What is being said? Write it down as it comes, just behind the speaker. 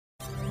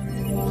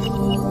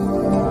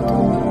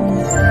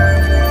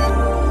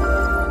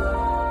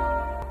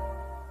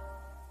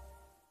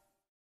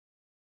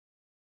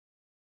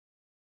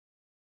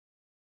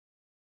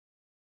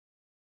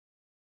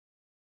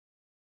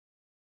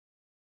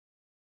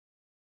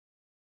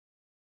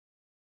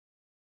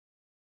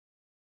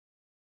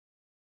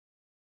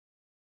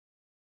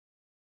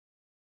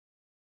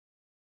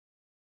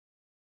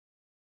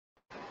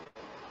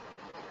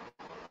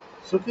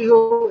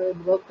Sukiho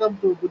and welcome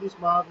to Buddhist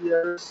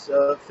Mahavira's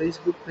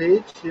Facebook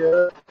page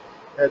here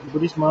at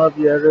Buddhist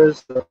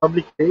Mahavira's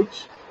public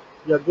page.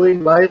 We are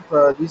going live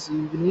this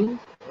evening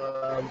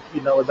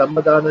in our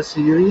Dhammadana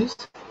series,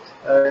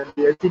 and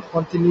we are actually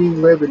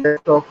continuing where we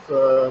left off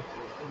a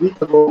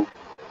week ago,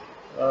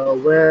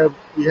 where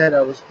we had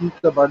our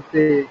speaker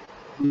Bhante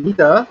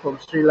Vineetha from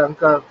Sri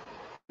Lanka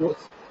was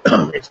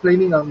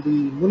explaining on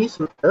the Muni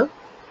Sutta.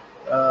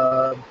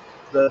 Uh,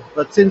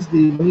 but since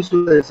the Muni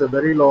Sutta is a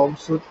very long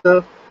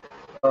sutta,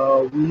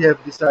 we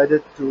have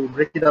decided to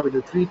break it up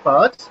into three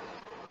parts.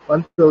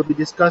 One will be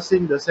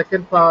discussing the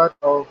second part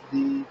of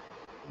the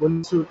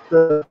Muni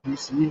Sutta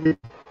this evening.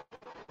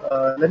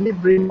 Let me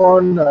bring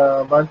on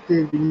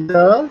Bhante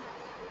Vineetha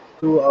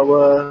to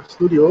our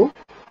studio.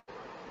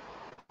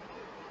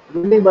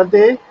 Good evening,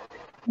 Bhante.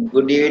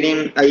 Good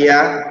evening,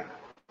 Aya.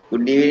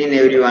 Good evening,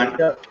 everyone.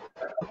 Yeah,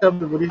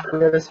 welcome to Buddhist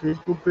Mahavira's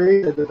Facebook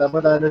page at the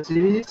Dhammadana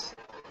series.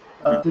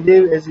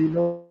 Today, as you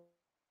know,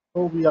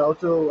 we are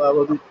also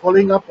will be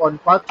following up on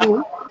part 2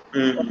 of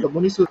the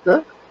Muni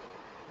Sutta.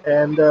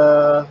 And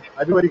I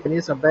don't know if you can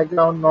hear some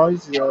background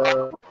noise.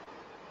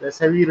 There's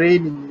heavy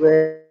rain in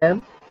where I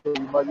am, so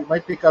you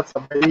might pick up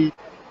some heavy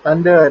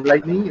thunder and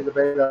lightning in the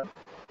background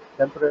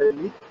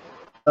temporarily.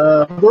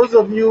 For those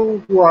of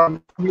you who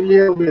are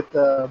familiar with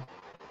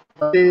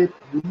Bhante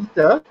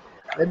Vineetha,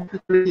 let me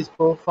quickly his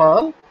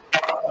profile.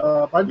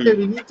 Bhante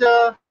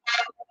Vineetha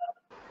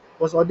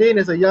was ordained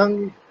as a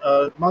young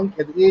monk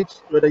at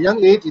a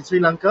young age in Sri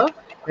Lanka,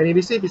 and he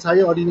received his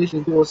higher ordination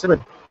in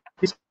 2007.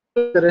 He's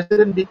the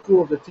resident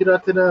bhikkhu of the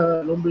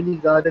Tiratana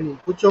Lumbini Garden in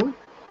Puchong,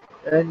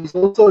 and is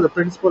also the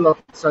principal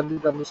of Sunday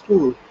Grammar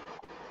School.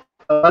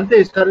 Bhante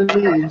is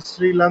currently in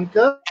Sri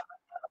Lanka,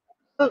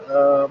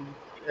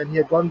 and he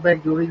had gone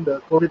back during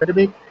the COVID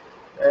pandemic.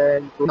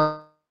 And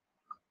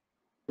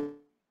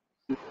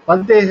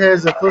Bhante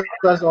has a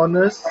first-class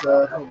honors,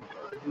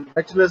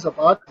 Bachelor's of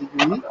Art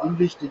degree,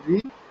 English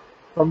degree,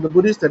 from the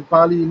Buddhist and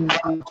Pali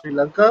University of Sri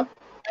Lanka.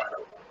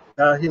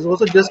 He has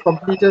also just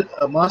completed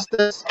a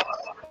Master's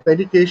of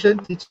Education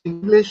teaching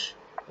English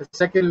as a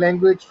second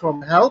language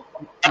from HELP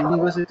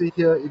University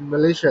here in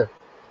Malaysia.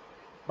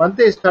 Bhante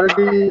is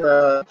currently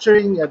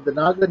lecturing at the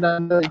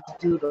Nagananda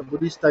Institute of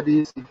Buddhist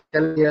Studies in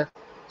Kelania,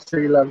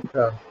 Sri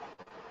Lanka.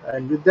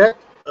 And with that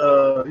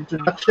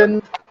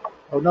introduction,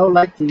 I would now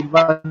like to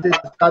invite Bhante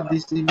to start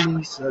this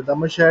evening's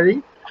Dhamma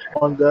sharing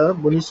on the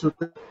Muni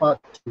Sutta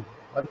Part 2.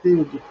 Bhante,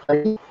 would you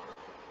kindly?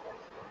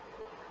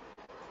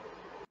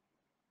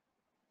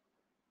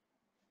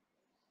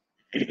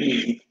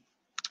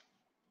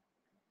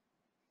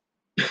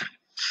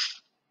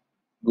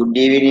 Good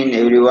evening,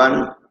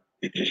 everyone,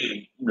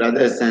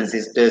 brothers and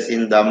sisters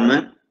in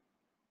Dhamma.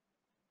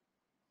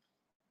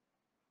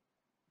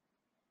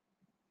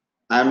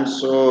 I'm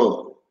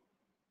so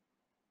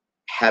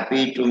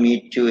happy to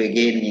meet you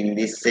again in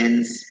this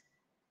sense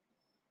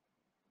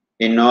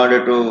in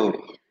order to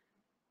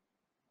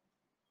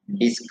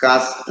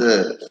discuss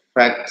the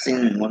facts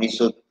in Muni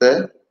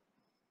Sutta.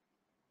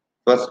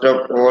 First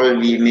of all,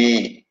 we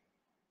may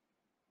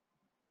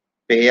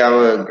pay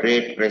our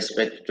great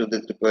respect to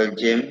the Triple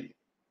Gem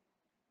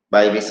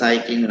by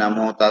reciting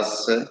Namo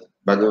Tassa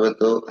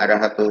Bhagavato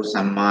Arahato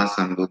Samma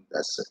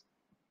Sambuddhassa.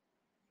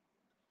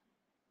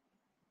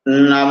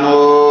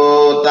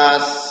 Namo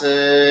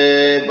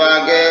Tassa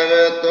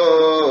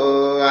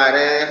Bhagavato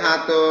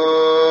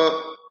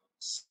Arahato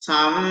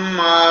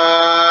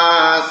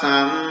Samma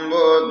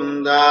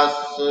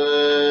Sambuddhassa.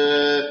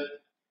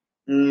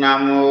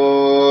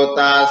 Namo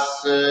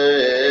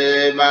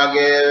Tassa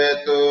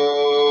Bhagavato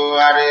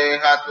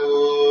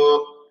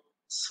Arahato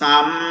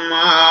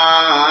Samma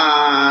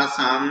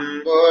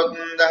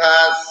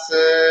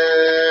Sambuddhassa.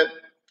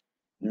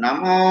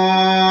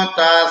 Namo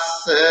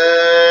Tassa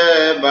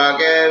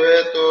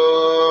Bhagavato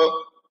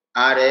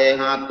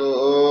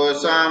Arahato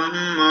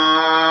Samma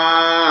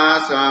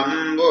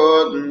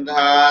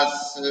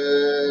Sambuddhassa.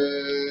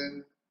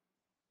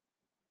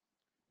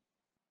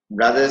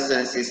 Brothers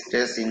and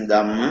sisters in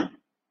Dhamma,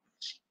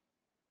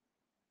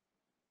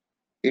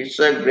 it's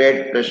a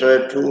great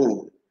pleasure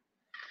to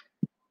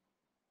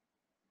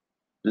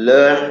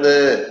learn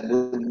the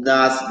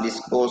Buddha's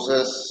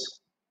discourses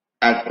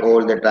at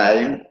all the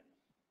time.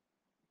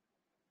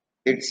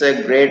 It's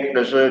a great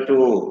pleasure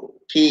to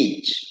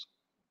teach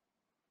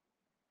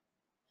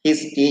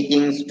his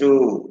teachings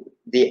to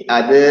the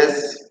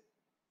others,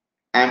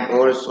 and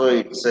also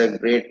it's a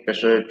great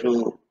pleasure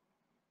to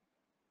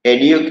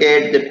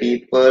educate the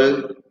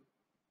people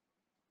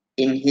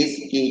in his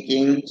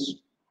teachings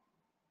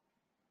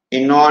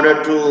in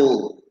order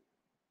to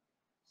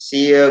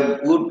see a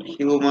good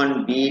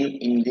human being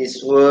in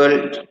this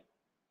world,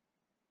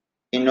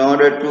 in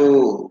order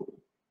to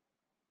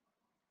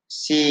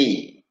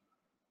see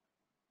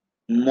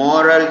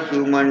moral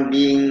human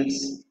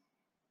beings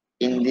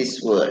in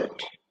this world.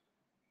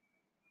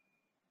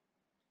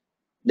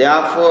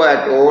 Therefore,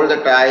 at all the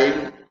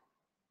time,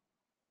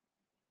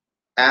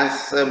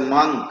 as a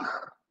monk,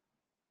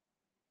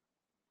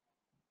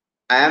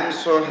 I am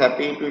so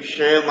happy to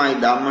share my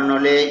Dhamma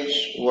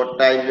knowledge,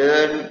 what I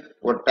learned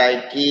what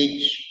I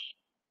teach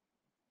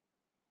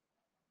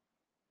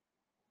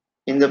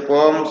in the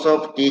forms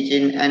of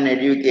teaching and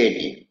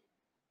educating.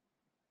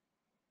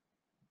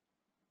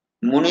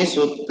 Muni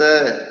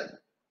Sutta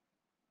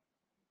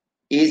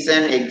is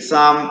an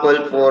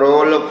example for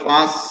all of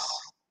us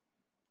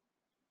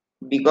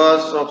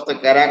because of the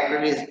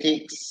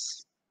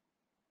characteristics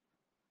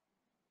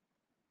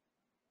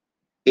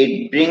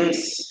it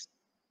brings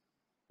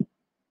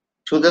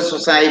to the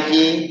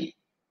society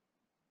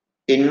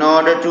in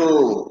order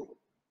to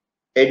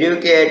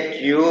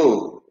educate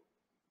you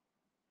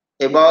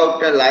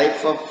about the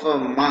life of a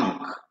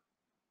monk.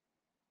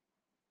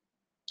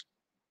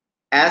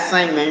 As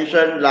I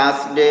mentioned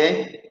last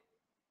day,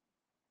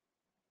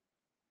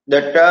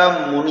 the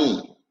term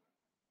Muni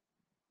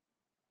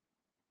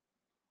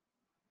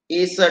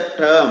is a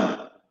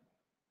term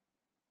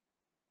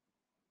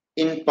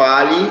in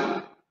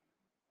Pali.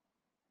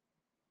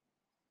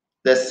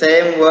 The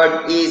same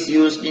word is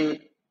used in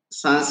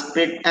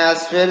Sanskrit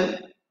as well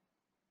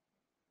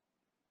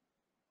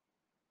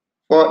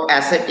for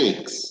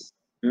ascetics,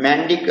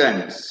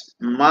 mendicants,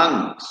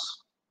 monks,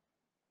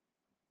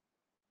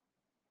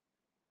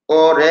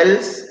 or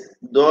else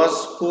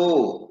those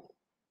who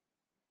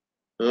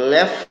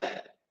left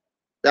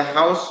the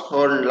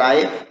household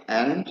life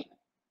and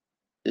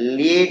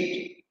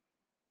lead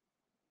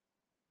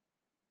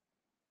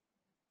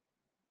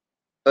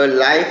a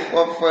life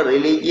of a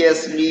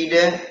religious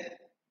leader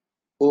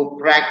who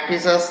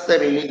practices the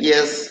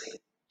religious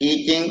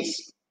teachings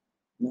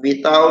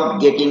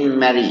without getting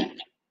married.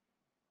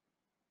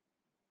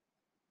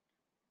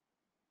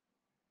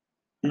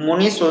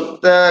 Muni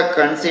Sutta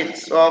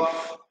consists of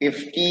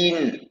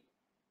 15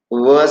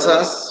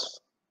 verses.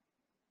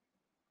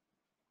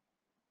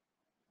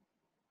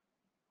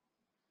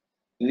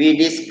 We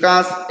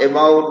discussed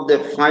about the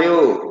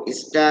 5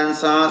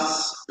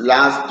 stanzas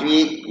last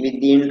week with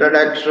the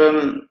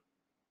introduction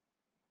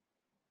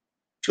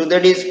to the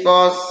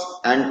discourse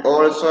and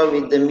also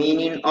with the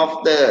meaning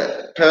of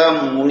the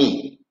term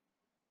Muni.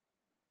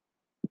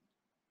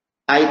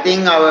 I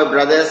think our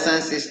brothers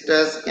and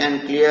sisters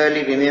can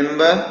clearly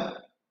remember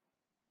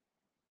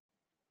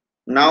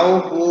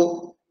now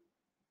who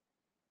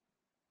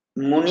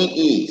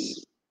Muni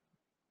is.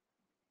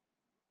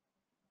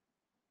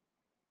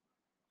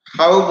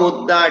 How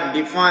Buddha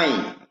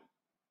defined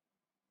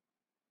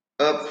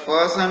a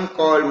person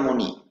called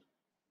Muni.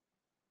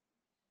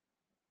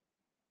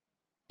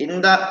 In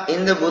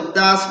the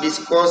Buddha's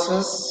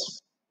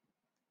discourses,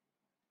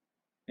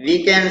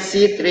 we can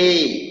see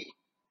 3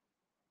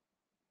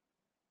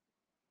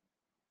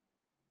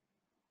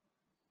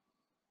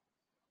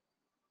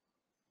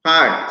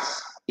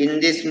 parts in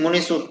this Muni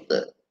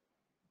Sutta.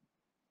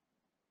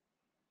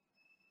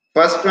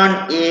 First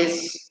one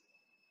is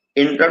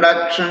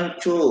introduction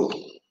to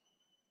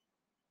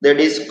the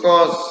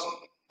discourse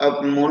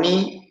of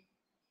Muni,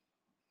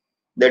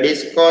 the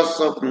discourse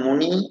of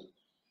Muni,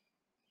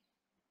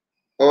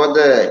 or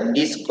the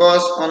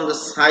discourse on the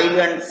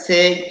silent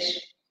sage.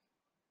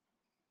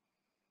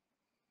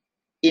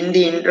 In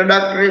the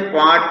introductory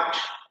part,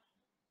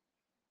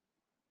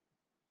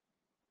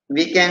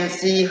 we can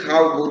see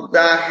how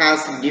Buddha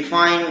has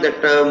defined the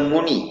term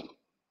Muni.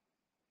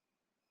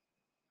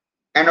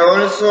 And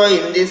also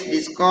in this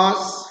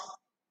discourse,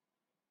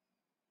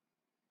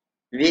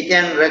 we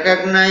can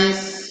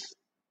recognize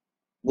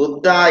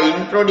Buddha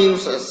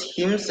introduces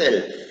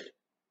himself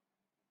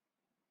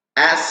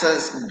as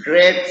a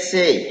great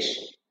sage,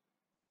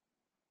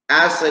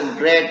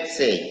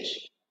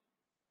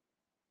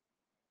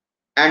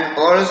 And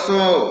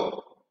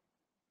also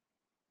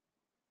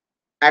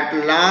at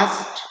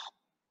last,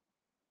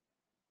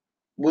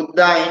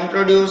 Buddha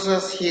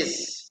introduces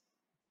his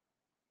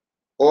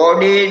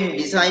ordained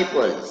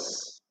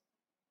disciples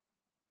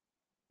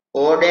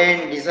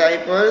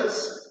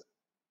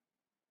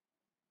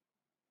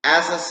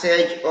as a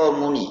sage or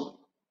Muni.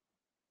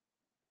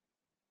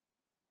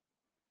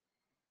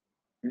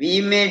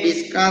 We may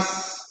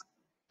discuss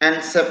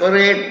and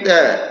separate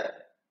the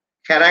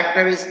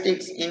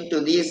characteristics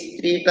into these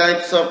 3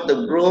 types of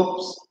the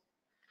groups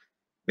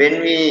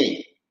when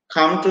we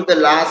come to the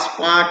last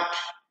part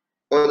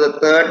or the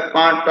third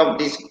part of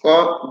this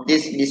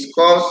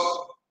discourse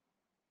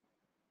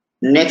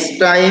next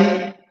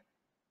time,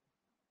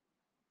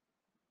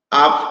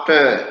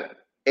 after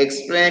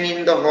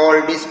explaining the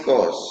whole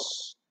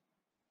discourse.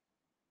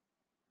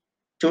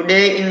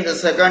 Today in the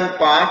second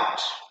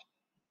part,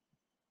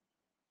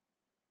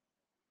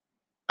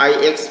 I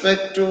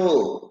expect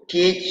to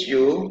teach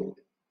you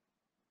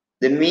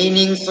the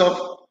meanings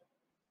of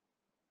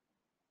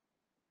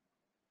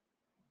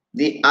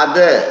the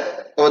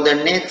other or the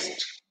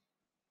next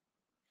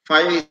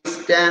 5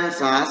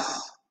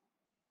 stanzas,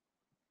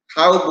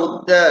 how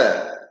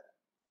Buddha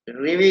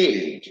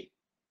revealed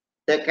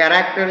the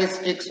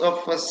characteristics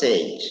of a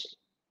sage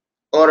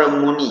or a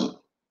Muni,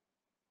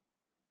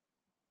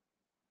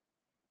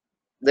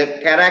 the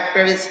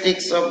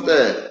characteristics of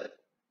the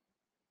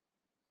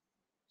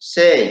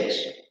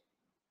sage,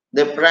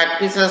 the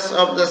practices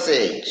of the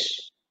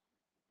sage,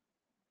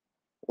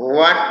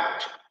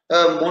 what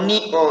a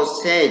Muni or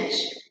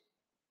sage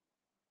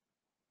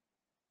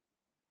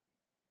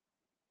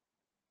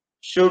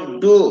should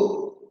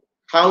do,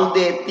 how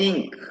they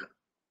think,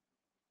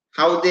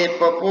 how they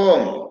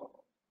perform,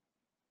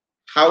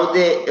 how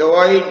they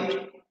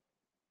avoid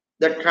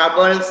the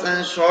troubles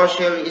and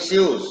social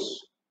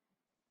issues,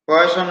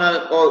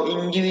 personal or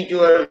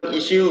individual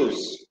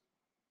issues,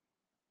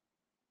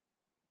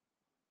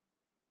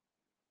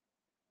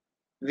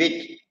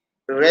 which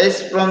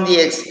raise from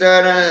the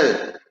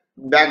external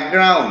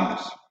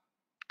backgrounds,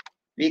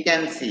 we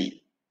can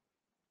see.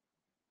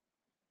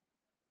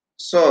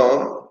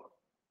 So,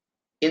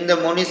 in the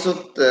Muni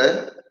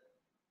Sutta,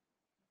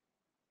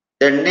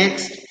 the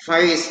next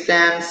 5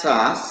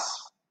 stanzas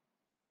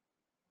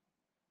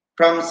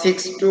from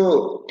 6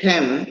 to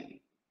 10,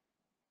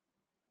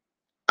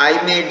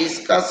 I may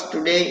discuss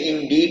today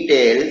in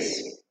details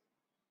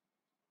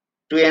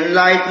to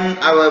enlighten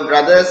our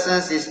brothers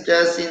and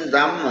sisters in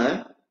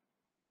Dhamma,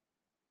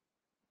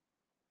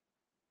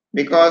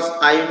 because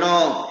I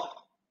know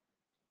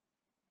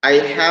I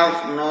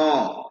have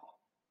no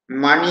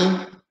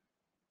money,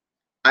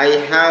 I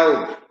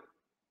have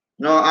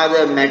no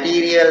other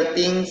material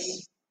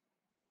things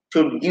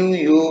to give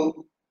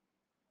you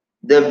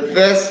the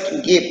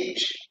best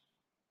gift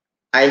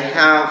I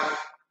have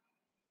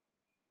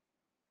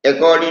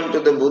according to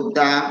the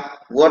Buddha,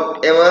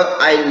 whatever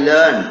I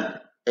learn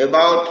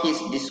about his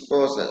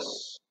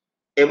discourses,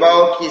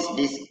 about his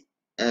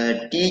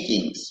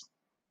teachings,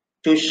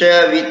 to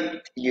share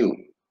with you,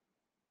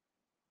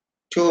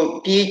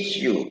 to teach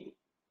you.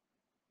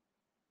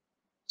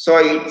 So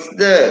it's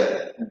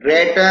the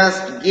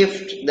greatest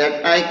gift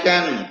that I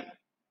can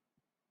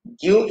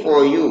give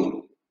for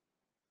you.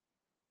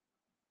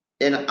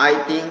 Then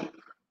I think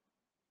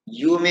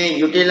you may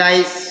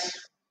utilize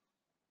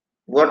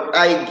what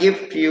I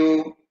give to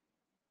you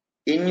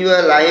in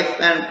your life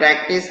and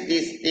practice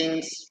these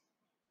things.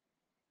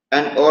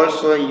 And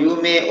also you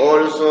may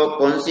also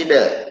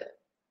consider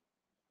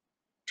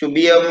to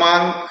be a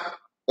monk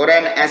or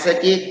an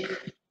ascetic,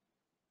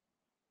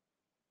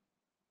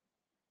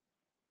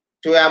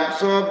 to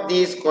absorb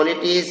these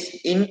qualities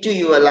into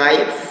your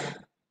life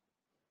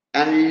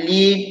and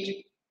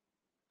lead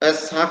a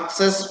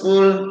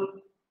successful,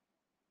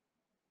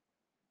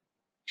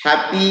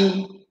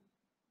 happy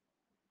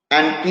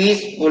and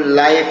peaceful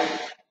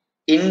life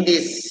in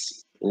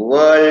this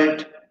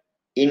world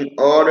in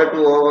order to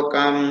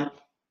overcome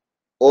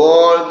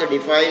all the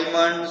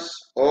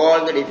defilements,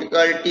 all the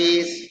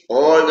difficulties,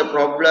 all the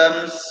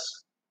problems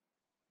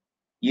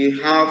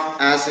you have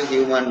as a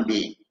human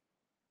being.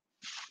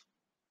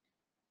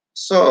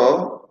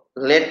 So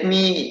let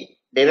me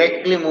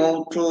directly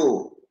move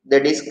to the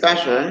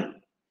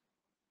discussion.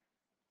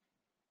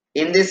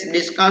 In this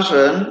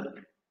discussion,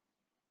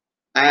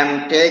 I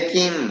am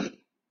taking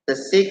the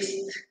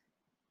 6th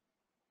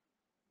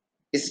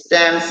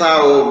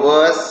stanza or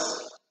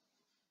verse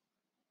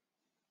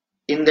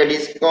in the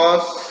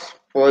discourse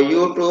for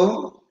you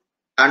to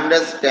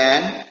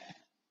understand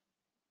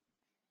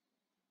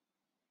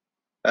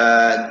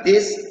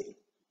this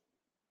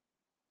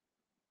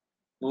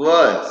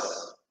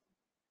verse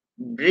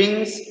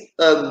brings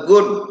a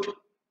good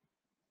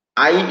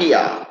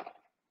idea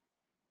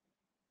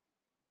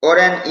or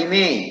an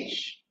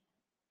image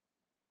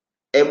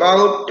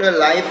about the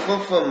life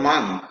of a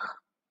monk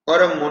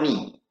or a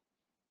Muni.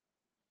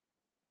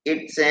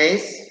 It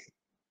says,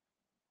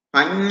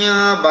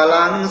 Panya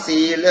balang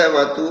sila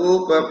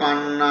vatupa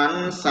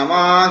pannan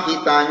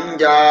samahitan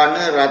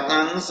jhana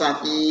ratan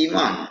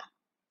satiman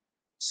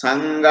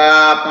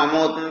sangha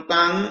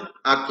pamuntang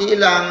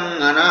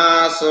akilang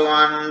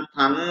anaswan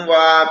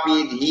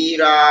thanvapi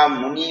dhira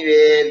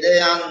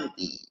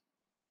munivedayanti.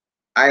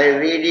 I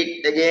read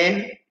it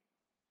again.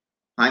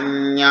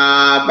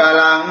 Panya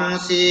balang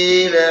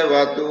sila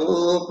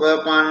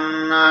vatupa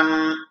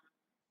pannan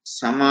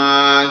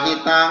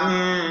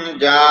Samahitang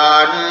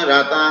jhana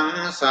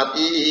ratang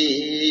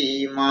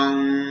satimang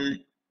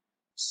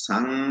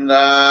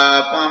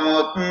sangha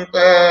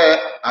pamutta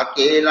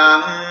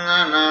akilang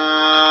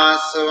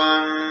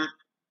anaswan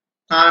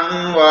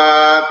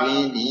tanva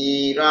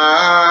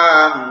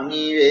pidira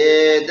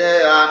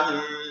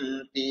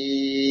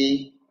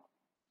nivedayanti.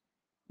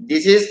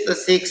 This is the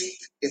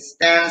 6th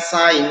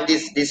stanza in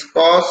this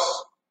discourse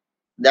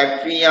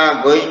that we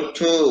are going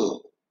to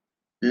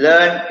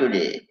learn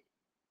today.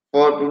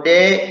 For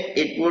today,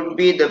 it would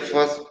be the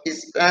first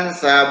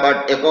stanza,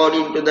 but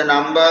according to the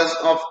numbers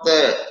of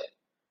the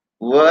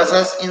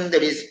verses in the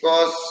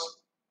discourse,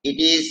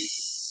 it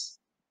is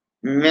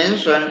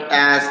mentioned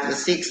as the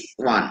 6th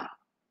one.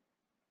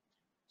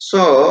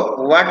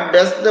 So, what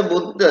does the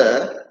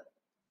Buddha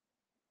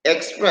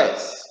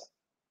express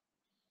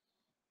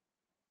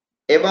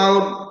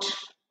about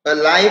a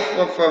life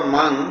of a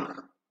monk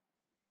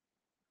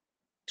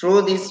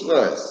through this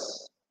verse?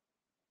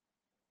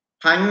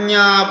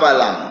 Panya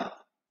balang,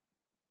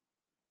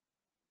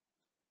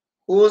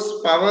 whose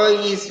power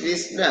is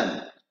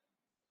wisdom.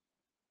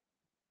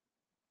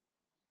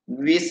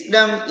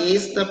 Wisdom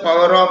is the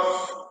power of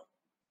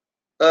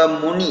a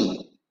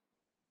Muni,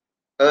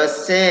 a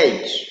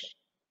sage,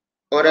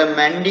 or a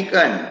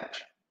mendicant.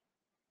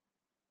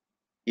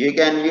 You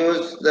can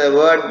use the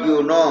word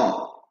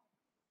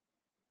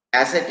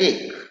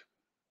ascetic.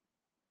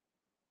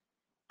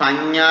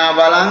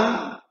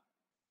 Panya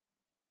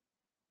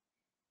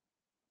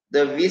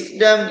the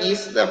wisdom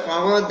is the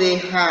power they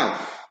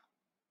have.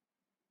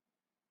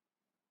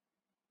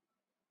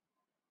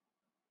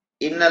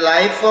 In the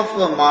life of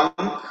a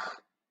monk,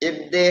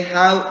 if they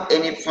have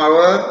any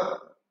power,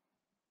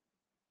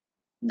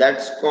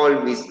 that's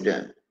called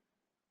wisdom.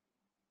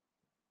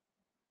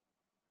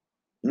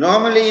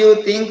 Normally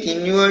you think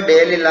in your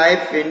daily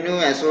life when you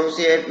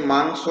associate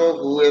monks or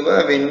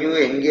whoever, when you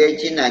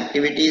engage in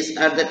activities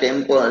at the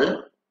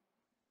temple,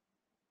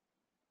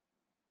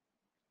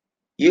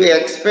 you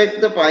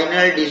expect the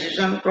final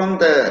decision from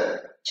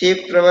the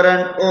chief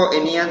reverend or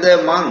any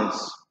other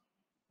monks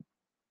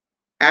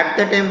at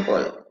the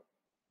temple.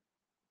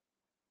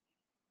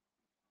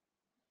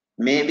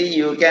 Maybe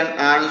you can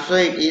answer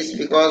it is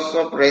because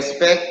of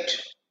respect,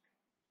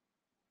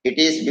 it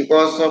is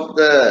because of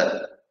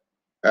the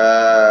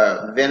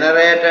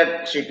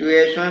venerated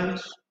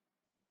situations,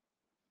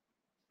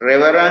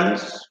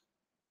 reverence,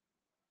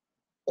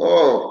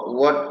 or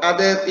what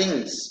other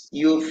things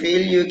you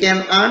feel you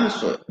can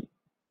answer.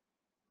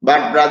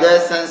 But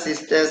brothers and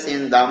sisters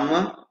in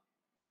Dhamma,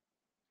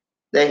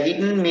 the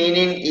hidden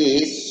meaning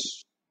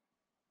is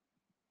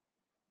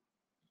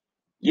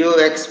you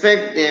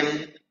expect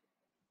them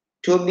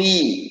to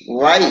be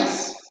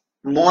wise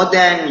more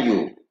than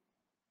you.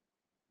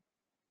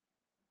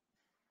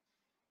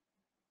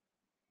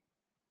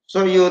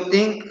 So you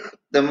think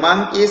the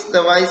monk is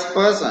the wise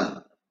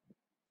person.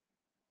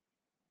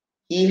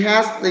 He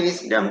has the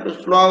wisdom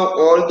to solve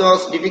all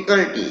those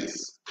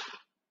difficulties.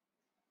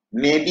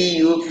 Maybe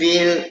you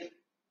feel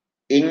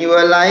in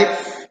your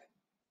life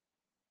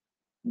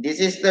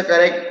this is the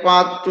correct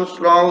path to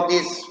solve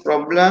this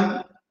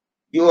problem.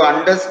 You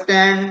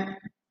understand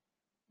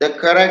the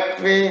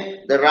correct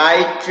way, the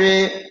right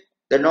way,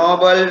 the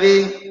noble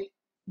way,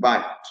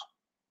 but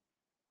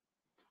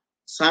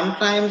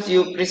sometimes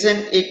you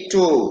present it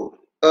to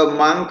a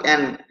monk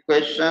and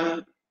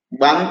question,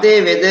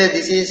 Bhante, whether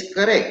this is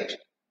correct.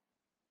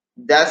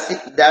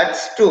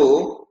 That's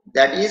true.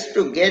 That is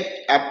to get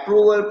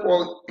approval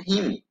for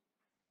him.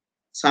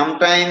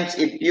 Sometimes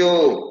if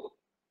you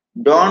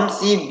don't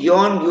see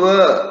beyond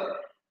your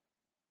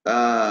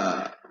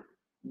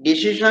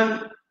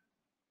decision,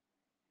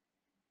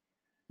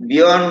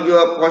 beyond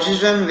your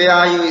position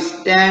where you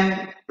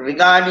stand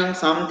regarding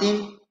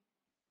something,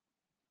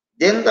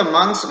 then the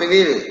monks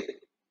reveal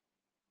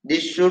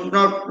this should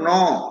not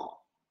know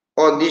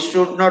or this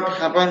should not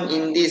happen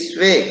in this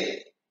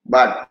way,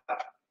 but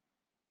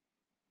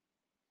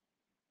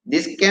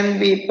this can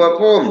be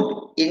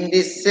performed in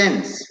this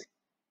sense.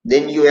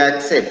 Then you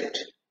accept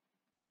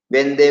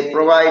when they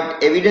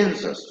provide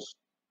evidences.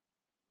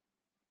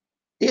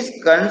 This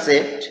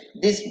concept,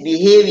 this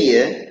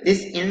behavior,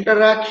 this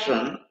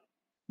interaction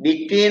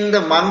between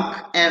the monk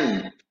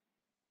and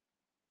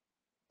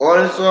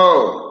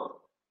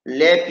also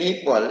lay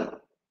people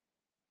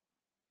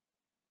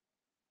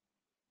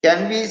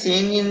can be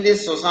seen in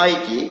this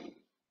society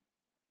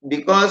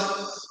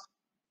because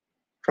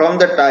from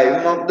the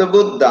time of the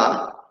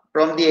Buddha,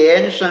 from the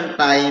ancient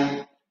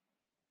time,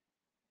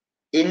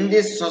 in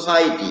this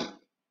society,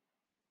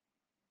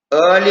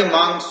 early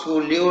monks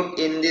who lived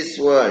in this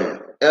world,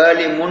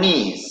 early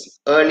Munis,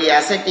 early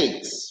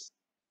ascetics,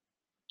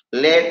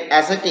 late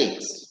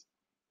ascetics,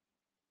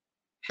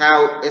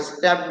 have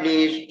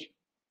established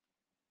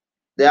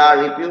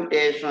their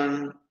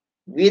reputation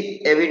with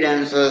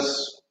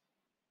evidences.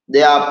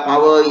 Their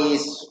power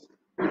is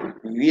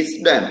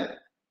wisdom.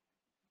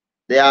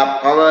 Their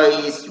power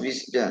is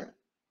wisdom.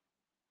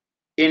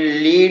 In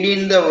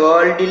leading the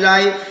worldly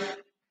life,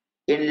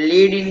 in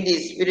leading the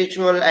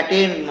spiritual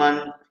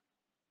attainment,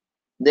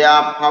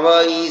 their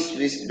power is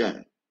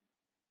wisdom.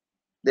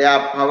 Their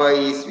power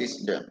is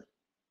wisdom.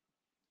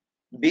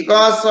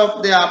 Because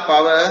of their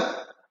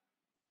power,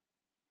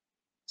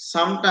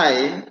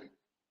 sometimes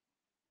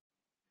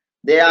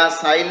they are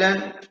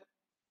silent.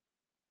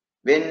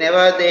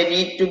 Whenever they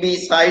need to be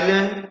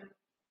silent,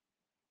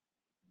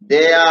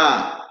 they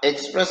are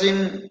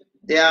expressing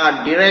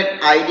their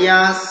direct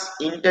ideas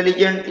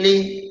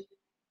intelligently.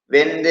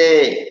 When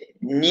they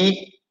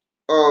need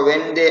or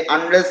when they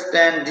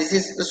understand this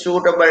is the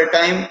suitable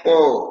time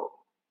for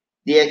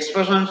the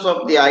expressions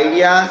of the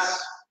ideas,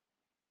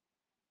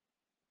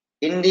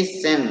 in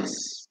this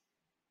sense,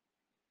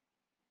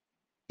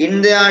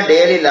 in their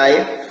daily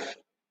life,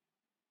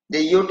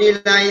 they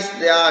utilize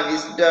their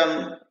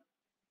wisdom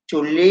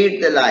to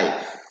lead the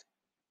life.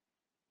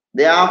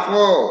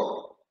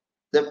 Therefore,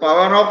 the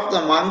power of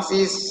the monks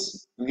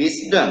is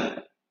wisdom.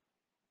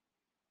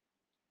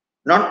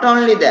 Not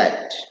only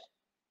that,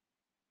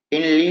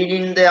 in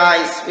leading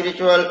their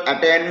spiritual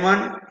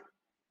attainment,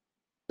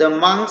 the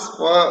monks'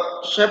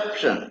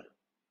 perception,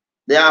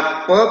 their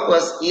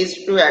purpose is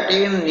to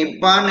attain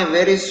Nibbana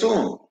very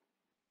soon.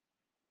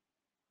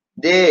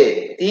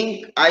 They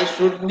think I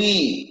should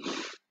be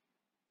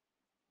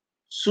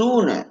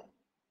sooner.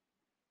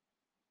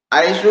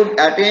 I should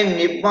attain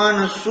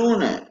Nibbana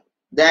sooner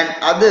than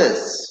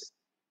others.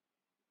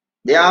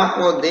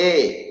 Therefore,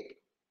 they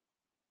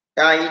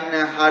are in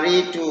a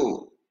hurry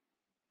to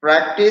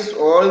practice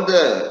all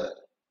the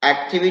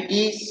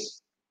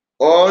activities,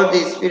 all the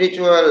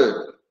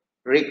spiritual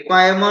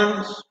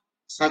requirements,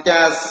 such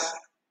as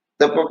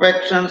the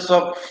perfections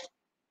of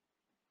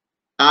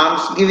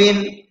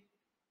almsgiving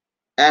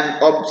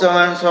and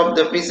observance of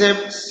the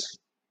precepts,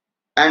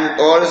 and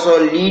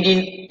also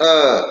leading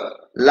a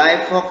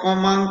life of a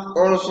monk,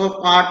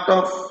 also part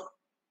of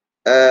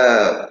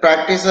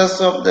practices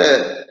of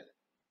the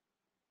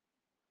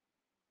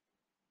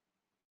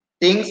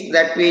things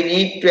that we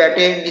need to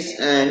attain this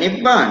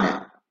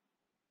Nibbana.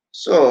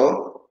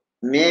 So,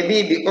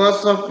 maybe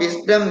because of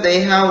wisdom,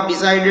 they have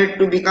decided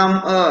to become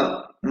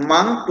a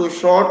monk to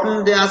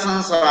shorten their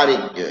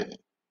sansaric journey.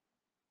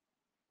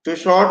 To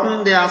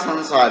shorten their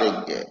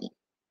sansaric journey.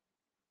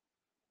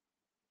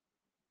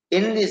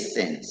 In this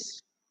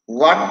sense,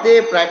 what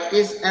they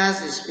practice as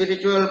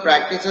spiritual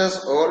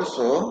practices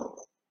also,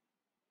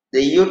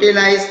 they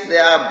utilize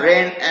their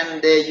brain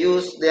and they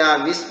use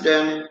their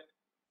wisdom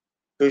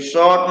to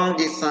shorten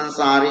this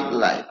sansaric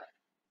life.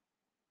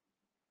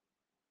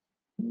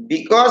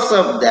 Because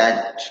of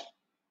that,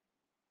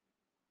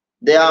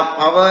 their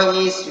power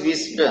is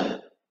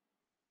wisdom.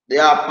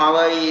 Their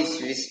power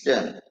is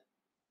wisdom.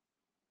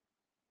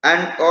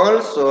 And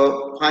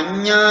also,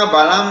 Panya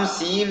Balam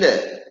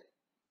Sila.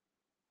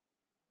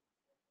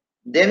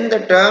 Then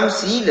the term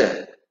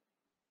Sila.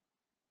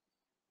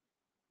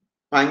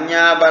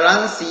 Panya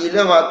Balam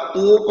Sila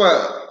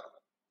Vattupa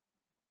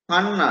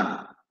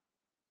Pannan.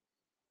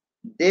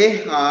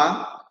 They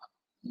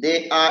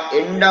are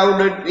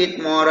endowed with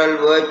moral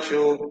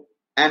virtue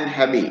and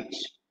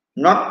habits.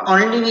 Not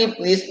only with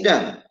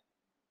wisdom,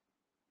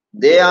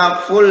 they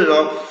are full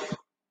of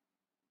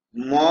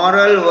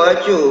moral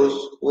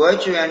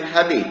virtue and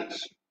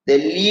habits. They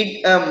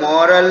lead a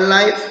moral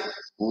life,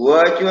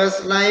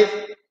 virtuous life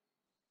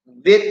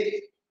with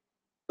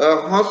a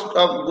host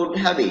of good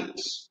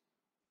habits.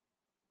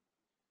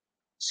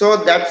 So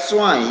that's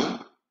why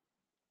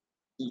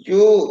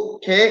you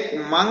take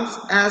monks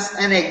as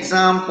an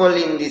example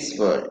in this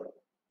world.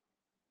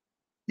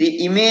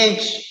 The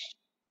image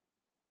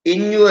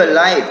in your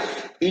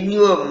life, in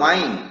your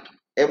mind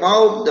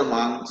about the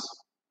monks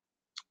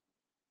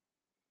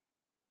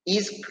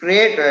is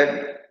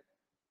created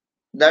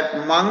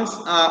that monks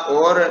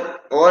are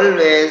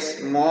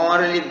always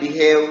morally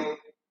behaved,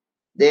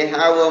 they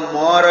have a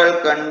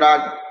moral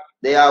conduct,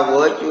 they are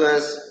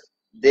virtuous,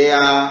 they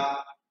are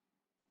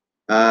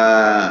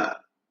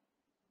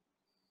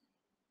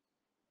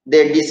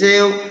they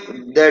deserve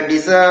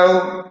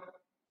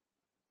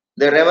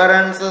the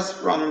reverences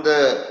from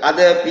the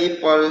other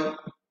people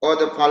or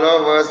the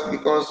followers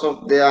because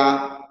of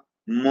their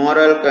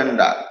moral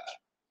conduct.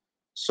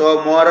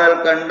 So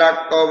moral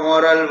conduct or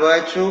moral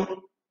virtue,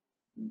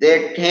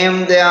 they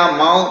tame their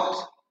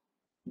mouth,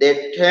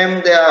 they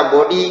tame their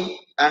body,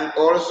 and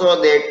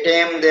also they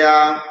tame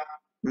their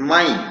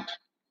mind.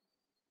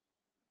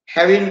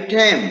 Having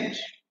tamed,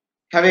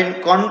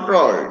 having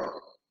controlled,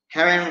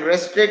 having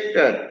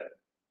restricted,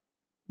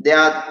 there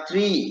are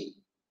three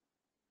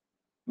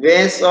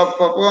ways of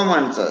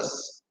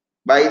performances.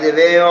 By the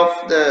way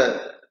of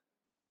the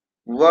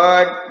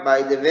word,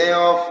 by the way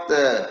of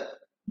the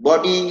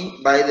body,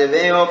 by the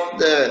way of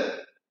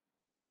the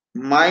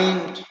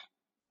mind,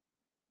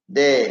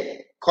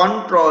 they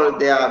control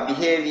their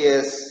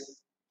behaviors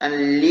and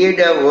lead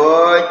a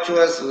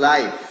virtuous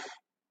life.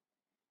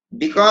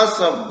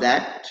 Because of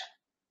that,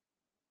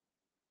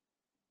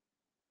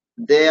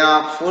 they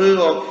are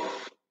full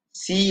of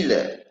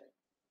sila.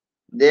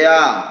 They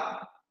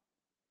are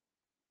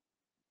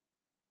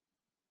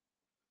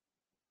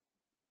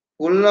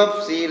full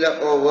of sila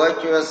or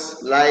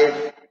virtuous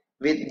life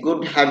with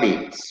good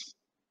habits.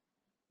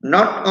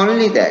 Not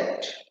only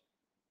that,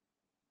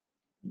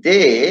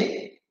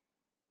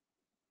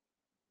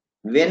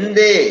 when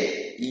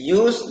they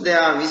use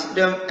their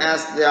wisdom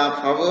as their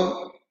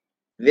power,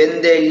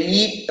 when they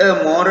lead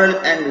a moral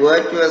and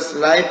virtuous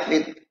life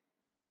with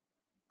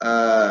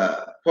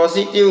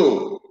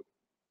positive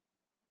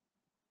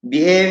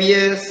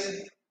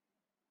behaviors,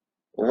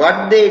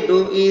 what they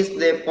do is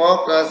they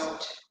focus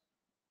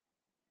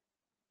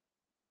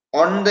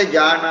on the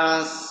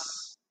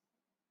jhanas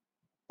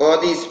or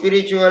the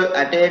spiritual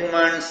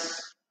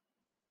attainments,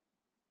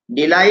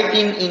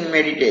 delighting in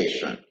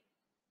meditation.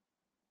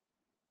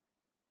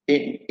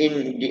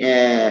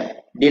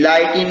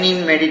 Delighting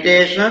in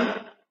meditation,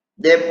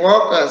 they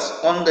focus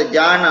on the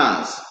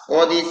jhanas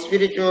or the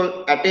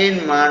spiritual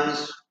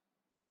attainments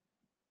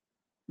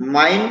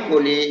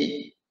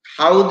mindfully,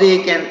 how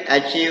they can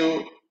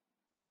achieve,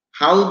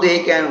 how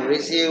they can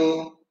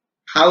receive,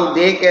 how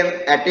they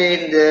can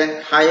attain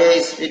the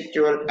higher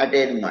spiritual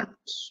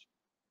attainments.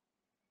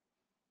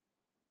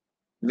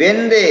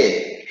 When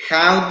they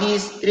have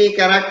these three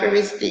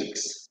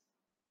characteristics,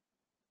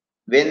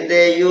 when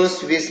they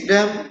use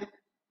wisdom,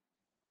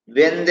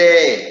 when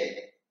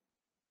they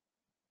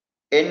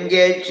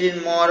engage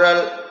in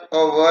moral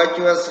or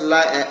virtuous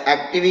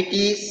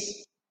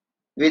activities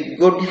with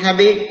good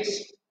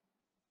habits,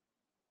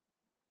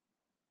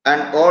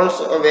 and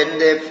also when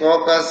they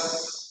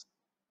focus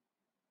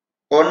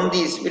on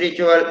the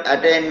spiritual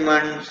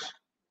attainments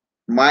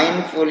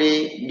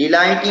mindfully,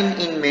 delighting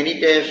in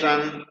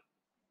meditation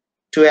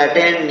to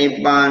attain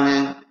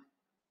Nibbana.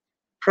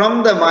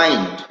 From the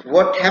mind,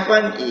 what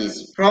happened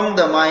is, from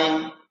the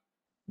mind,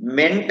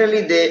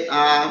 mentally they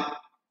are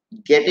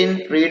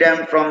getting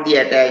freedom from the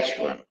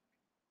attachment.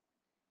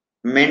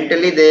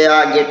 Mentally they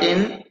are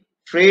getting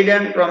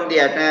freedom from the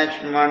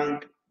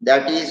attachment,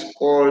 that is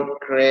called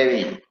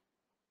craving.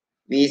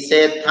 We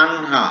say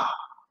tanha.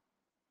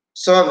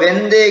 So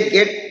when they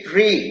get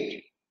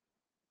freed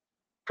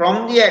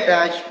from the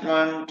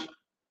attachment,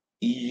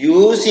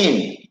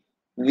 using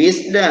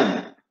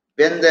wisdom,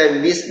 when the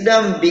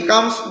wisdom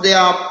becomes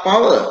their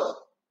power,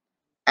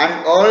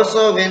 and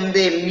also when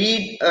they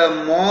lead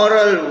a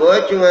moral,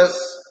 virtuous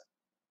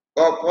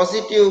or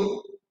positive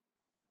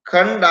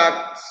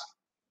conduct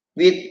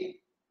with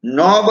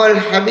noble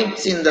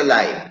habits in the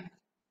life,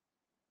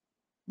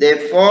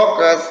 they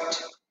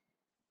focused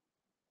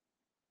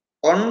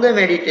on the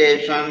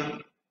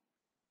meditation,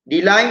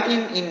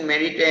 delighting in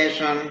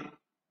meditation,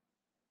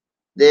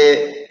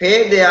 they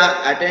pay their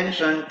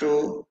attention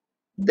to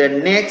the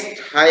next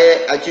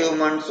higher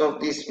achievements of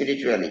the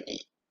spirituality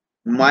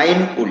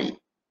mindfully.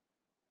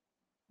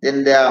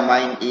 Then their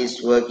mind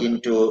is working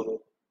to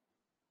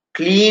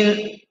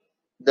clean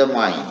the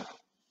mind.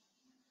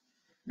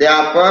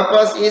 Their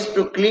purpose is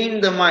to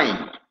clean the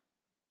mind,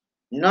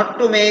 not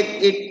to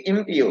make it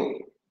impure.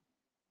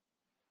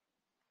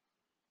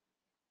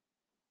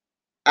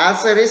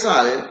 As a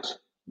result,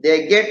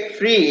 they get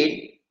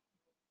freed,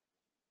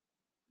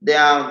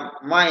 their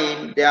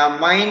mind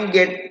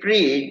get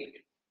freed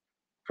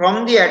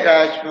from the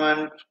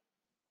attachment,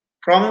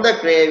 from the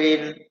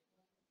craving,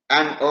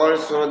 and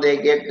also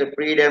they get the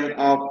freedom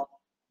of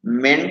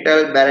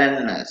mental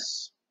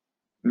barrenness.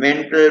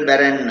 Mental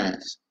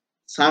barrenness.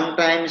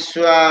 Sometimes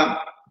your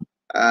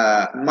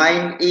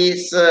mind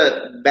is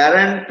a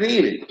barren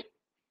field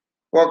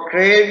for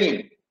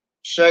craving,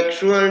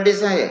 sexual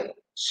desire,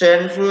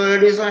 sensual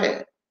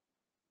desire,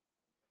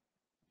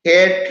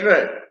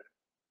 hatred.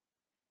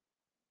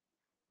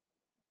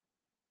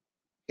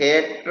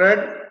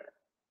 Hatred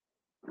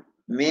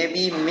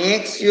maybe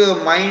makes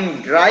your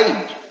mind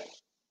dried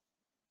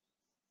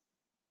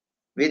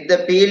with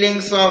the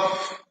feelings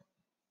of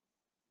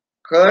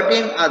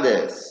hurting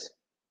others.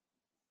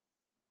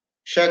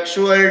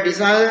 Sexual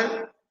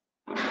desire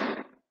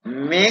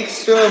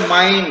makes your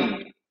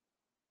mind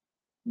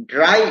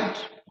dried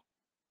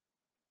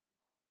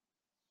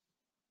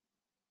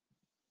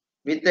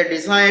with the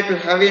desire to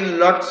having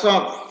lots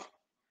of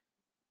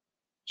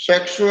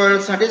sexual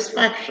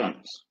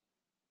satisfactions,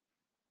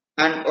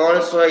 and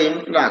also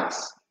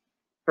influx.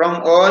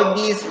 From all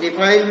these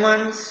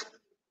defilements,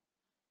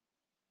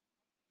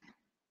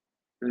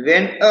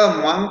 when a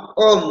monk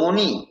or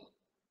Muni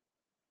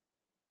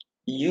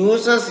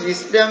uses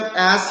wisdom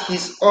as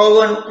his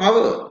own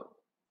power,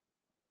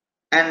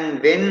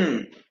 and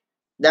when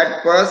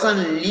that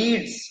person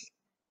leads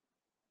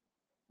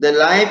the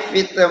life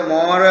with a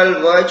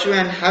moral virtue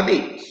and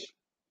habits,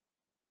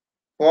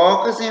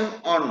 focusing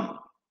on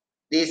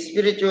the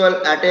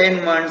spiritual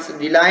attainments,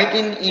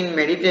 delighting in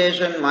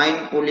meditation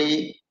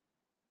mindfully,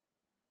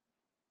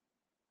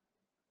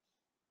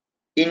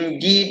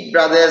 indeed,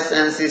 brothers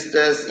and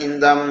sisters in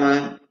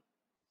Dhamma,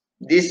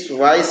 this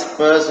wise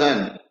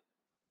person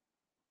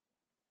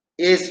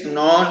is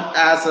known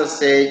as a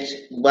sage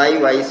by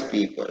wise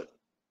people.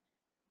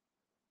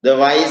 The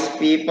wise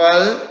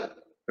people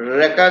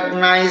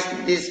recognize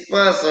this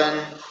person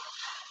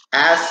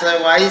as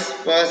a wise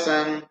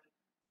person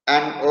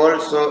and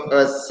also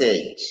a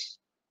sage.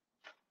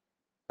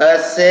 A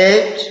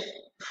sage,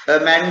 a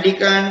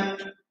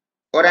mendicant,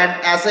 or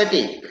an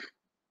ascetic.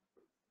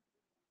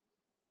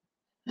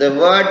 The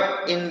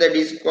word in the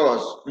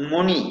discourse,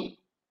 Muni,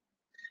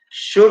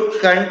 should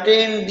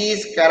contain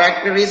these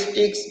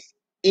characteristics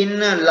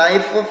in a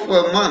life of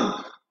a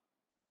monk.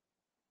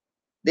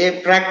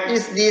 They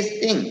practice these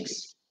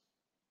things.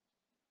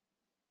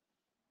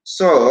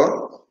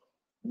 So,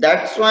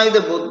 that's why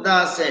the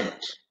Buddha said,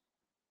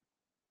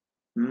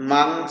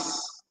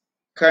 monks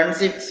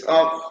consist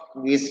of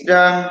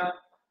wisdom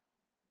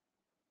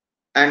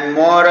and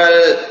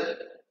moral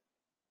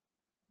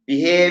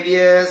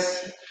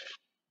behaviors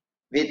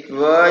with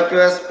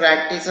virtuous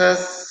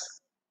practices.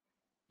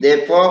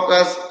 They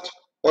focused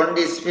on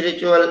the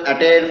spiritual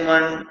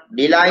attainment,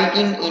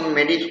 delighting in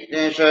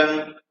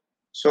meditation.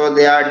 So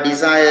their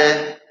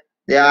desire,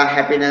 their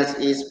happiness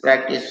is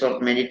practice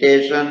of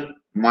meditation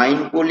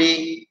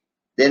mindfully.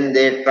 Then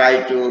they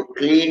try to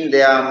clean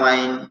their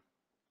mind,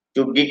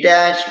 to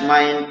detach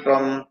mind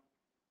from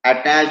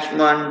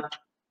attachment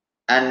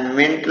and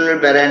mental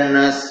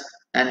barrenness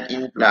and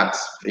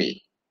influx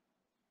free.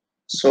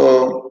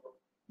 So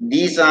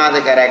these are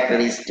the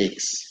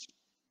characteristics.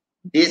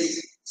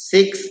 This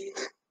sixth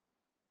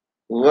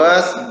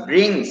verse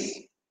brings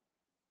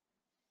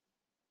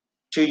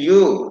to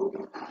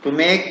you to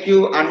make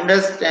you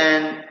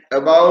understand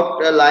about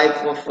the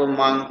life of a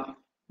monk.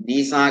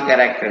 These are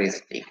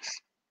characteristics.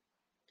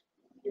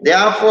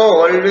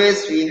 Therefore,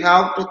 always we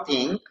have to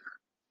think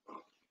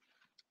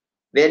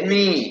when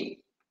we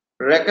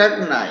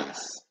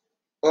recognize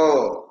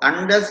or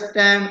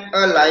understand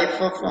a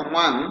life of a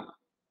monk,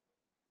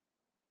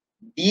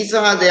 these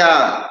are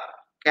their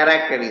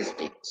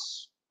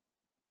characteristics.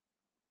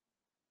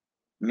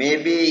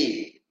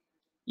 Maybe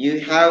you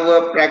have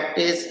a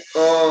practice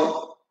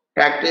of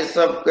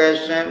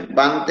question,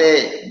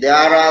 Bhante, there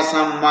are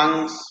some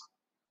monks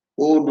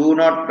who do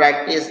not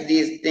practice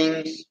these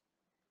things.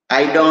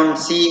 I don't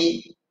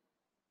see,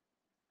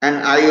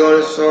 and I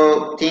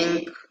also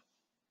think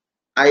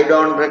I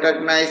don't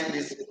recognize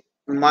this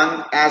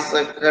monk as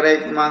a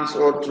correct monk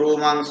or true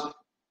monk.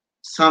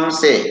 Some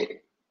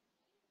say,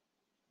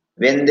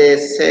 when they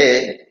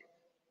say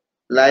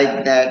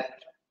like that,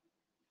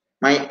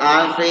 my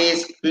answer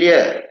is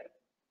clear.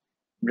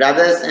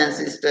 Brothers and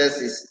sisters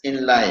is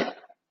in life.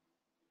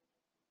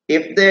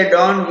 If they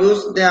don't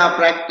use their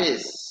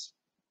practice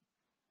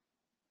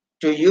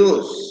to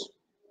use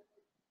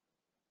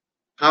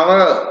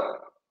power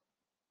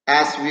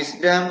as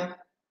wisdom,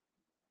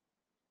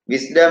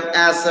 wisdom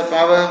as a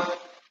power,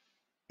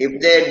 if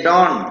they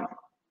don't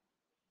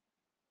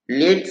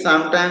lead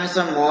sometimes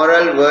a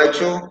moral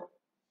virtue,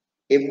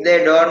 if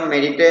they don't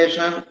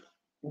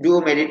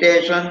do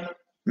meditation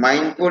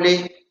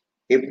mindfully,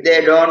 if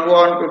they don't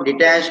want to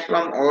detach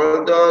from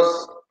all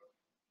those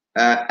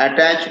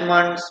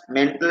attachments,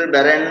 mental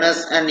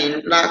barrenness and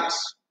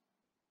influx,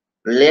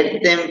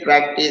 let them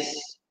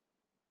practice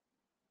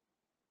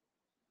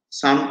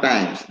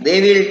sometimes.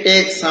 They will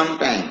take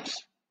sometimes.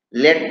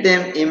 Let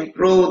them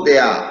improve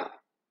their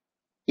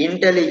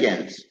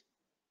intelligence,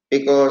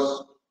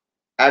 because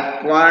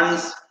at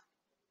once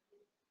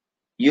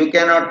you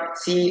cannot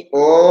see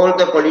all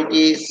the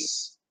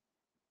qualities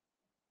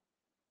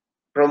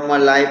from a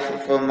life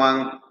of a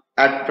monk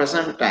at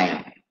present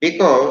time,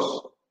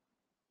 because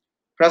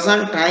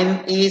present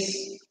time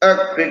is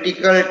a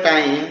critical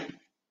time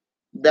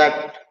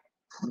that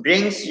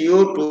brings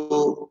you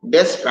to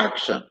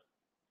destruction.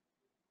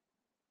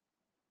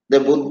 The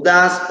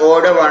Buddha's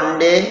order one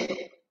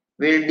day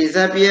will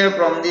disappear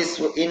from this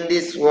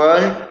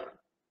world.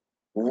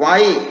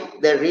 Why?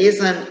 The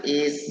reason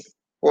is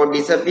for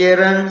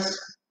disappearance.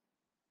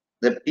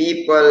 The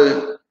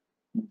people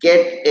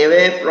get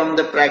away from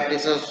the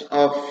practices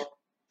of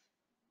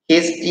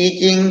his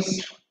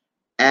teachings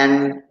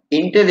and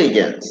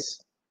intelligence.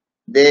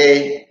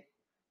 They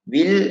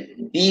will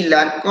be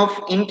lack of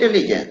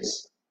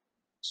intelligence.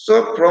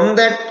 So from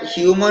that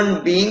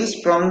human beings,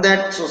 from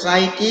that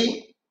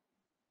society,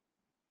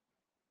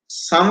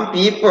 some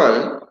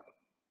people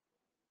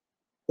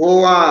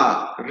who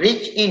are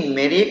rich in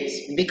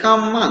merits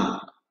become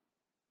monks.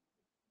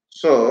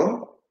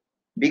 So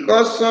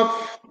because of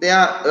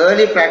their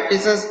early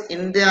practices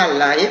in their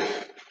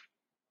life,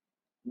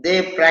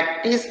 they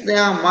practice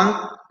their monk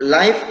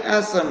life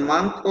as a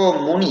monk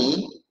or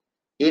Muni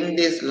in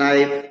this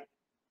life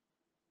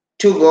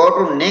to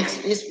go to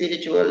next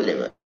spiritual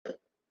level.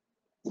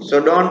 So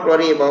don't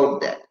worry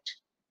about that.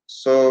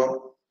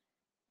 So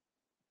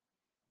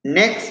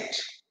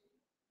next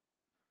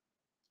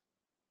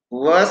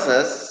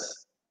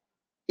verses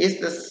is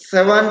the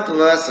 7th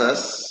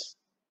verses.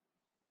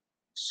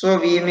 So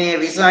we may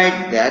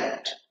recite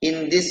that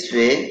in this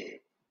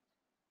way.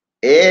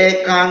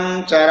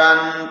 Ekam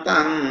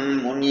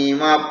charantam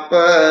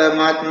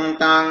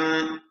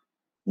munimappamattam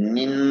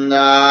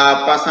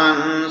ninda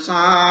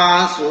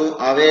pasansasu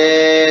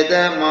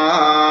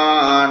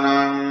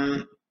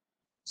avedamanam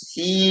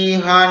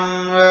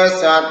sihanva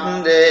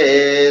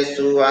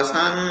satdesu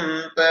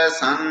asanta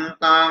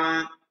santam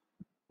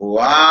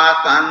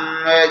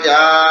vatanva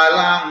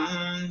jalam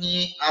hi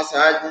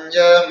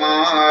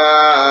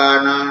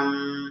asajjamanam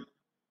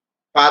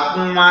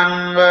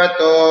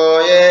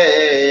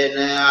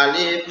Padmanvatoyena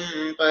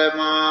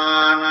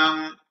alimpamanam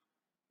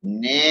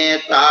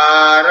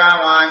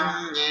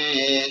netaravanye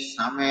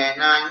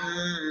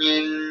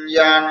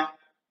samenanyan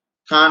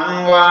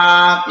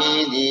tanvapi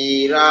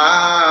dira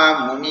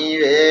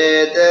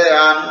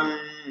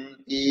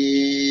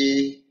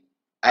munivedayanti.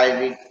 I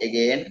read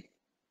again.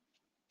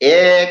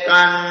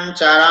 Ekan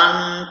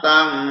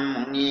charantam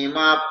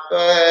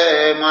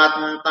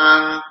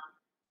munimappamattam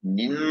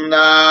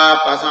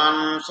Ninda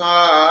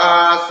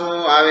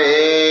pasansasu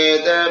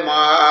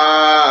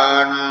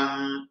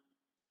avedamanam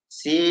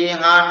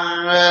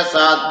Sihanva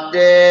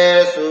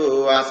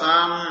saddesu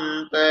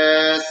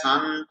asante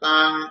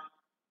santam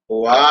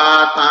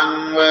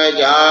Vatangva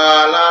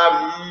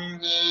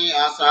jalamni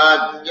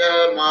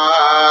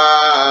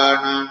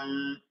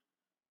asajjamanam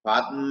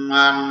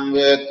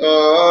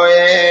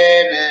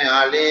Padmanvetoyene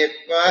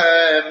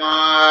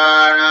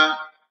alipamanam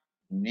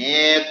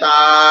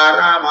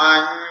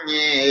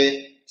Netaramanye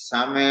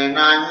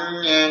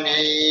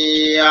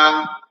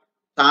samenanyaneyam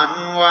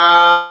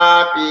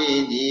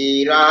tanvapi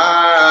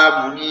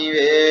dira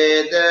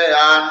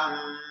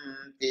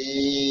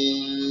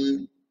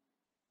munivedayanti.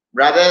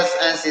 Brothers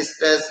and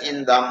sisters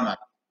in Dhamma.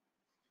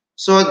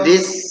 So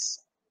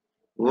this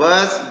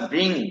verse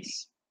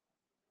brings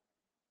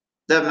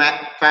the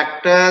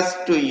factors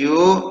to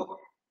you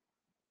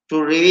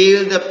to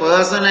reveal the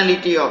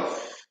personality of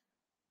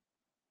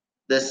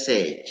the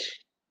sage.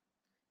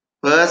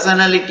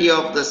 Personality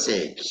of the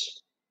sage.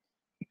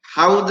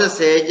 How the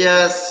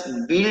sages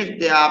build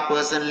their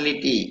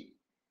personality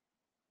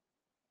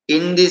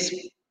in this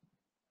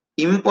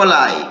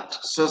impolite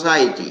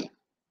society.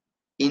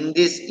 In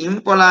this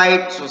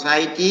impolite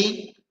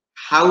society,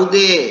 how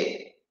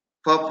they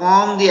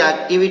perform the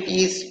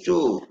activities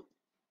to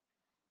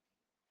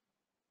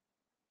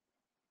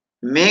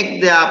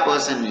make their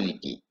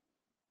personality.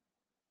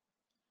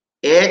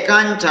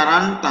 Ekan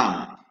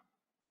charantam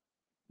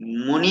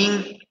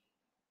muning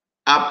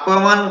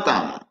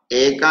appamantam.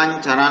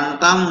 Ekan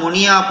charantam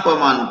muni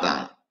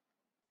appamantam.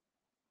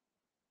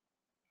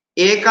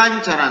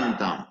 Ekan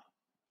charantam.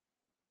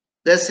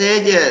 The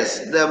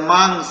sages, the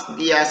monks,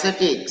 the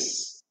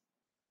ascetics,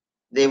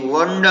 they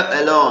wander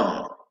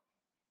alone.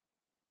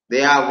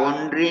 They are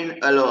wandering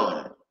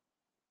alone.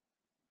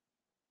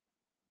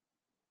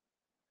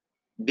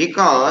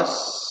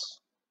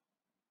 Because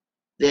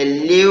they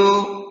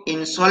live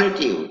in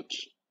solitude.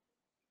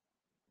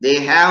 They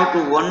have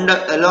to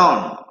wander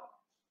alone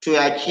to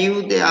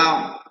achieve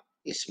their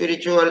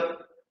spiritual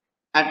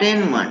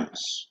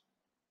attainments,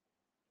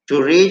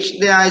 to reach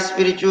their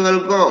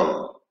spiritual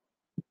goal.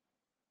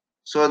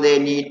 So they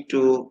need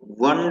to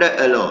wander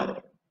alone.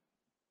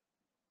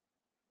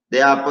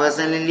 Their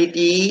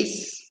personality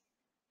is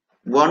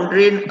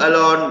wandering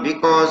alone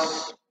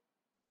because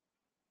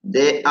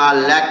they are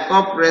lack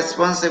of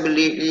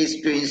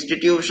responsibilities to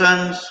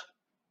institutions,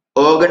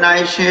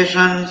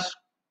 organizations,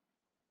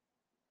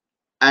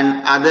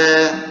 and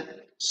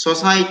other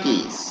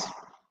societies.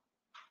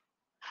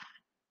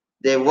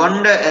 They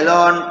wander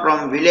alone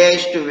from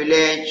village to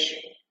village,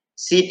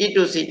 city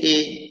to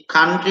city,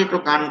 country to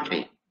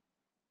country.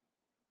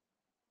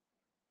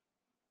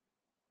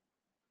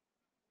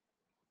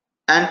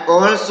 And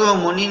also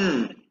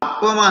Munin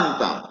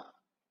Appamantam.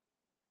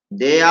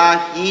 They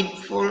are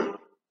heedful.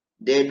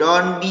 They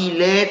don't be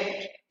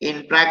late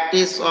in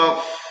practice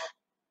of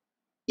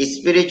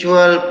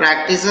spiritual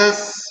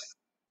practices.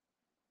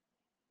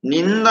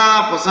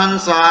 Ninda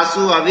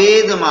Pasansasu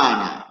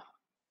Avedamana.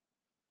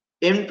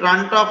 In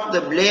front of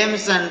the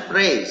blames and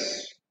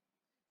praise.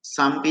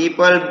 Some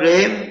people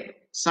blame,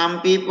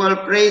 some people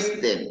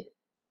praise them.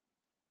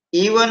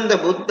 Even the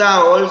Buddha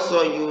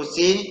also, you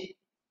see,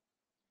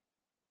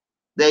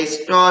 the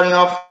story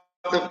of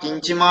the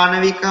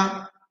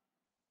Kinchimanavika,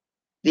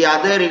 the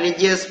other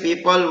religious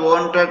people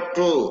wanted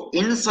to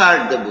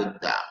insult the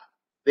Buddha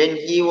when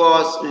he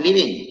was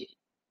living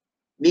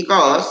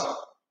because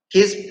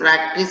his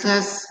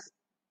practices,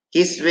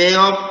 his way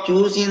of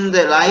choosing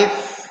the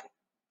life,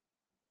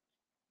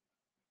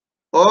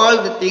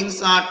 all the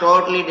things are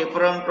totally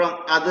different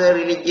from other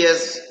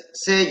religious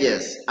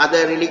sages,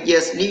 other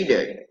religious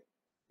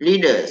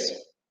leaders.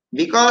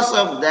 Because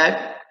of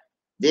that,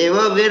 they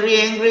were very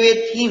angry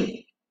with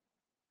him.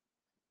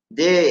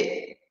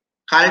 They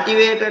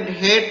cultivated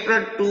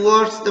hatred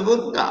towards the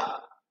Buddha.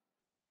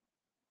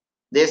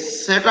 They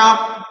set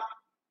up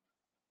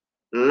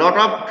a lot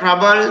of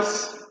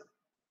troubles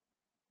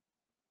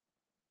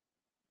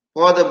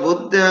for the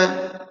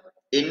Buddha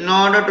in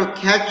order to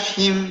catch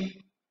him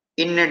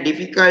in a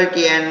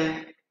difficulty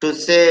and to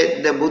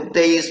say the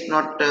Buddha is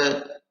not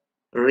a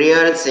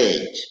real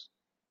sage.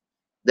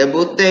 The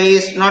Buddha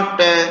is not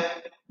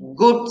a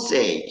good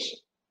sage.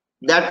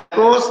 That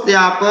was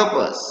their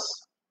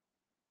purpose.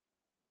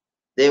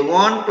 They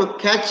want to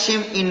catch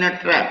him in a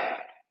trap.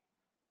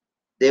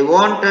 They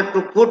wanted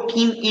to put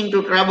him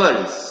into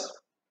troubles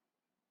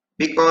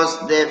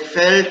because they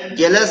felt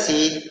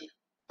jealousy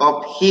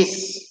of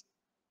his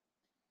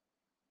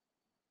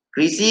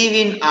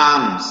receiving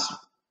alms,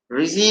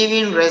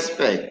 receiving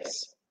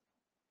respects,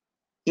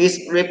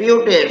 his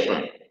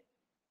reputation,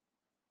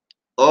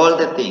 all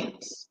the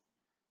things.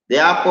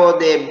 Therefore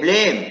they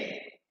blame.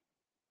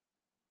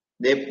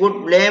 They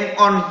put blame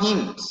on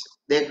him.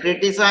 They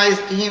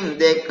criticized him.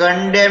 They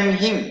condemned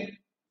him.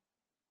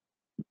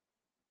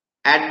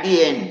 At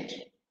the end,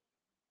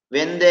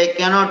 when they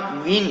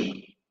cannot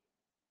win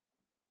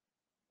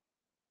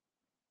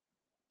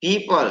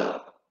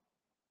people,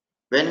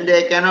 when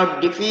they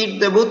cannot defeat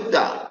the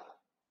Buddha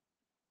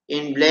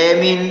in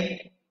blaming,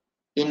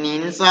 in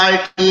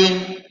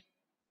insulting,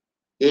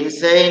 in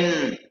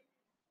saying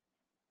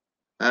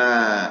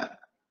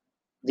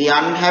the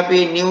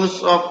unhappy news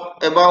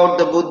about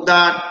the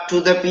Buddha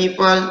to the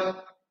people,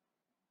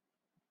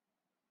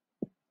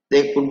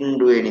 they couldn't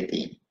do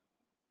anything.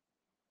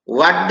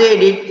 What they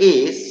did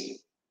is,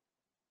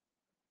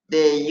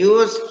 they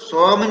used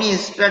so many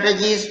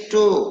strategies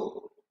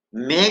to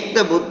make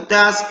the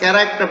Buddha's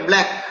character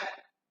black.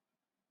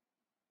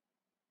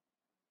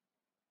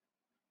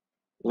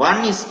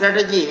 One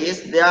strategy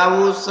is, there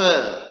was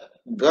a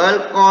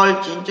girl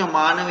called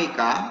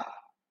Chinchamanavika.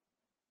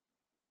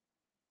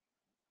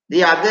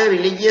 The other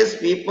religious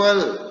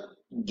people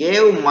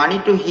gave money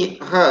to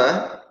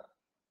her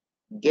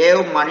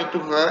gave money to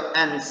her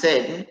and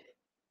said,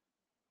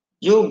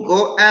 "You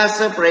go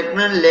as a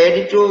pregnant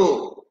lady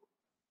to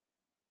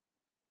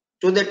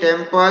the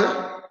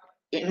temple,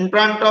 in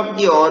front of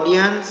the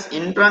audience,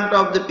 in front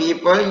of the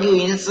people, you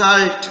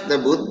insult the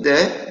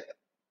Buddha.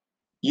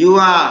 You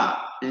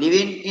are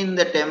living in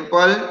the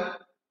temple,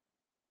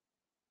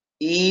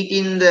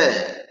 eating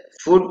the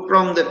food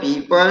from the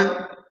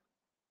people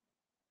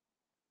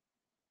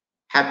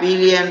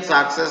happily and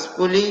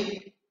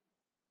successfully,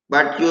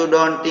 but you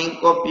don't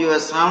think of your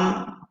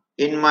son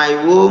in my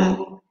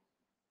womb.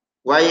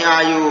 Why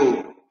are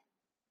you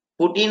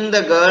putting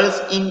the girls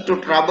into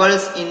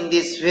troubles in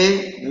this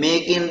way,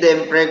 making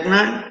them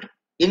pregnant?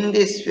 In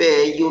this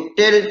way, you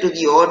tell to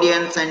the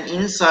audience and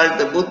insult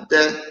the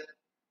Buddha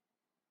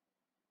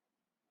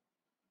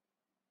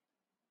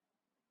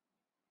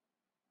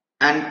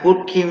and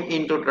put him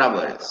into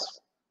troubles."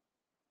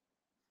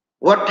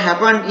 What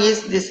happened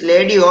is this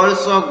lady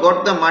also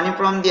got the money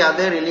from the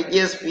other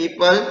religious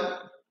people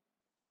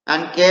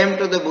and came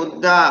to the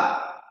Buddha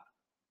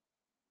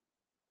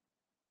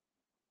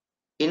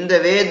in the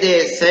way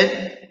they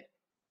said,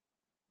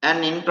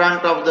 and in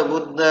front of the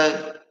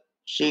Buddha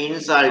she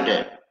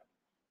insulted.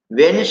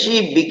 When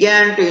she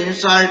began to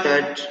insult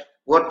it,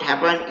 what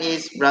happened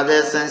is,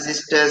 brothers and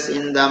sisters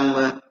in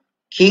the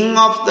king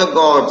of the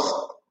gods,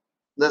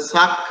 the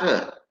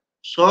Sakka,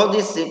 saw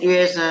this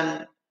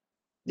situation.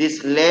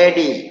 This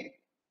lady,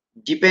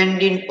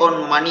 depending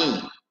on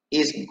money,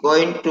 is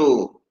going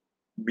to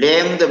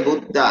blame the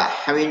Buddha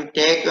having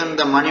taken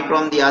the money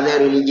from the other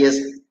religious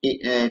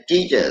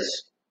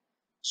teachers.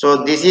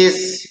 So this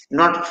is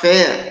not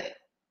fair.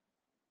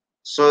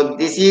 So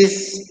this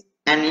is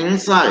an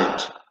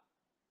insult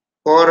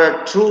for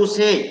a true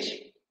sage.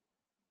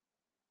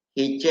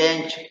 He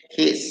changed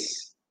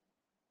his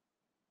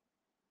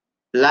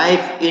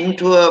life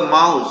into a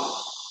mouse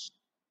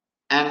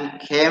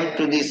and came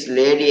to this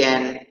lady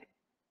and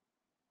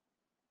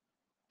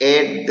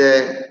ate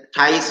the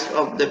thighs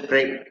of the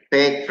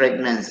fake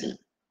pregnancy.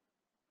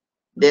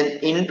 Then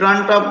in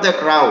front of the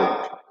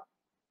crowd,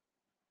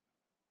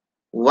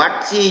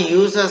 what she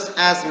uses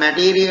as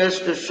materials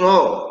to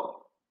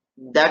show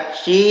that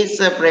she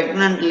is a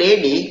pregnant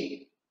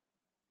lady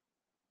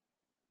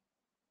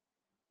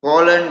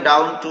fallen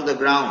down to the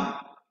ground.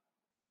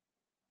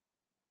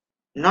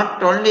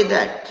 Not only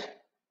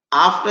that,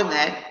 after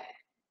that,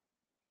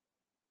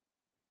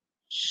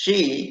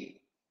 she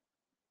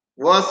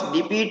was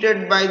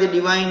defeated by the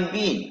divine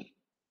being.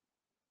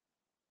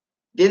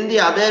 Then the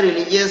other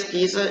religious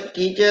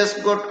teachers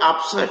got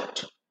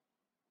upset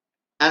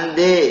and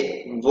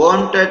they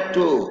wanted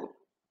to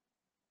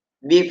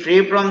be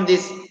free from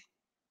this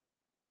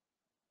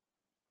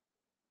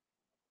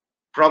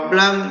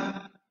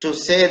problem, to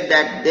say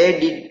that they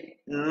did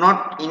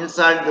not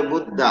insult the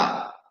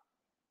Buddha.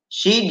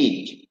 She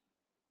did.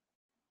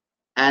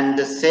 And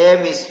the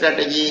same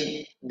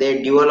strategy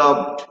they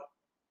developed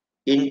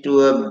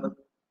into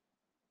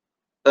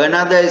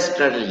another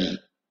strategy.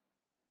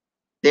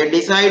 They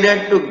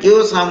decided to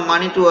give some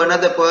money to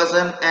another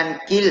person and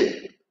kill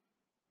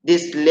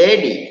this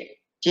lady,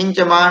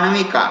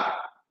 Chinchamanamika,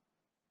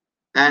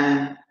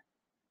 and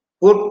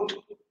put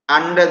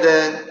under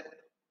the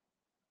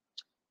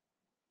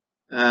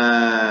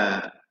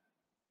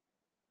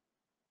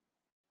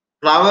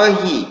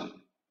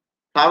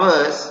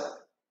flowers.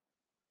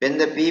 When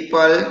the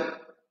people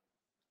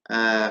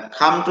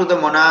come to the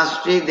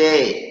monastery,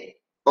 they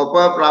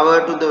offer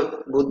flower to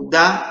the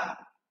Buddha.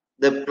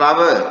 The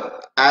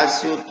flower,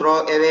 as you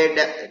throw away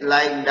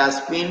like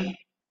dustbin,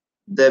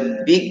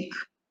 the big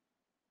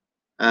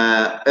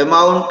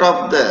amount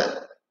of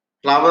the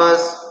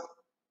flowers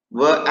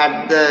were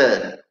at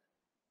the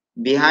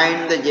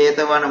behind the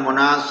Jetavana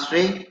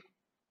monastery.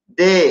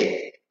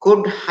 They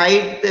could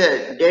hide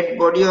the dead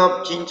body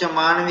of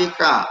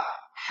Chinchamanavika,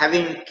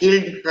 having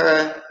killed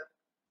her,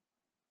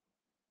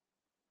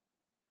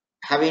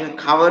 having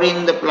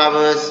covering the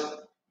flowers.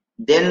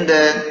 Then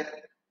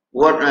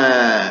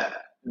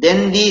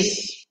then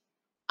these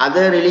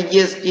other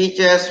religious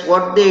teachers,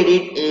 what they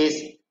did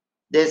is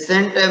they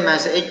sent a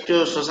message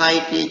to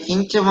society: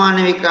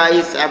 Chinchamanavika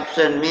is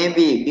absent,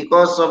 maybe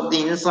because of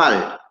the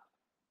insult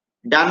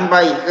done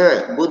by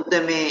her.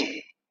 Buddha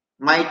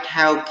might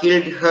have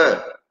killed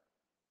her.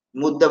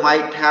 Buddha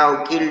might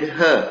have killed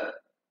her.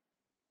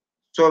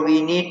 So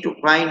we need to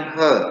find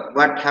her.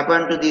 What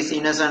happened to this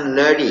innocent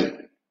lady?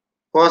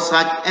 For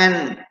such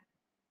an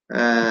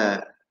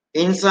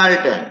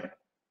insulting,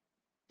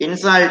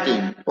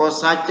 for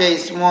such a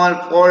small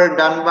fault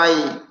done by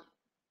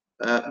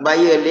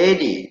a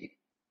lady,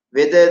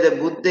 whether the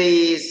Buddha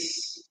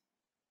is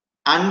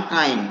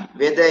unkind,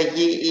 whether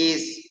he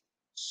is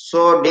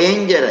so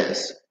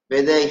dangerous,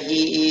 whether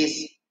he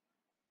is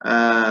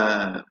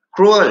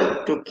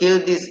cruel to kill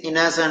this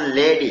innocent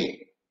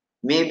lady,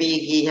 maybe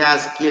he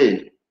has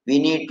killed. We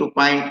need to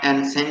find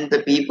and send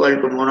the people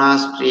to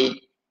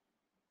monastery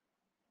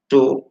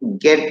to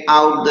get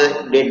out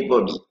the dead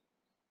body.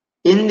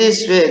 In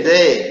this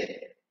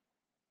way,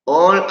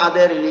 all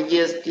other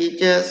religious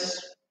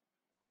teachers,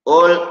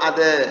 all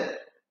other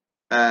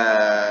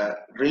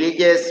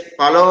religious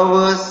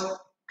followers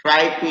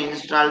tried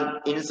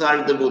to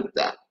insult the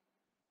Buddha.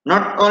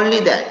 Not only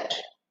that,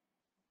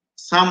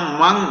 some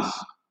monks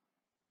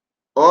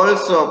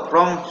also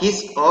from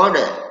his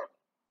order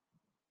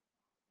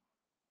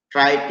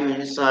tried to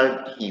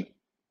insult him.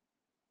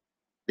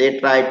 They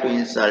tried to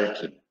insult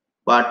him.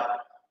 But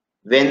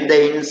when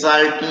the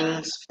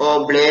insultings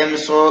or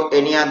blames or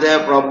any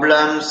other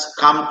problems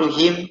come to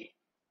him,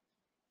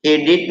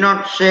 he did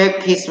not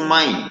shake his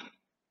mind.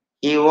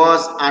 He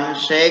was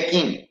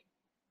unshaken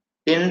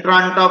in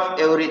front of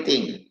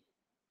everything.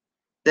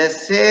 The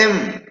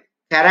same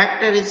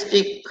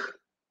characteristic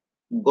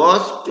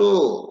goes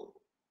to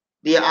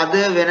the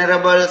other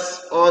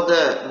venerables or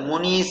the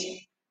munis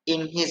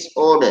in his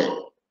order.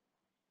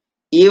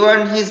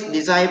 Even his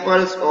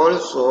disciples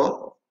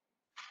also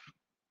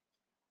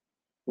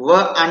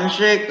were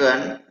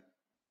unshaken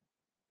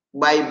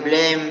by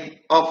blame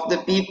of the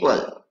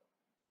people.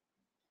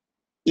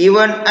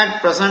 Even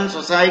at present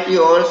society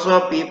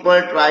also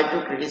people try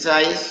to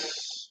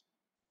criticize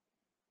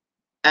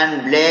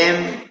and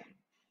blame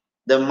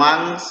the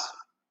monks.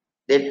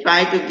 They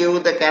try to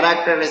give the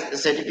character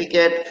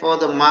certificate for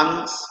the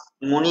monks,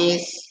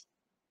 munis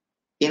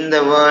in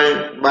the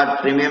world.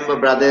 But remember,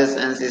 brothers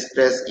and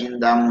sisters in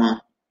Dhamma,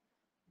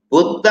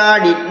 Buddha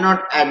did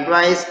not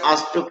advise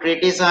us to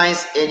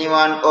criticize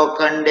anyone or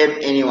condemn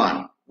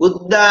anyone.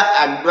 Buddha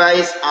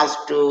advised us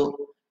to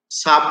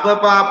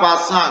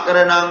sabbapapassa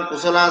akaranam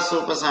kusala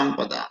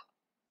supasampada,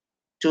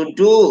 to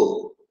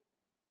do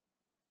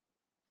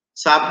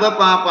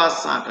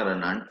sabbapapassa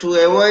akaranam, to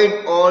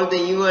avoid all the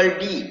evil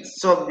deeds.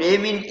 So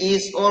blaming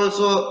is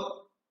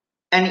also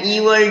an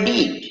evil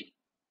deed.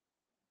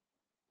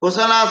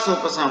 Kusala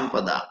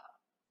supasampada,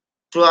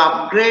 to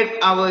upgrade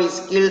our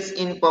skills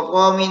in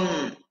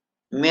performing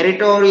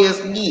meritorious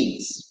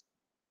deeds.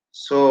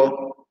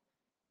 So,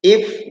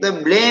 if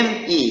the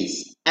blame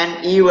is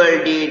an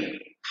evil deed,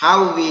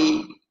 how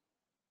we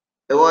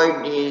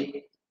avoid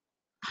it,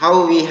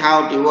 how we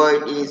have to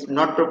avoid is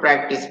not to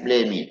practice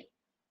blaming.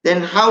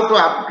 Then how to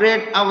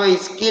upgrade our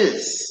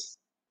skills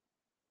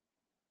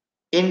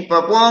in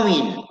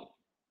performing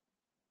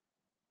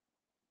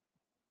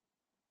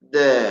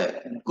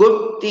the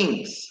good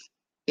things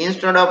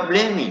instead of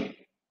blaming?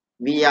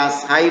 We are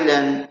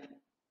silent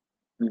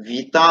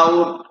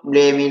without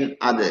blaming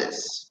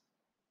others.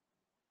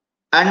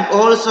 And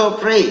also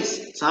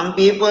praise. Some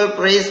people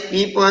praise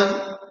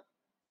people,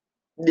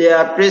 they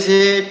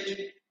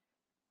appreciate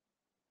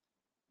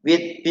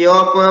with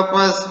pure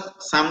purpose,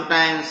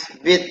 sometimes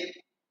with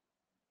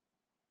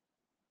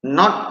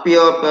not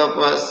pure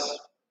purpose,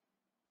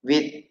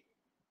 with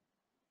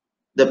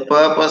the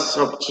purpose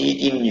of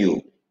teaching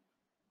you.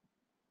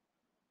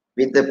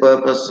 With the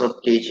purpose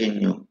of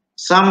teaching you.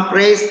 Some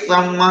praise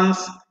some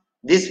monks,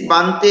 this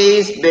Bhante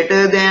is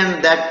better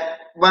than that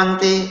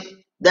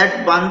Bhante,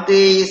 that Bhante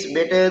is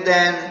better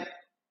than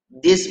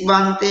this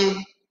Bhante.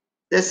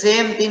 The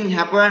same thing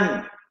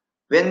happened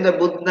when the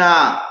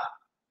Buddha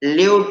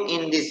lived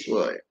in this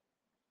world.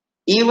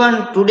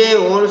 Even today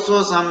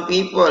also some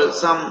people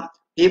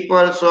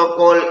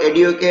so-called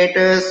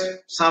educators,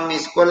 some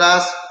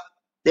scholars,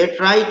 they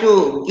try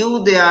to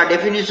give their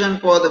definition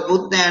for the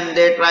Buddha and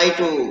they try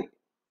to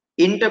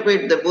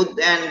interpret the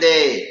Buddha and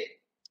they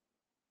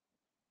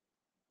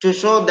to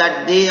show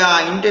that they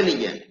are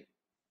intelligent.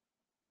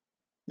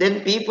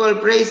 Then people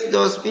praise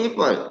those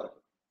people.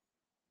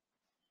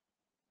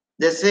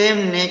 The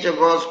same nature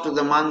goes to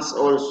the monks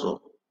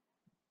also.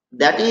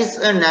 That is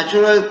a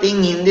natural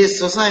thing in this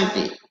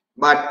society.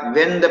 But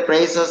when the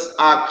praises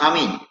are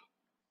coming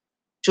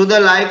to the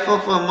life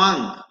of a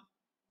monk,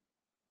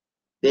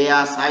 they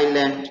are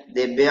silent,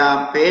 they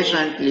bear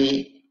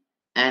patiently,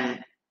 and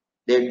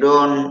they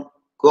don't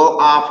go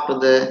after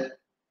the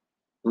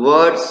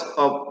words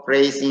of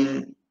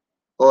praising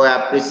or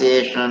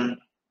appreciation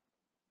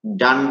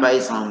done by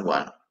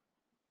someone.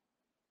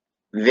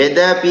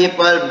 Whether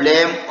people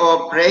blame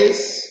or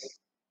praise,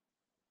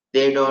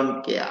 they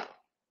don't care.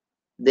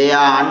 They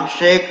are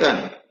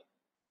unshaken.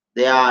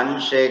 They are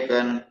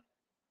unshaken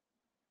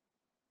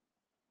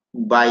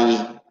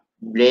by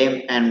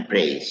blame and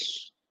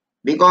praise.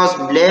 Because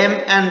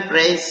blame and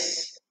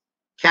praise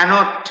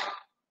cannot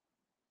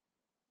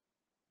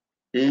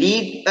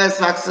lead a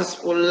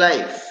successful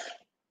life.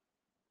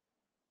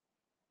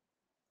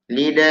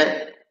 Lead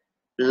a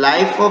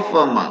life of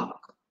a monk.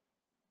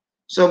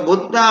 So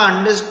Buddha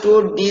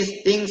understood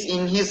these things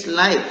in his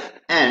life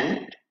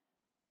and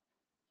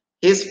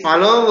his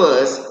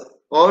followers,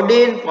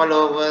 ordained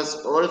followers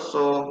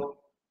also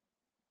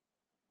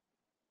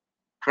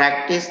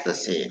practice the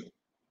same.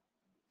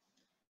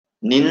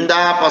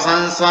 Ninda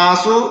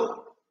pasansasu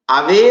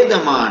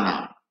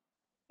avedamana.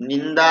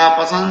 Ninda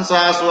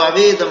pasansasu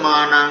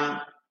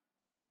avedamana.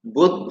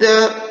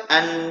 Buddha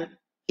and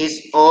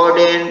his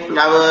ordained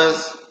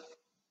followers,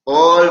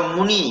 all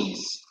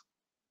munis,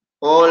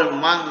 all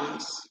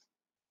monks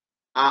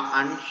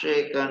are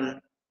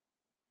unshaken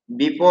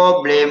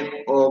before blame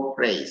or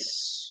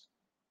praise.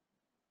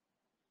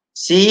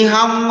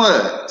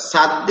 Sihamva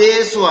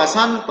saddesu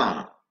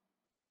asantam.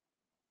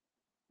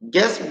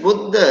 Just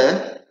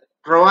Buddha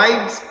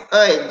provides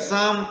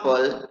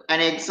an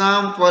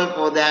example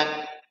for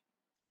that.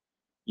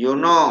 You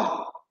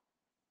know,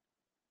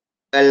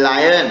 a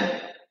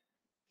lion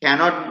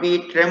cannot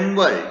be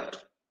trembled.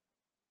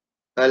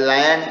 A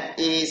lion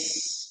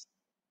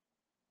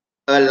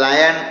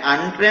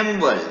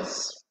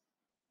untrembles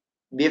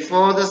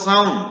before the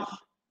sounds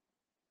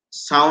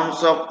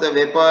of the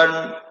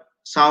weapon,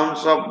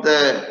 sounds of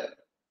the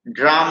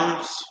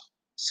drums,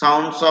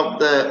 sounds of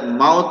the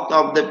mouth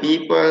of the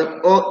people,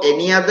 or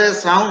any other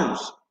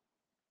sounds.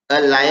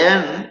 A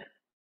lion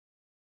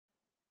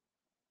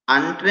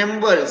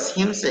untrembles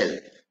himself.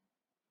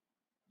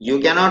 You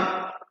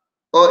cannot,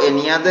 or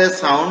any other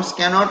sounds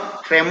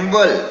cannot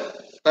tremble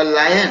a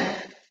lion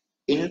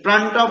in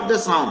front of the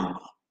sound.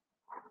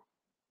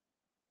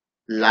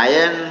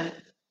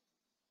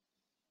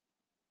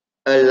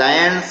 A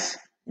lion's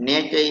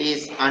nature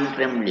is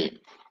untrembling.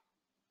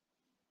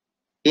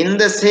 In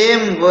the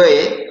same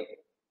way,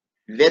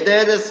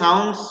 whether the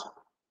sounds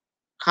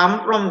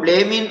come from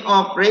blaming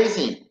or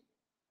praising,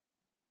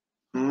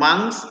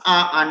 monks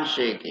are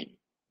unshaken.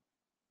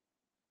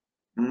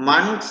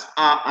 Monks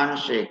are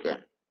unshaken.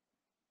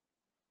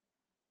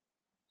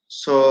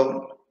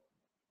 So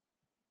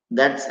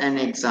that's an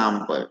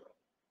example.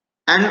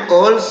 And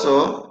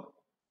also,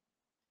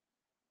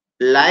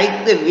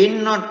 like the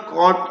wind not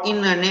caught in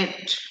a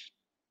net,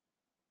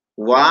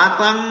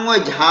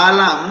 Vatangva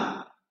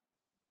jhalam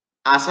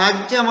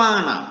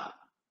asajjamanam.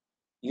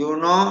 You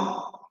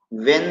know,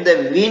 when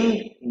the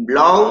wind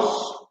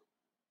blows,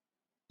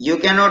 you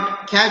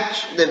cannot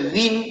catch the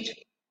wind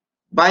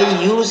by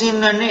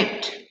using a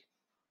net.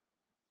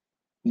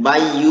 By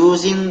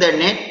using the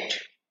net,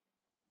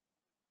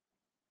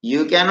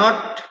 you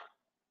cannot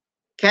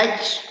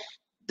catch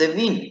the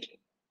wind.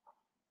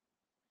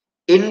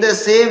 In the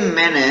same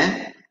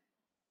manner,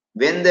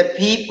 when the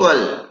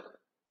people,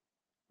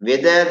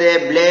 whether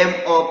they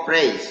blame or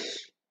praise,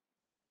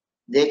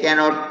 they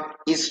cannot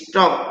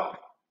stop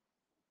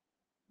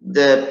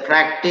the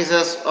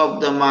practices of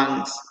the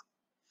monks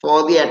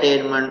for the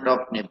attainment of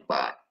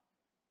Nibbana.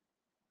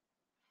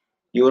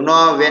 You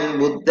know, when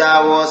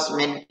Buddha was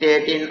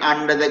meditating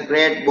under the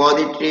great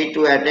Bodhi tree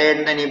to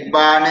attain the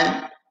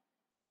Nibbana,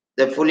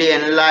 the fully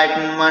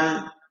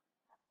enlightenment,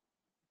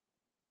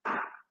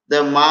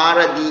 the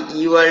Mara, the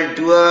evil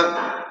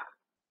doer,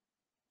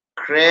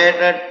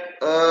 created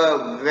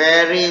a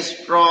very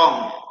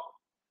strong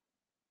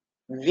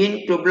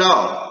wind to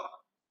blow,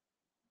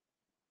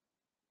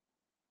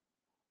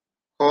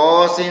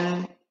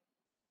 causing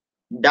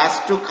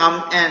dust to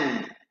come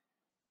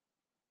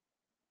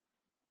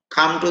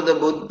to the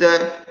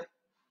Buddha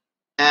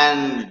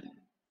and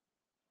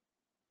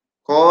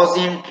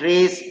causing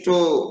trees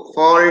to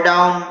fall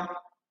down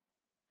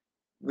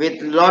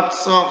with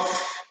lots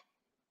of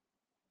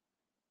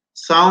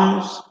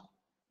sounds,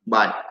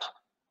 but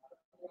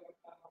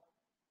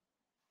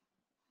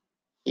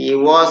he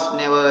was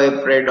never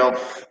afraid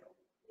of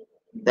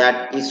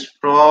that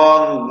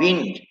strong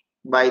wind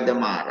by the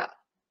Mara.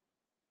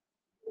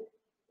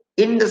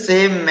 In the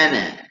same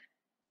manner,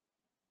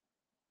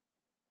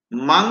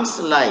 monk's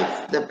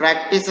life, the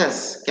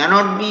practices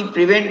cannot be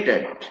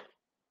prevented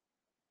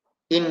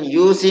in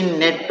using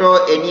net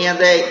or any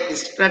other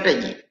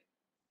strategy.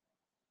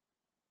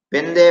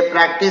 When they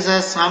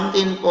practice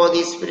something for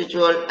the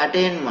spiritual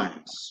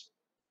attainments.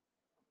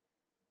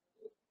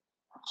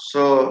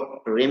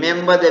 So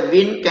remember, the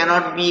wind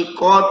cannot be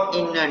caught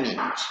in a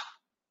net.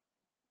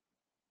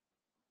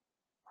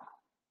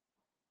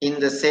 In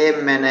the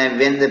same manner,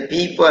 when the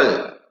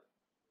people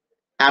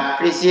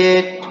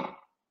appreciate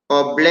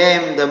or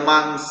blame the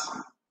monks,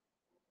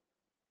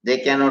 they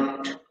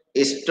cannot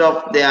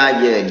stop their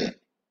journey.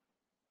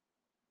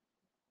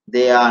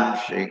 They are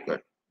unshaken.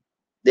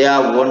 They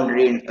are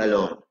wandering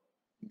alone.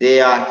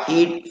 They are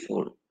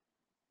heedful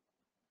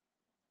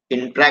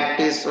in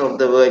practice of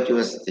the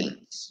virtuous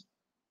things.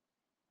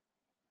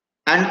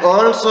 And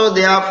also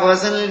their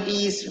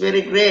personality is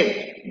very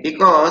great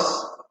because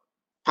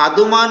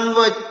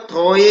Padumanva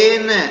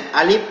Thoyena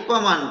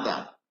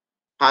Alippamanta.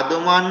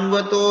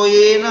 Padumanva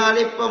Thoyena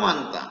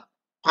Alippamanta.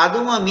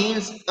 Paduma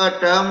means a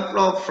term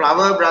for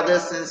flower,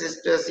 brothers and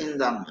sisters in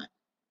Dhamma.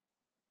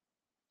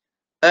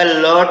 A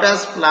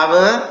lotus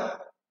flower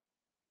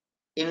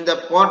in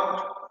the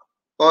pot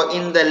or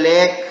in the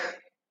lake,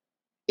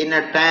 in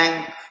a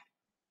tank,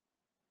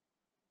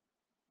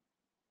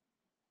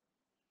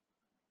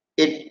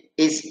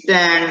 it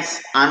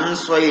stands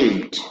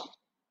unsoiled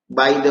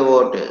by the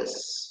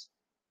waters.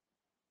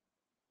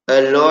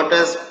 A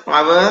lotus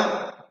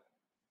flower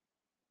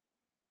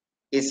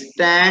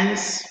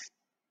stands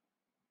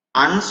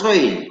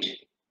unsoiled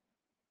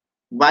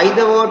by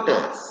the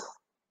waters.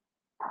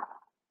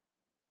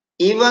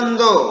 Even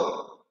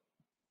though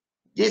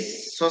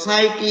this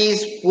society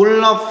is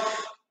full of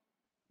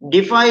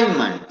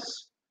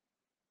defilements,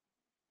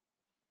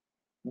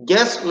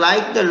 just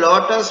like the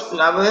lotus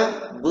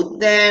flower,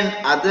 Buddha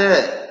and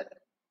other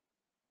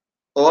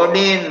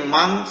ordained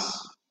monks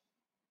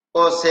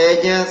or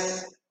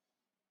sages,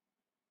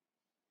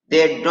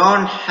 they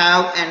don't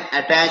have an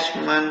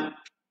attachment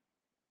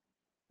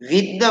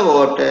with the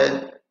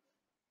water,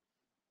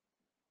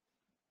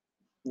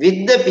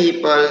 with the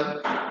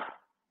people,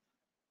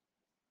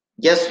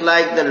 just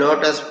like the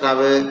lotus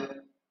flower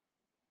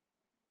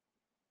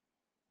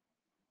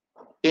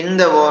in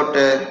the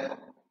water,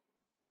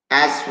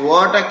 as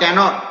water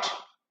cannot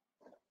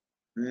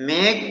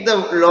make the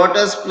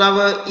lotus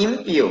flower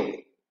impure.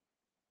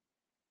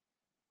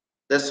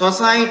 The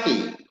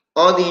society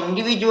or the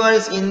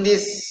individuals in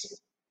this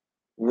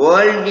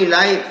worldly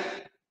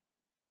life,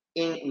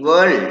 in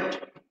world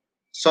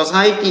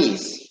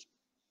societies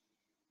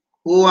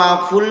who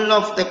are full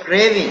of the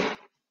craving,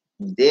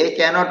 they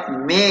cannot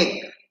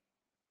make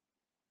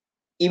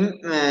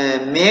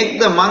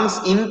the monks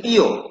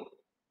impure.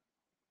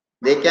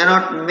 They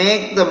cannot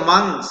make the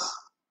monks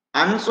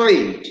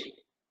unsoiled.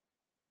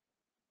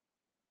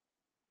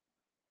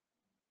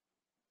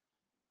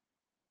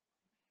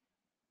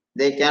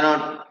 They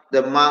cannot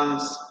the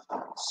monks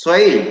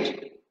soiled.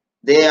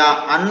 They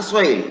are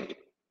unsoiled.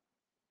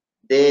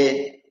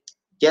 There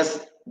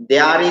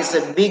is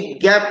a big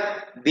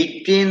gap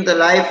between the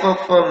life of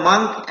a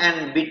monk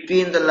and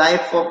between the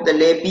life of the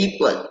lay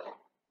people.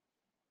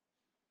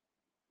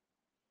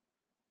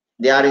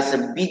 There is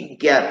a big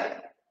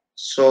gap.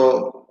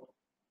 So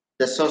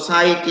the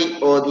society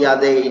or the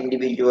other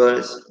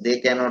individuals, they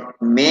cannot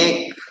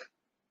make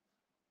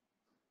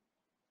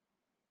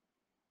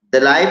the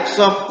lives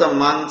of the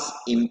monks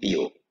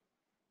impure.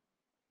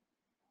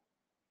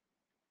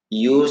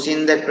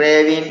 Using the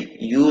craving,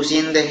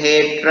 using the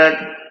hatred.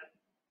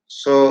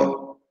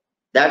 So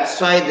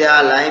that's why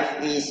their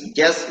life is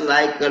just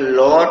like a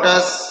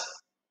lotus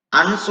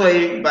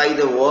unsoiled by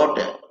the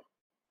water.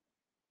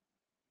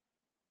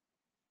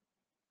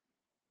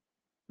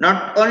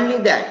 Not only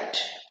that,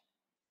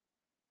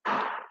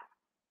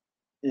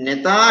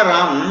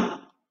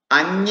 netaram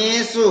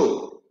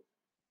anyesu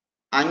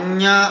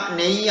anya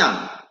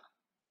neyam.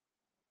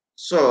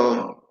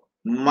 So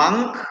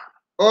monk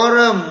or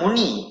a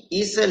muni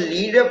is a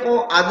leader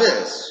for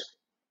others.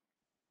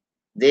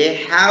 They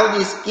have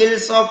the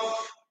skills of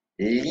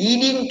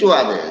leading to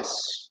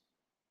others.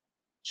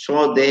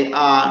 So they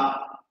are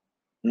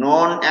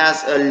known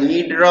as a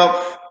leader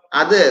of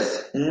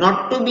others,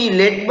 not to be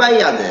led by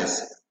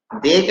others.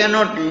 They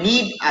cannot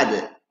lead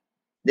others.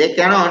 They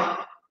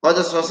cannot, or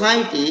the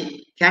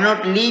society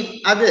cannot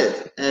lead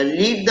others,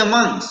 lead the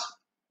monks.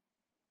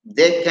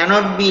 They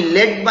cannot be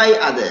led by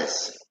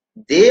others.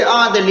 They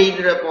are the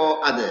leader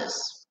for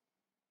others.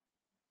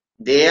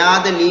 They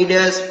are the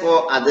leaders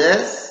for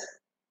others.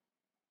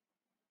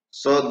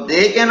 So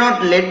they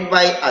cannot led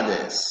by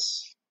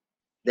others.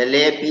 The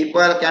lay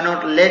people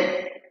cannot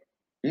lead.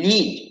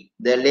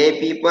 The lay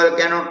people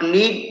cannot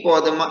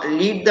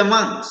lead the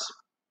monks.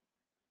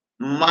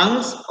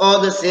 Monks or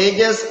the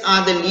sages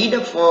are the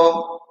leader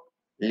for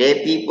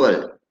lay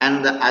people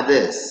and the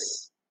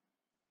others.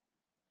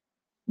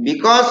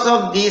 Because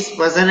of these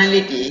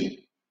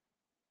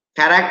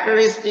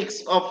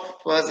characteristics of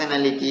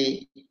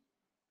personality,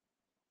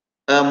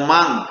 a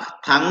monk,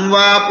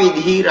 thangvapi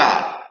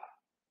dhira,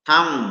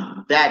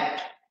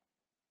 that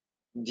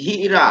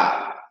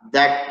dhira,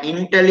 that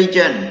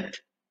intelligent,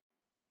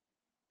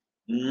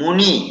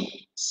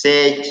 Muni,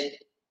 sage,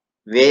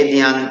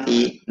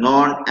 Vedyanti,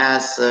 known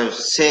as a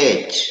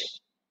sage,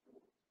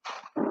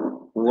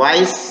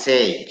 wise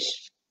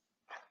sage.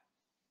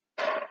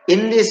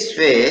 In this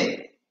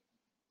way,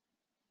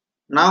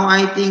 now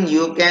I think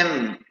you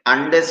can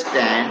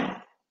understand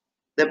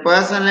the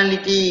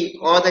personality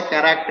or the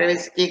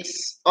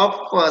characteristics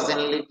of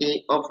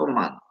personality of a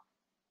monk.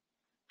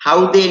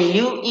 How they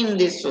live in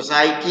this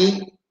society,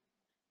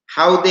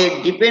 how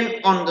they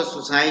depend on the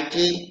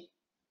society,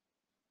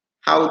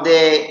 how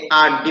they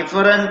are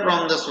different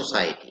from the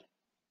society,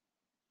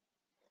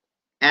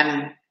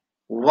 and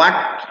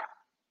what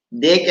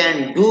they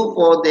can do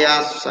for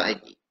their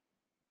society.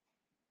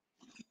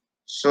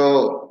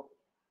 So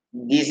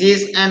this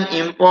is an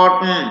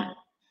important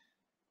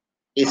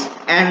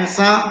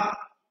answer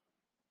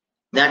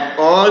that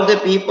all the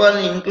people,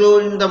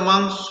 including the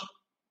monks,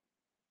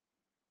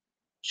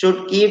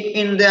 should keep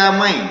in their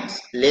minds.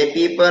 Lay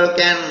people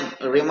can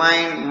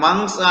remind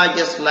monks are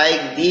just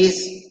like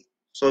this,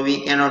 so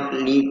we cannot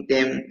lead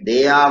them.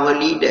 They are our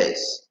leaders.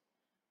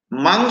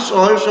 Monks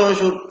also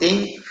should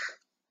think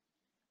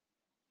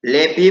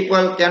lay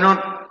people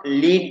cannot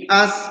lead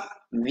us.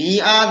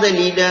 We are the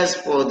leaders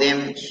for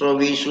them, so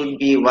we should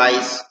be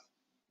wise.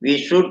 We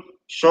should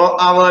show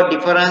our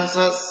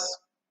differences,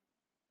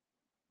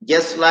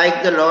 just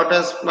like the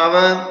lotus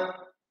flower,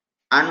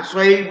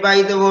 unsoiled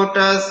by the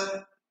waters,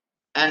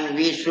 and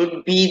we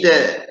should be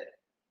the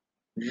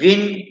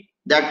wind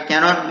that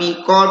cannot be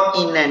caught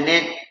in a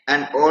net,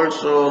 and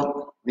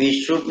also we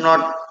should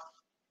not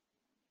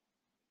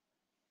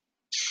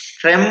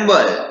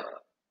tremble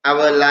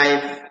our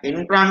life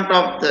in front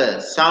of the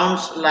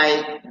sounds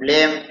like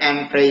blame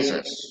and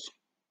praises.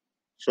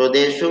 So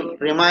they should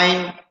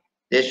remind,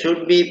 they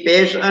should be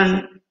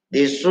patient,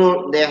 they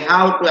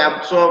have to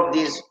absorb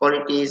these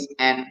qualities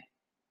and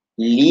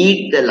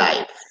lead the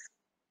life.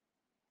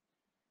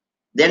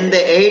 Then the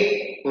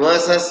 8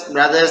 verses,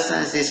 brothers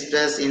and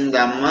sisters in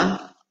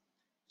Dhamma.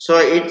 So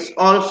it's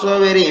also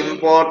very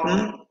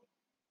important.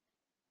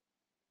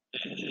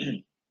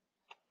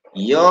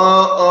 Yo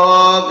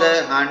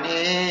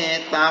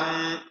ogahane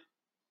tam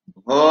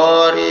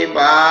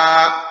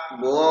boriva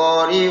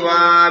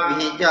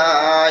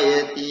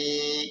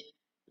bhijayati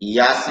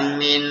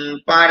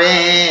yasmin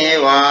pare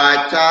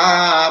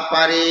vacha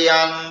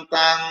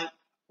pariyantang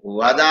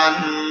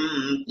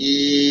vadanti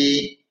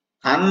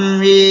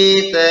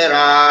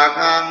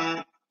tanvitaragam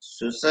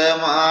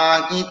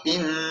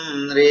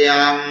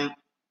susamahitindriyam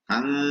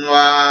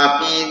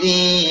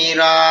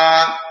tanvapidira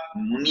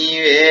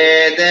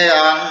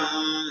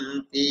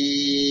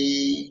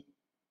munivedayanti.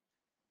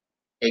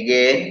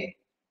 Again,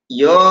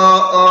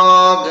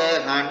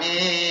 yogahane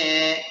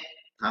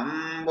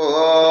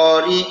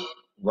thambori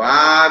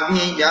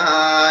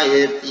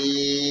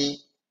vabhijayati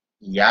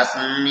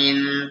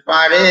yasmin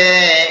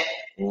pare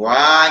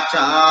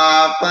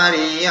vacha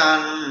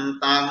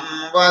pariyantam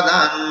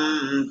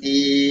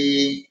vadanti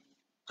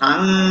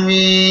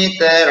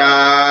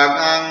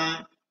tanvitaragam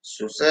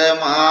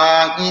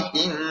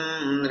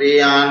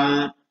susamahitindriyan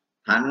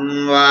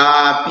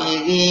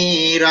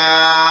tanvapidira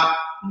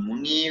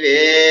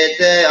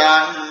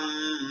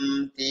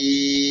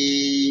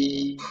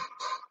munivedayanti.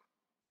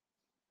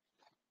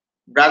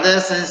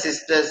 Brothers and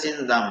sisters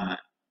in Dhamma,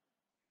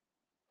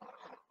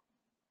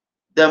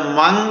 the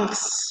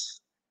monk's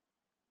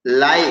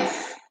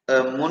life,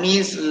 a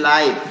Muni's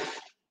life,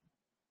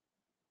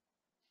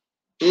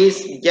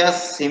 is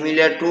just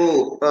similar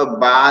to a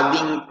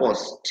bathing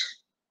post.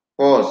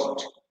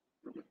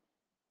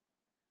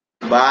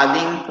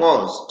 Bathing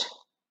post.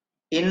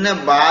 In a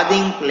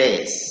bathing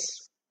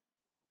place,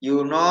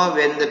 you know,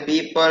 when the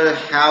people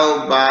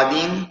have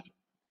bathing,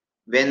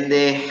 when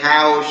they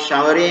have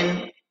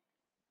showering,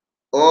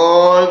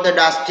 all the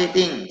dusty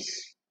things,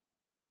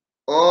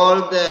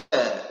 all the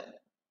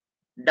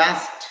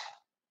dust,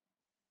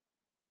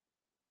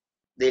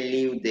 they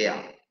leave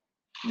there,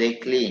 they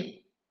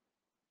clean.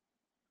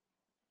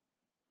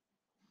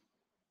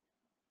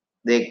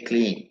 They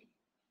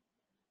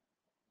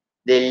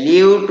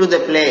leave to the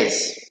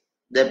place.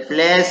 The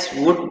place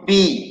would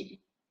be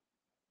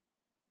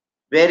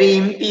very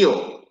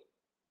impure.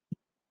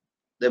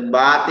 The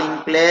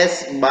bathing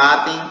place,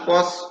 bathing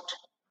post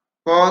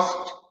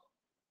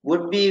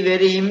would be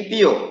very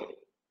impure,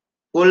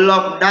 full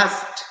of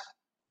dust,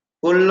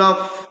 full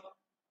of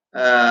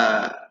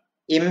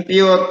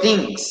impure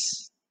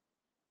things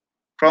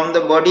from the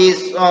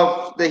bodies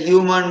of the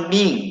human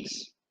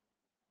beings.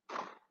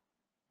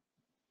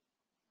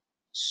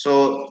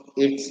 So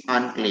it's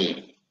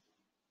unclean,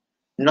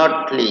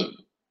 not clean.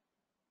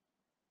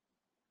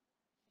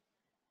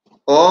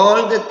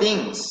 All the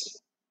things,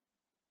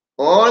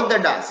 all the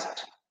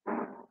dust,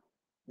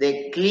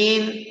 they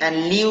clean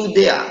and leave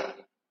there.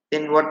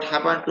 Then what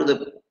happened to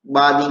the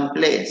bathing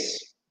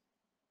place?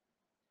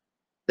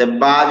 The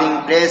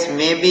bathing place,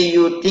 maybe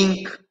you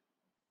think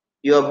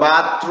your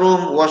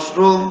bathroom,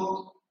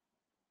 washroom,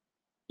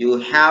 you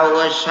have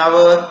a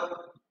shower,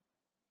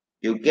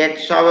 you get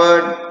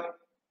showered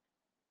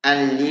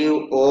and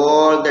leave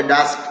all the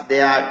dust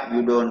there,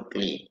 you don't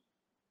clean.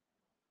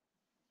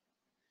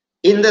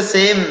 In the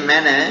same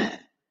manner,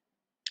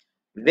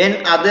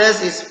 when others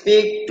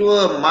speak to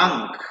a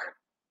monk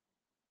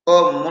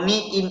or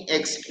Muni in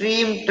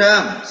extreme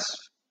terms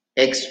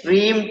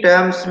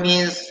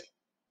means,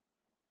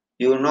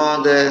 you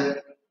know,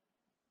 the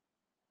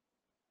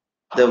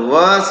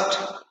worst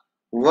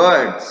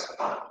words,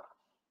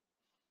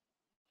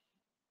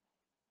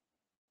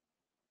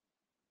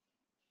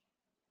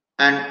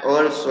 and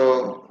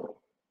also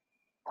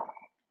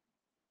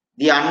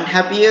the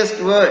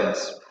unhappiest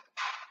words,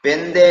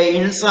 when they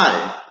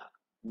insult,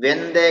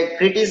 when they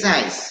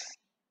criticize,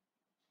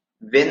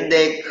 when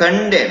they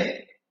condemn,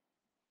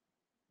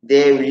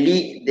 they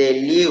leave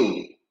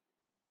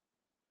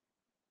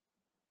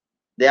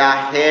their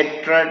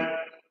hatred,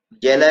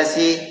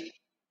 jealousy,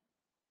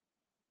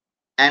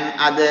 and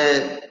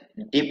other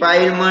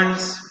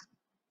defilements,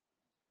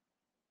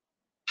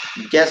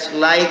 just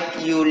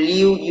like you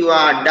leave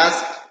your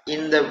dust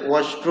in the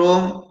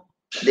washroom,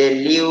 they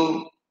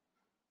leave,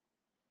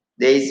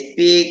 they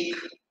speak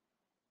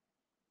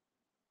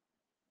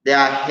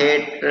their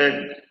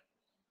hatred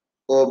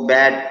or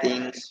bad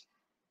things,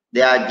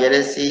 their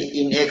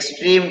jealousy in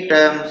extreme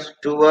terms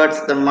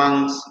towards the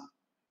monks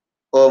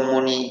or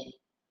Muni.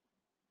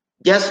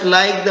 Just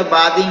like the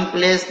bathing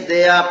place,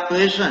 they are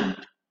patient.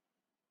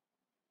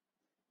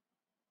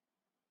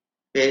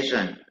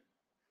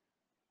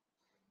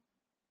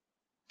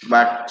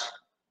 But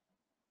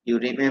you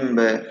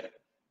remember,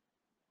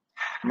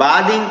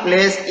 bathing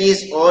place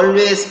is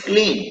always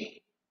clean.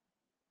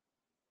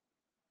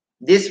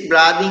 This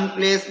bathing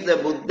place the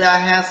Buddha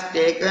has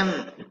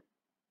taken,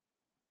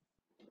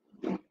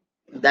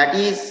 that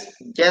is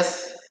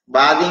just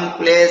bathing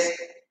place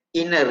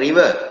in a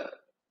river.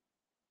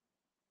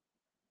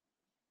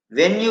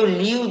 When you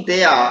leave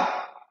there,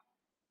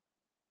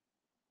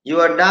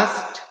 your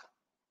dust,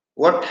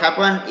 what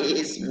happened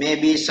is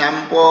maybe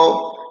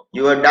shampoo,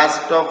 your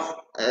dust of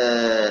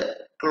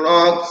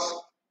clothes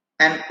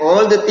and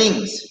all the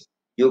things.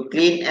 You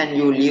clean and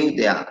you leave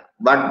there.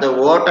 But the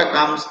water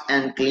comes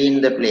and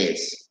clean the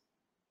place.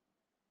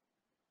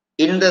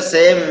 In the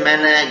same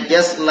manner,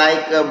 just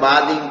like a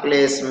bathing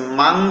place,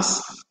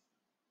 monks'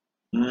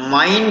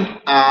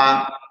 mind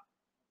are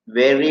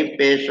very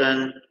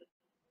patient.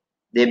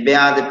 They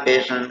bear the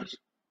patience.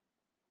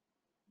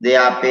 They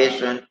are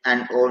patient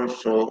and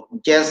also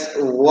just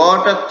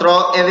water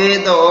throw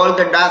away all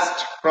the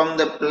dust from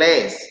the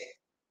place.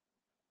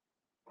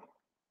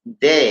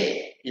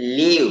 They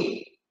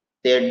leave.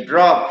 They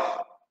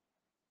drop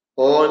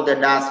all the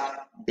dust.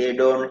 They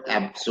don't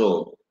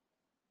absorb.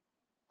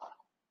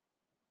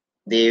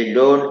 They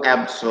don't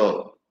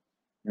absorb.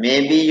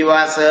 Maybe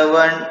your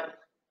servant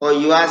or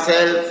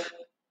yourself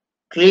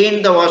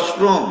clean the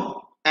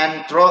washroom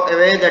and throw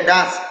away the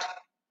dust.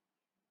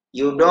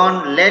 You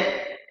don't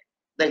let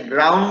the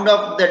ground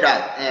of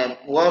the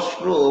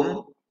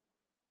washroom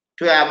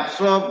to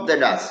absorb the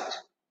dust.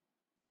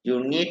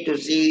 You need to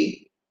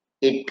see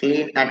it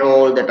clean at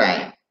all the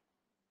time.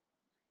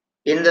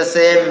 In the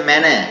same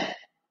manner,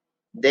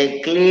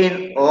 they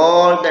clean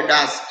all the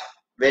dust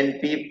when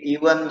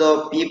even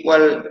though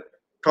people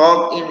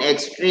talk in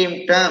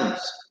extreme terms,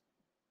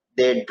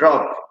 they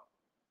drop,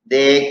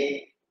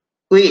 they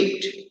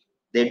quit,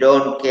 they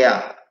don't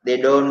care, they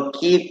don't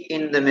keep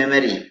in the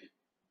memory.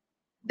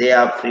 They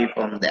are free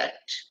from that.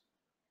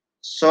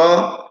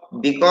 So,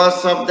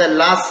 because of the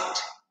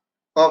lust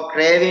or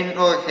craving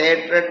or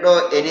hatred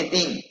or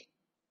anything,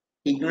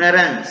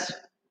 ignorance,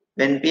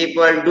 when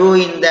people do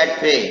in that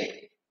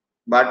way,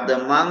 but the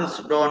monks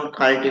don't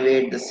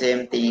cultivate the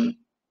same thing,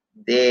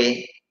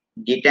 they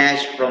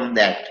detach from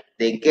that,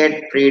 they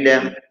get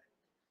freedom.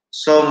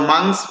 So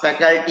monks'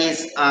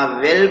 faculties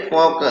are well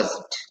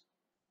focused.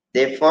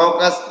 They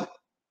focus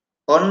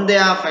on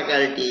their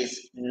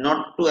faculties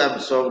not to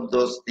absorb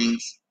those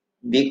things.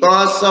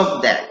 Because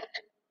of that,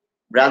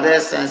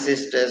 brothers and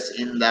sisters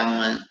in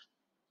Dhamma,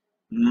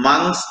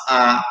 monks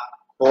are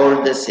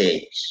called the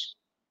sage.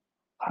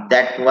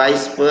 That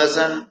wise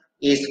person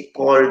is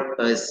called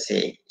a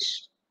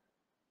sage.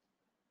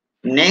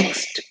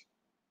 Next,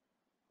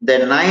 the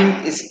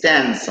ninth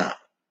stanza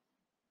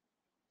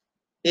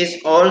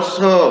is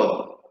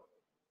also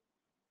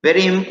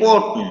very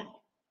important.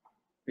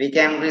 We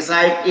can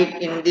recite it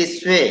in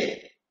this way.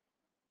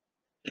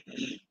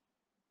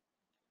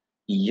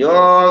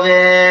 Yo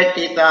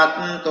veti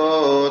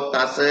tanto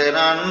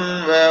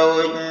tasaran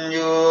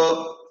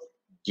vaunyo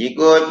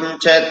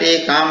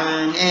jigochati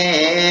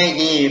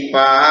kamhehi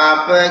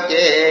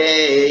papakehi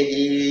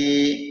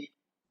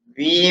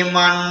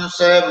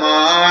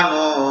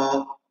vimansamano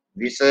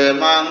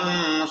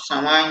visamang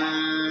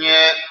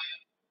samanya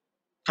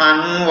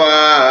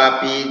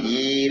tanvapi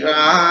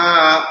dhira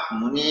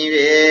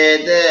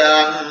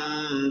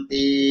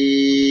munivedayanti.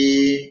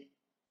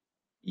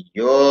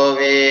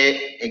 Yove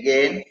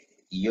again.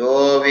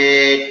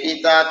 Yove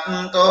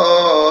titanto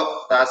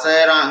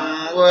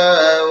tasarang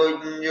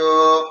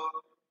vaunyo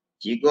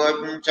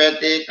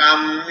jigochati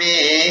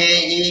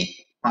kammehi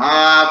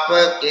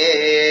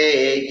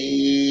papakehi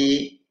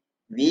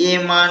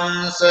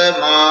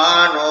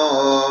vimansamano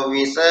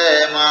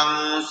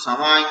visamang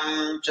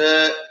samancha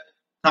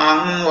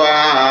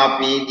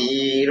tangvapi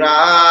dhira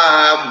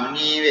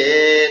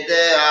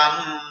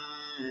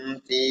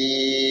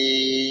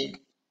munivedayanti.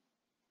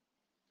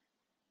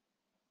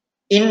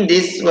 In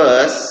this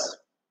verse,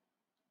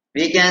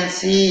 we can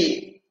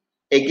see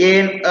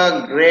again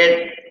a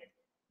great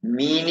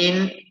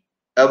meaning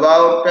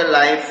about the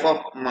life of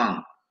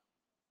monk.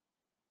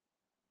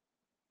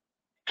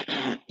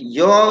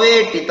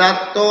 Yove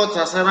titatto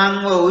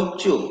sasaranga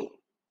uchu.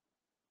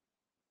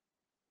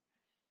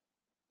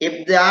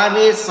 If there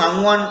is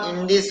someone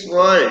in this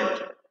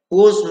world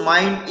whose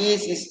mind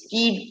is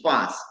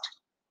steadfast,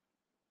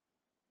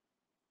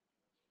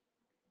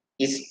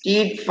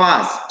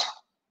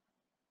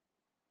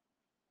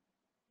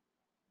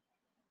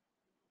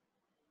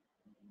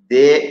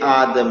 they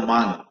are the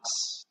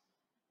monks.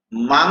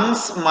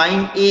 Monks'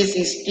 mind is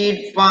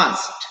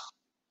steadfast.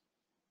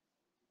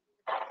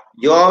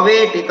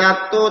 Yove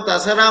titatto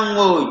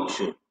tasarango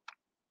uchu.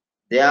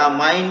 Their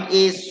mind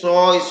is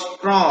so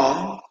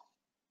strong,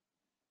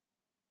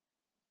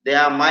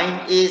 their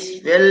mind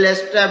is well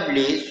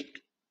established,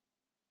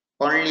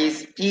 only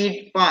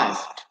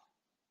steadfast.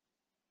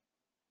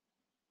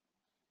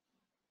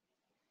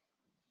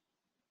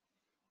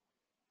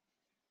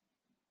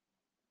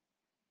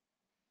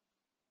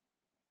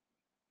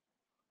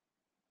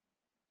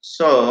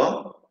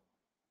 So,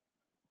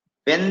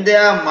 when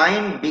their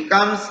mind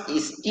becomes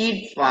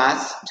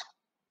steadfast,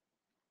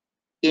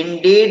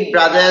 indeed,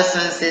 brothers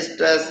and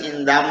sisters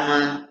in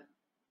Dhamma,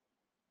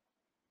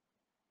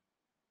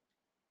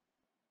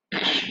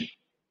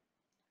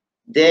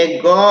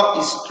 they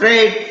go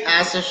straight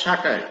as a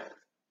shuttle.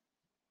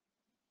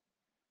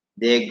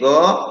 They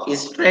go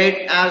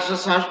straight as a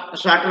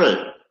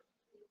shuttle.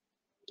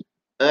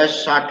 A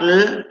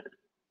shuttle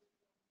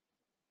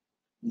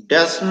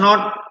does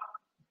not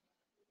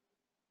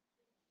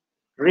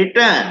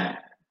return.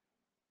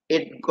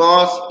 it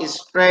goes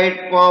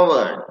straight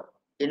forward.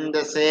 In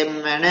the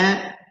same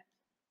manner,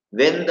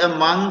 when the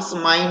monk's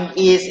mind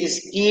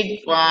is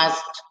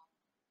steadfast,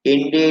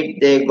 indeed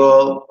they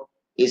go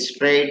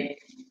straight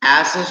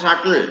as a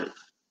shuttle.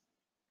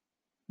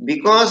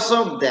 Because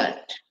of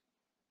that,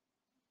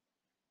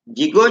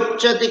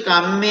 jigochati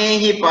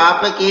kammehi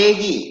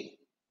papakehi,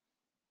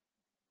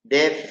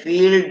 they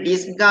feel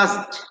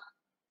disgust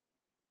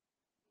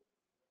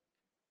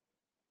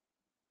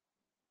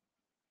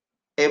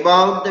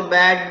about the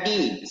bad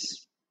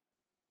deeds.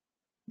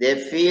 They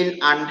feel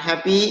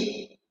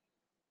unhappy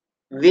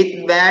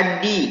with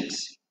bad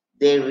deeds.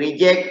 They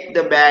reject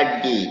the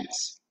bad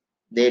deeds.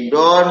 They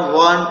don't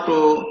want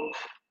to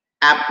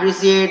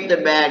appreciate the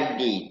bad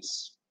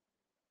deeds.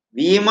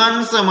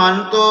 Viman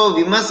samanto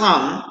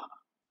vimasam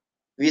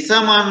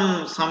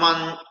visaman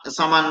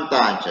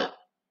samantacha.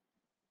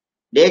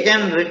 They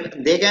can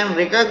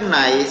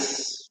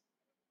recognize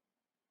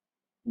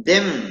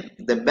them,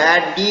 the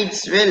bad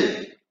deeds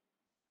well,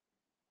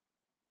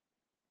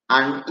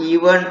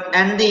 uneven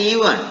and the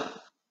even.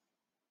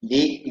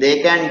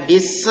 They can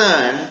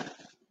discern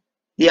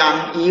the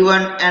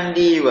uneven and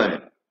the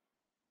even.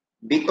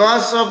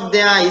 Because of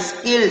their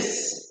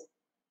skills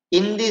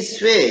in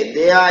this way,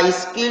 they are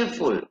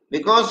skillful.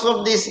 Because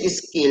of these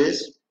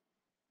skills,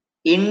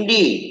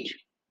 indeed,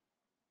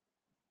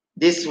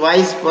 this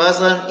wise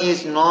person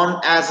is known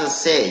as a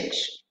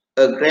sage,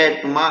 a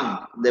great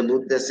monk, the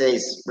Buddha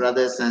says,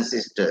 brothers and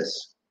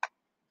sisters.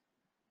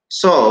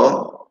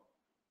 So,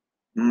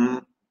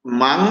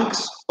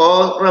 monks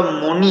or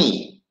a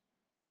Muni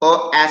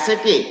or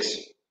ascetics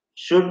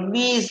should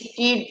be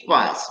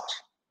steadfast,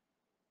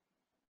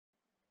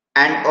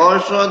 and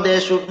also they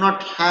should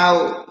not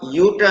have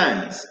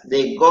U-turns.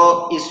 They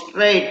go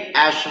straight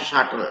as a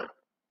shuttle,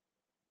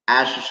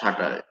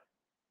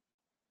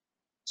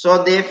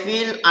 So they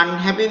feel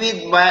unhappy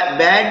with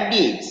bad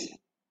deeds.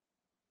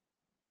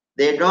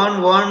 They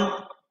don't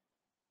want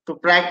to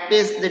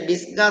practice the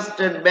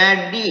disgusted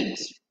bad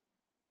deeds.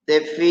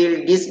 They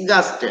feel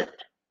disgusted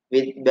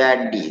with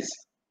bad deeds.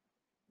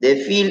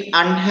 They feel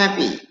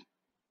unhappy.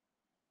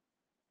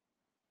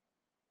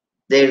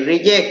 They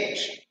reject.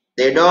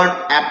 They don't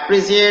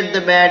appreciate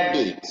the bad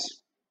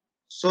deeds.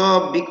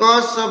 So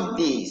because of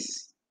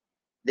this,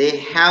 they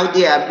have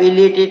the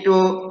ability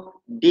to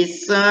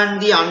discern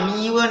the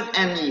uneven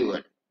and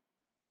even.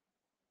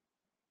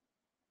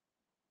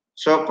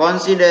 So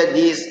consider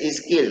these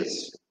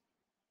skills.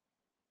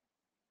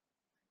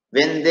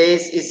 When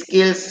these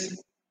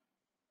skills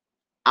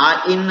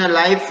are in the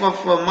life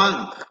of a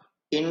monk,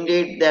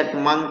 indeed that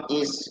monk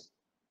is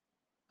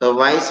a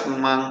wise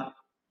monk,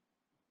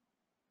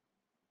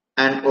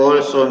 and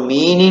also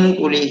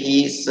meaningfully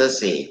he is a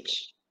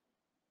sage.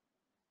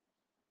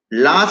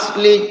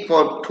 Lastly,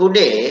 for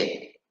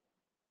today,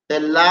 the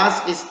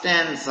last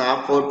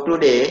stanza for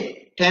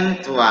today,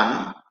 10th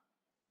one,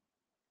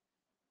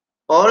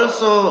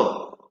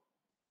 also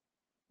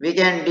we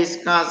can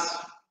discuss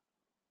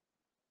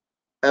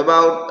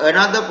about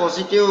another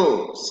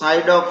positive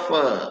side of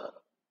a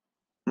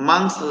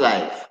monk's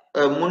life,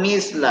 a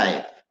Muni's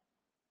life.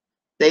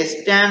 The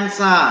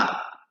stanza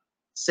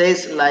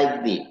says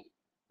like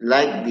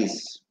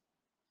this.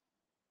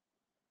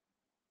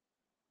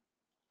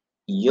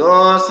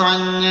 Yo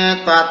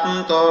sanya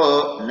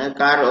tato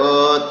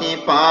nakaroti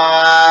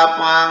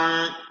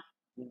papang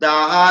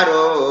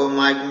daharo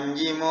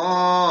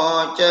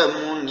manjimo cha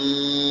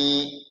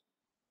muni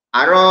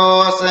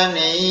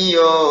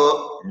arosaneyo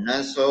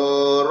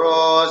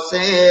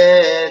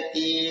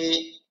nasoroseti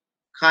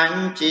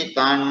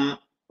kanchitan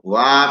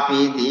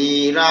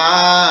vapidira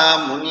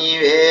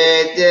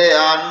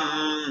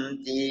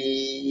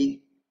munivedyanti.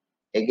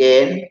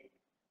 Again,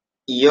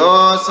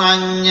 yo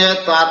sanya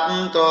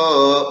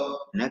tato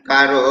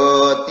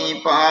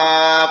nakaroti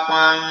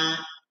papang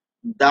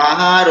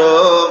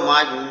daharo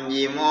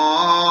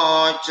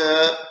manjimo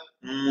cha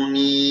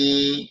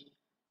muni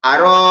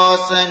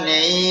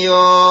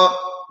arosaneyo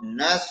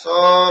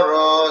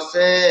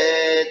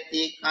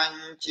nasoroseti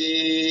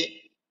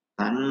kanchi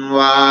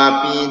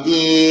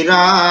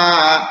tanvapidira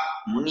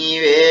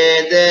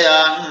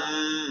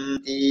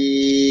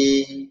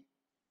munivedayanti.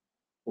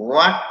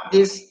 What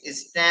this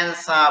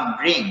stanza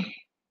brings,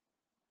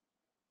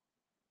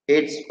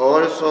 it's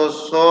also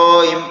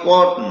so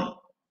important.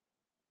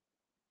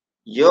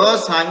 Yo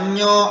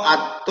sanyo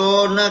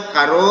attona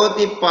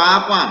karoti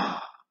papam.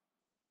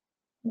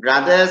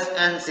 Brothers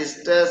and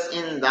sisters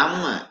in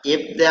Dhamma,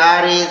 if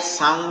there is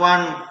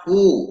someone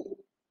who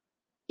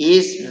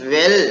is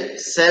well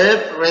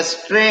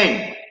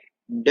self-restrained,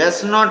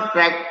 does not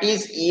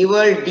practice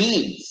evil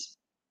deeds.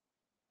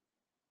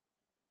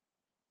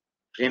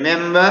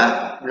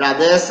 Remember,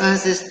 brothers and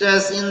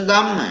sisters in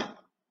Dhamma,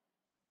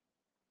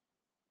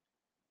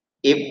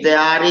 if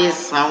there is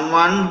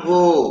someone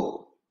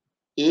who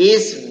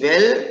is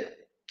well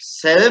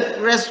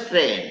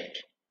self-restrained,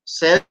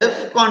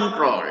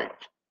 self-controlled,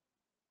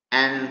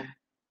 and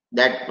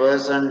that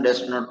person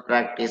does not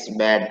practice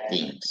bad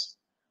things,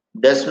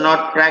 does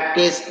not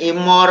practice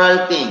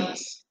immoral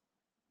things,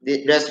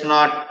 does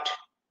not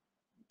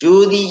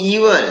do the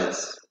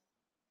evils.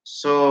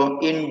 So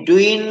in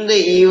doing the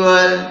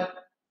evil,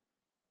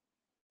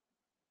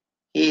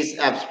 he is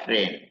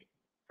abstained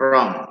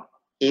from.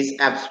 He is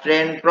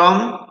abstained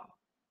from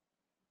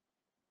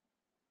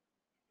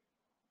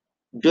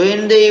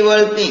doing the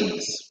evil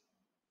things.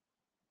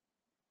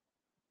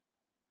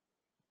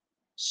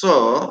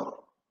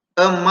 So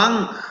a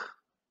monk,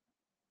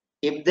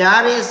 if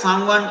there is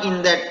someone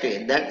in that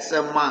way, that's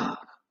a monk.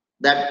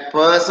 That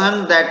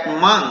person, that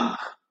monk,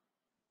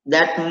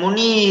 that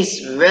Muni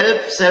is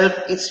well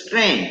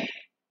self-restrained.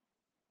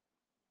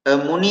 A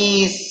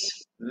Muni is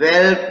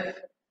well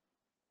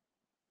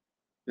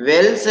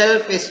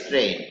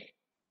self-restrained.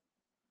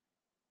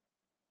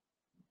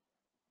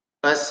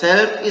 A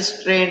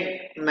self-restrained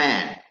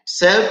man,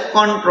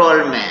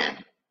 self-controlled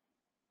man,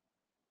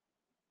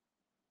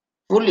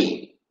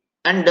 fully,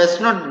 and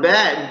does not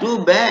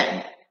do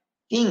bad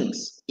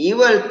things,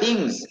 evil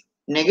things,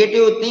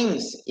 negative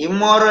things,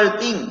 immoral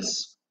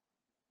things.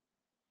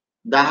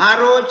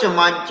 Daharocha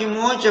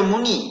majjimocha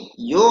muni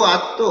yo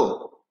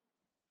atto.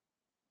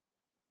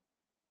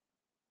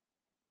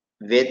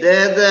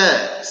 Whether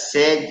the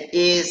sage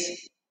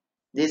is,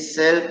 this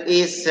self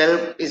is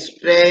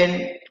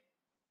self-restrained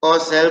or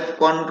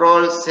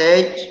self-controlled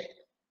sage,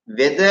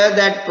 whether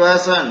that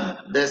person,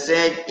 the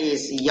sage,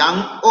 is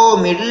young or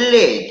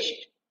middle-aged,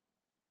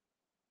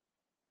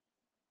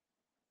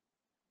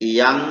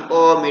 young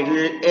or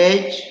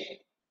middle-aged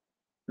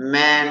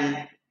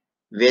man,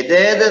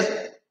 whether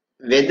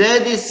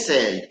this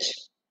sage,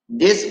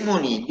 this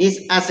Muni,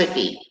 this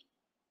ascetic,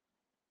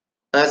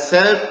 a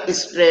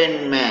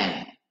self-restrained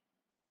man,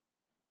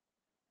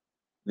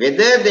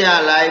 whether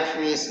their life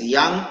is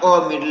young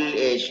or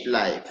middle-aged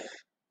life,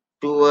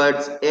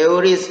 towards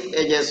every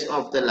stages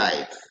of the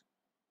life,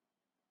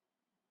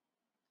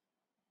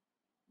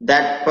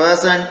 that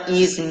person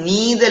is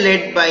neither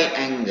led by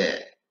anger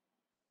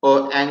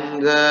or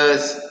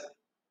angers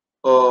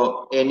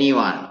or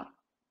anyone.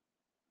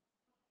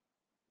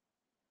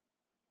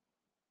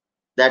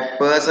 That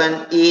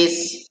person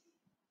is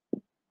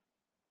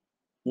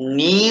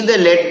neither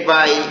led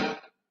by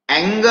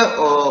anger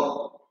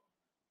or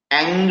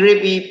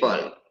angry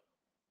people.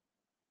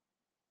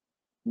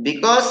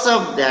 Because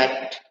of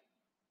that,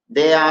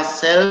 they are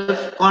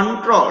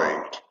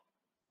self-controlled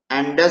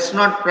and do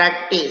not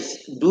practice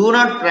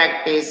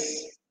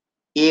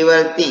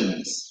evil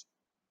things.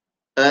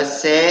 A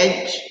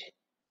sage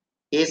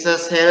is a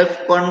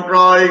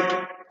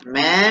self-controlled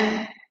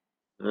man,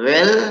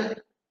 well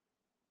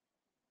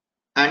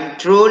and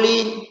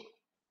truly,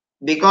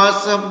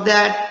 because of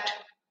that,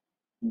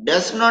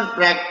 does not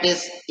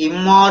practice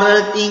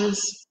immoral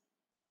things,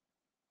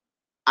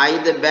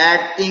 either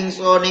bad things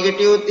or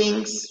negative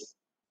things.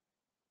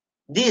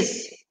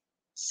 This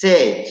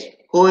sage,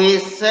 who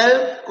is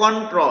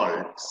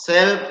self-controlled,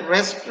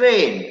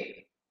 self-restrained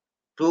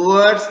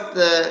towards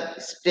the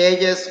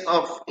stages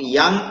of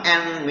young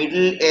and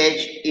middle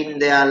age in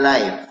their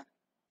life,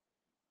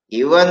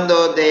 even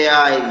though they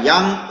are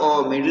young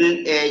or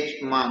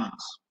middle-aged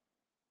monks,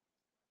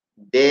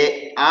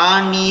 they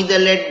are neither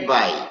led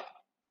by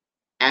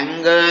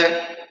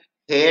anger,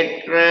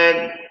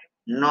 hatred,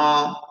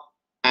 nor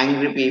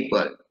angry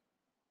people.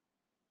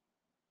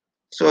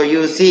 So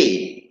you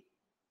see,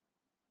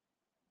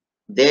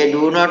 they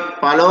do not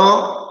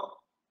follow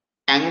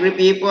angry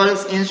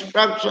people's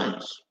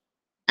instructions,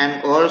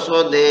 and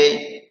also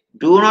they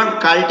do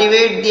not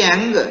cultivate the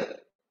anger.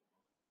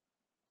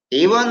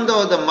 Even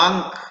though the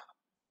monk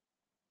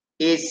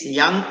is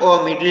young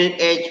or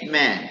middle-aged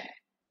man,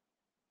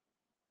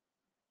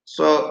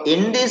 so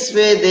in this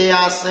way they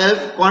are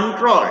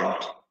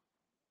self-controlled.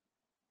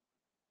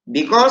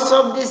 Because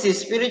of this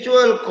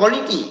spiritual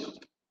quality,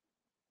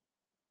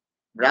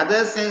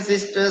 brothers and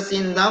sisters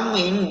in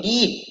Dhamma,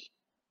 indeed,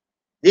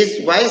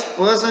 this wise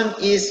person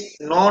is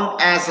known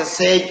as a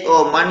sage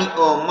or Muni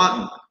or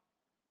monk.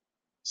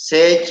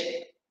 Sage,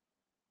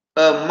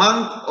 a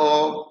monk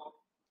or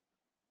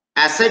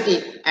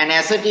ascetic, an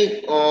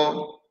ascetic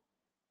or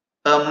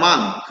a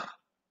monk.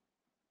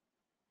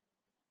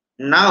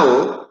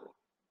 Now,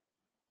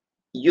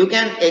 you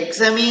can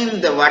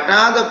examine what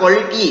are the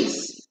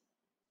qualities,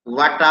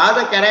 what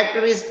are the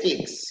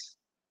characteristics,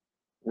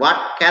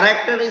 what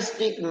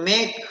characteristic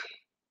make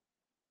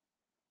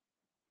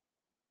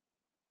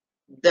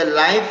the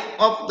life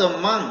of the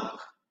monk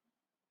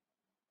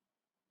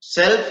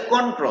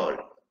self-control.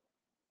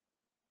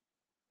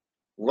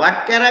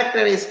 What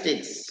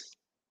characteristics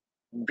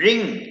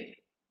bring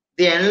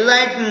the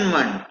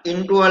enlightenment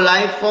into a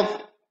life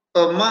of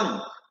a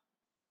monk?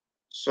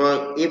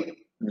 So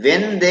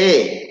when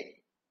they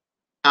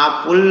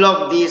are full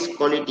of these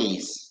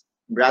qualities,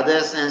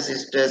 brothers and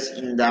sisters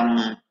in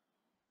Dhamma,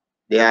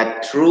 they are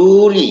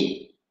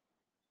truly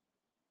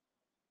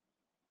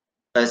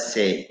a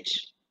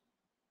sage.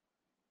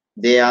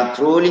 They are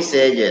truly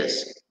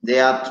sages. They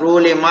are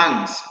truly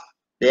monks.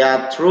 They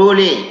are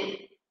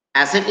truly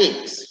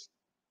ascetics.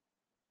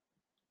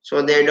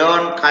 So they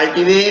don't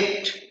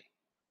cultivate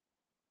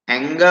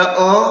anger,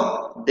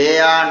 or they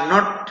are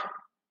not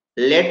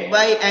led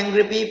by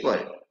angry people.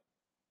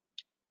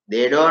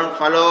 They don't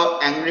follow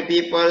angry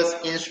people's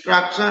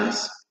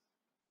instructions,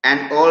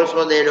 and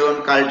also they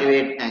don't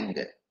cultivate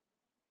anger.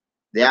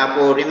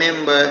 Therefore,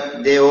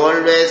 remember, they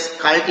always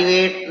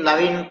cultivate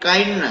loving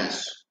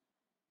kindness,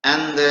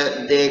 and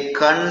they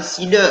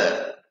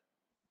consider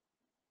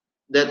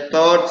the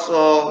thoughts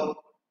or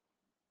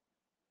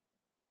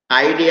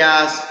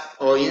ideas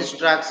or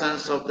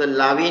instructions of the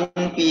loving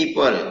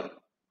people,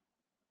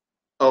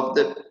 of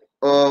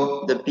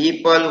the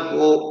people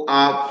who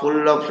are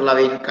full of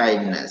loving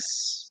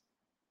kindness.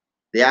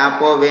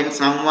 Therefore, when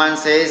someone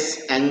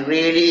says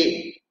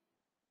angrily,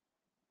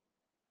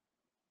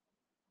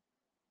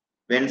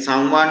 when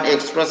someone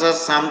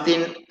expresses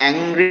something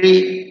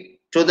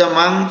angry to the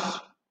monks,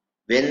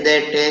 when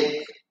they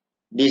take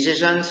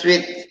decisions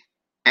with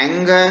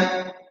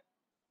anger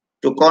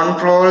to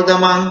control the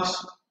monks,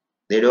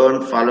 they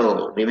don't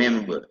follow,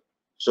 remember.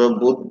 So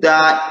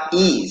Buddha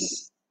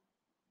is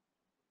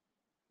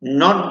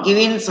not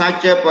giving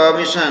such a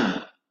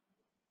permission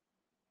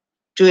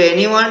to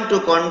anyone to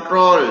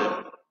control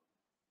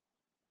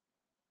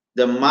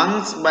the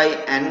monks by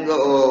anger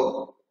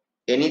or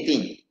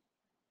anything.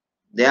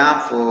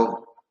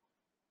 Therefore,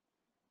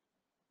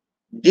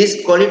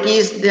 these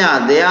qualities they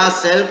are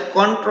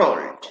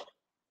self-controlled.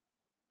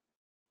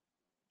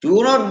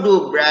 Do not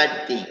do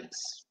bad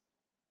things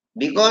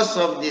because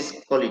of this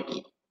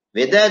quality.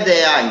 Whether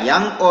they are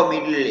young or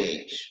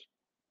middle-aged,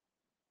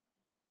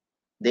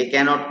 they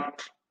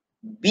cannot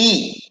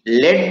be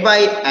led by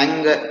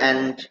anger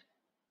and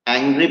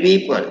angry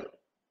people.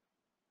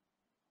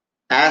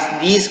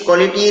 As these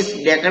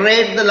qualities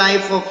decorate the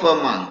life of a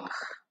monk,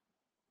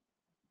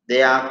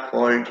 they are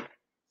called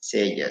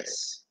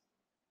sages.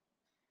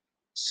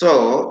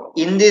 So,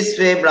 in this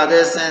way,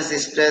 brothers and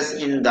sisters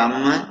in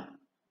Dhamma,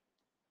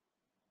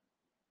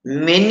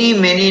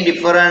 many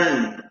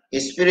different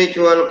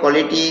spiritual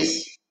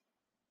qualities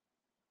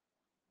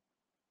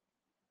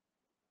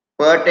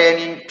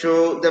pertaining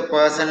to the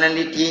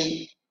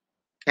personality,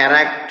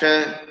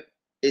 character,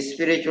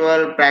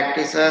 spiritual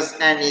practices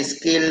and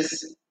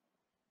skills,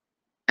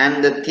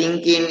 and the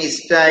thinking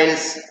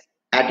styles,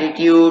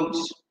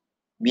 attitudes,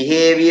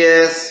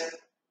 behaviors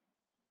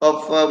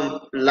of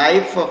a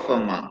life of a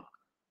monk.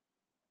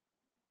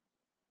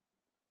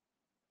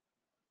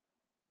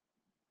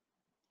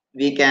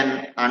 We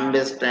can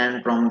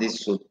understand from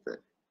this sutta.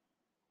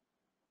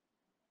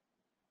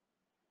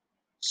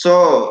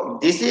 So,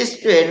 this is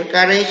to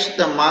encourage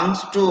the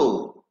monks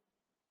to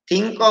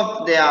think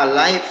of their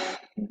life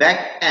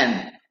back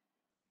and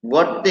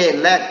what they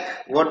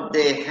lack, what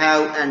they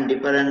have, and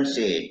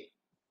differentiate,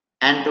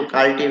 and to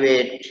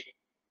cultivate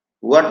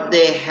what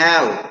they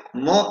have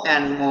more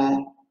and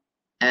more,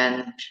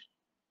 and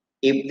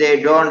if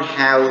they don't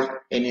have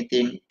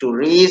anything, to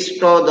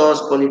restore those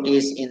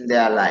qualities in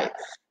their life.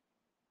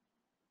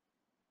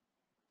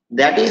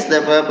 That is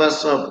the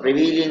purpose of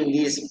revealing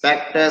these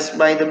factors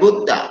by the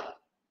Buddha.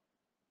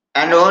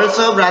 And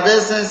also,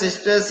 brothers and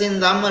sisters in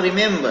Dhamma,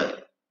 remember,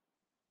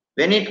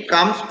 when it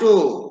comes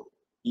to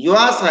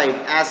your side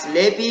as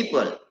lay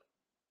people,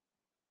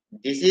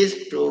 this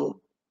is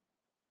to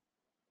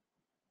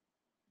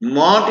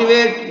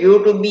motivate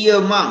you to be a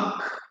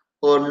monk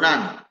or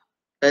nun,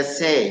 a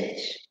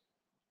sage.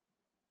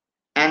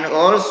 And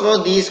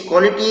also these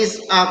qualities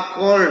are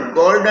called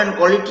golden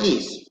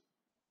qualities.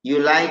 You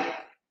like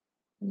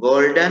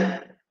golden,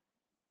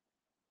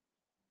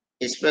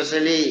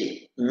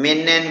 especially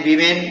men and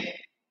women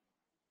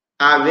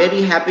are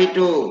very happy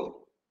to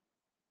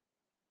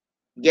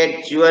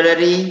get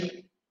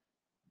jewelry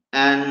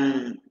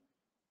and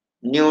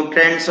new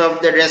trends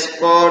of the dress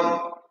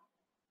code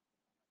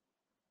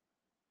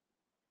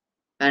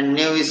and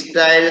new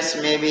styles,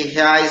 maybe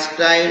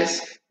hairstyles.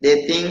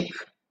 They think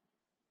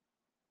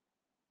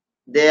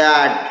they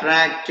are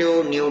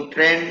attractive, new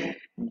trend,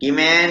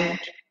 demand,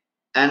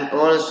 and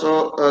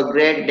also a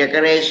great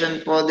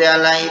decoration for their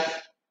life.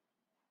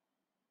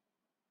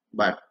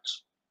 But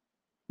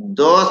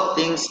those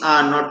things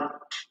are not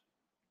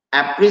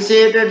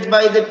appreciated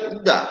by the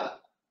Buddha.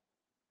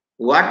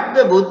 What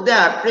the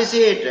Buddha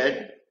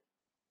appreciated,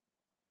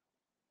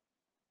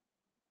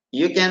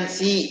 you can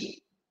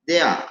see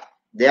there.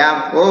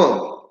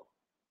 Therefore,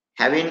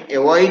 having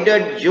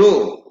avoided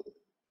you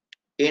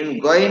in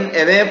going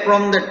away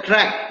from the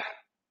track,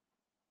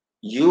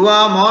 you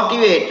are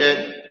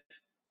motivated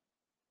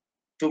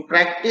to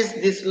practice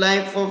this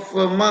life of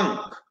a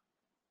monk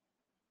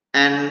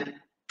and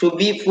to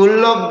be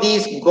full of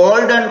these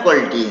golden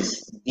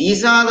qualities.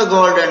 These are the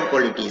golden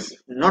qualities,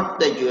 not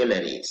the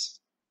jewelries.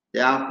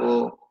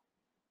 Therefore,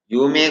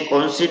 you may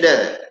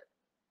consider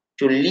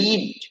to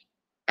lead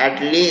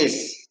at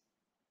least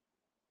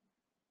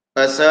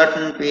a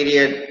certain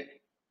period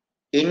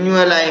in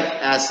your life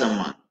as a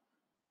monk.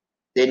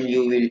 Then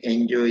you will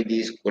enjoy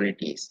these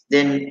qualities.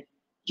 Then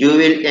you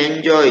will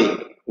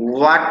enjoy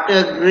what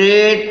a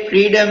great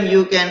freedom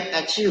you can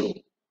achieve.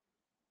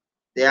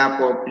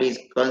 Therefore, please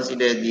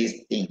consider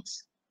these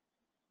things.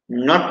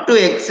 Not to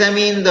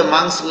examine the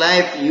monk's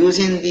life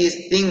using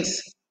these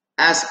things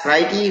as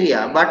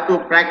criteria, but to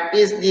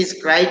practice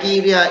these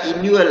criteria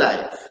in your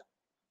life.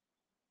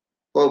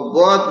 for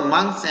both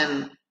monks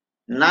and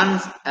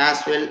nuns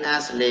as well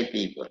as lay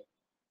people.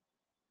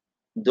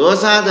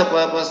 Those are the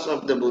purpose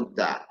of the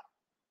Buddha.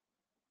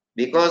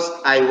 Because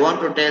I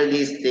want to tell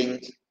these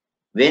things.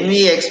 When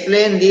we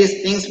explain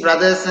these things,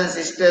 brothers and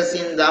sisters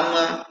in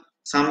Dhamma,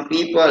 some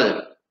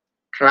people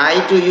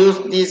try to use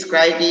these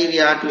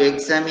criteria to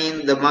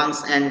examine the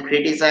monks and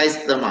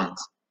criticize the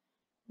monks.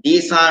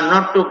 These are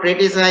not to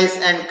criticize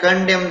and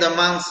condemn the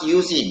monks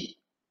using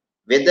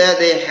whether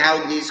they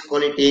have these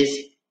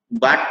qualities,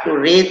 but to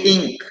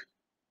rethink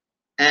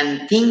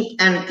and think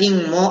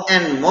more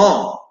and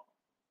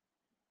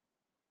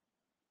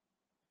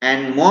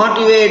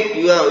motivate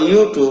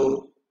you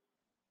to,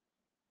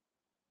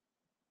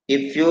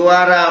 if you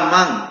are a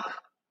monk,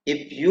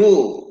 if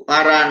you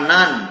are a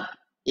nun,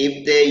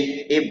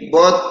 if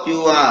both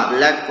you are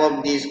lack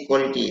of these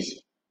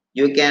qualities,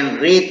 you can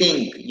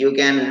rethink, you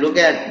can look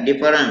at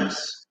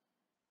difference,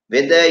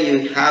 whether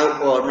you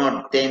have or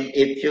not. Then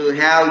if you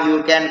have,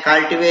 you can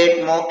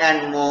cultivate more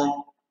and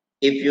more.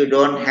 If you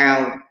don't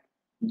have,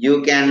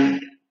 you can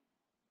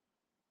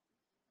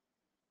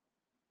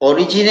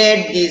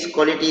originate these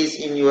qualities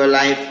in your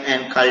life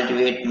and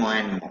cultivate more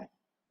and more.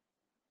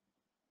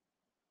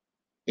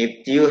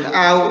 If you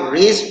have,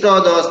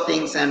 restore those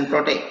things and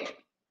protect.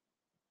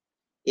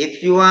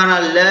 If you are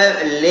a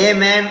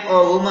layman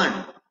or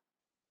woman,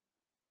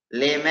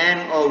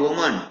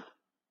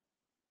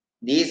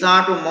 these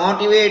are to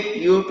motivate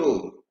you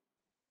to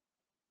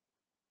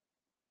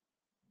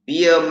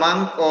be a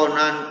monk or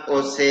nun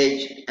or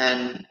sage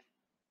and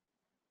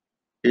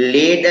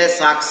lead a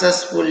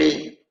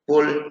successfully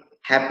full,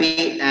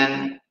 happy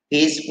and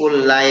peaceful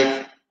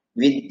life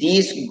with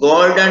these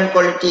golden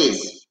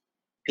qualities.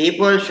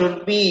 People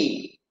should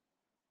be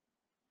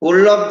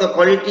full of the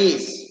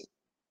qualities.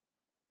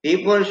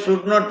 People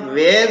should not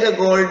wear the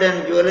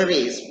golden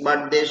jewelries,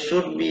 but they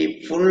should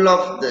be full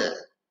of the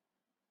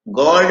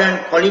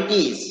golden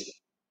qualities.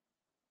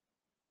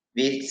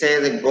 We say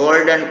the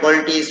golden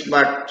qualities,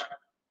 but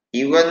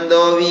even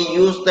though we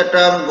use the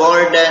term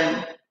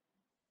golden,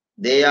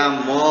 they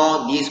are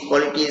more, these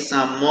qualities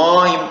are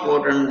more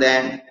important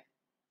than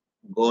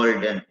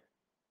golden.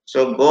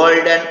 So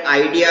golden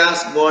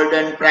ideas,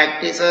 golden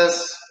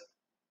practices,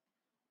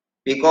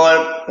 we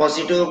call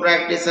positive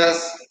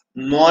practices,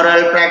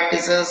 moral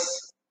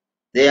practices,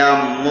 they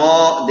are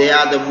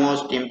the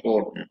most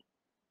important,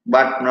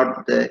 but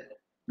not the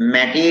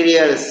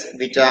materials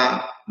which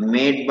are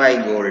made by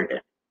gold.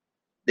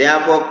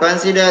 Therefore,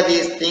 consider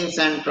these things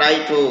and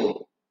try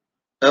to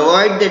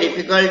avoid the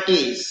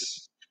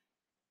difficulties,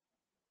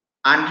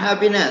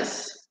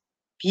 unhappiness,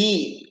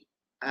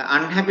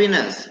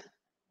 unhappiness,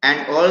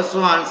 and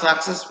also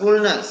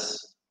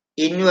unsuccessfulness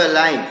in your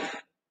life,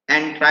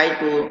 and try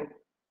to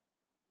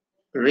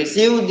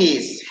receive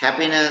this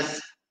happiness,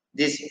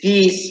 this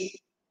peace,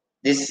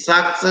 this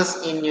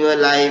success in your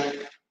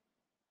life.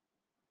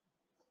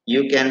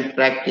 You can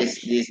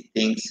practice these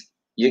things.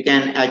 You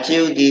can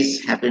achieve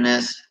this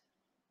happiness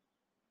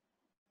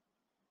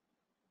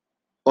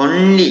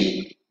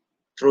only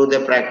through the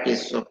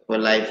practice of a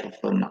life of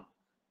a monk.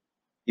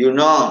 You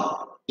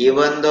know,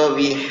 even though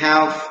we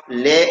have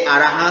lay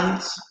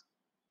arahants,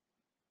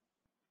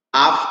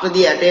 after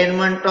the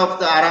attainment of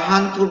the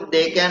arahanthood,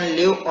 they can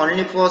live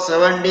only for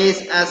 7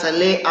 days as a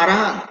lay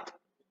arahant.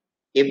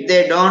 If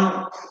they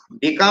don't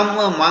become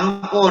a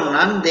monk or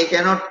nun, they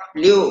cannot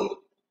live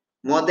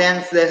more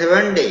than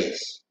 7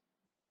 days.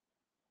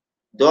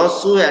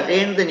 Those who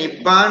attain the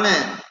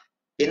Nibbana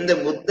in the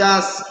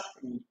Buddha's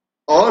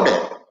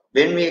order,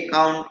 when we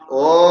count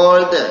all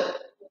the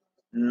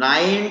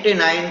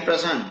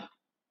 99%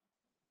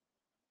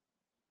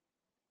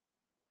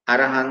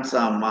 arahants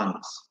are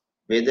monks.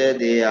 Whether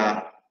they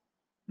are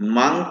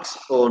monks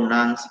or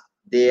nuns,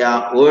 they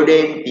are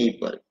ordained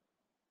people.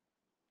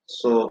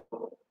 So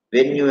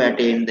when you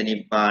attain the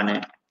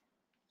Nibbana,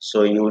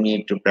 so you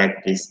need to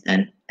practice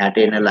and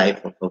attain a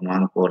life of a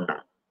monk or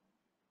nun.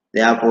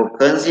 Therefore,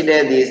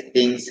 consider these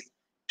things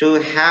to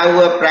have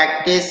a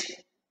practice,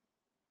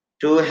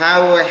 to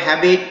have a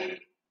habit.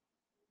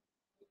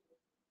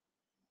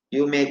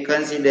 You may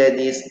consider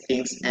these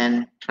things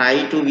and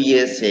try to be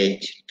a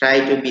sage,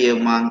 try to be a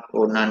monk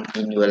or nun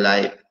in your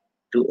life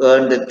to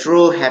earn the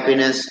true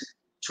happiness,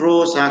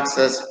 true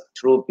success,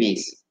 true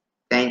peace.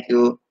 Thank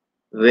you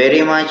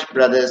very much,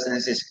 brothers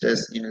and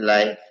sisters in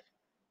life.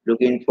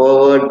 Looking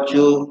forward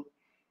to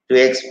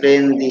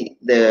explain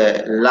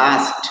the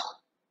last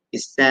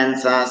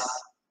stanzas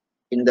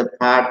in the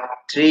part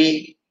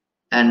 3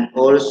 and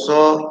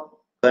also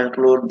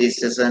conclude this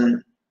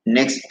session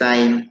next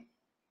time,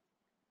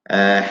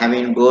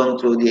 having gone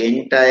through the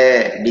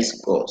entire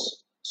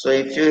discourse. So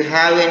if you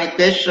have any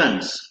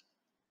questions,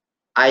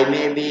 I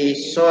may be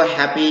so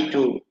happy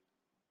to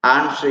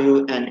answer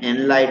you and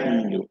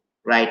enlighten you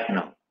right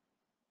now.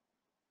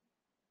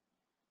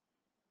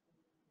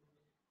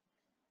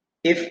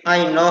 If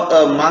I know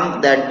a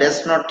monk that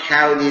does not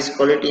have these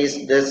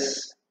qualities,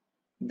 does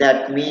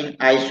that mean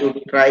I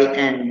should try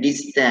and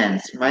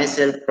distance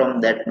myself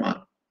from that monk?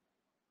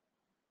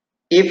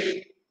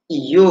 If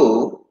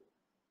you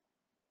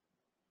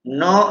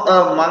know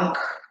a monk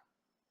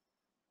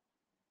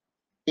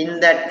in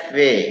that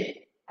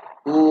way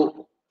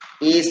who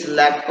is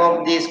lack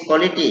of these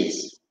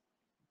qualities.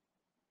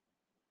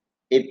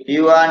 If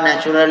you are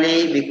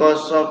naturally,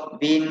 because of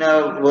being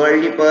a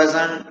worldly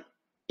person,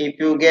 if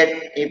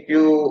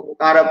you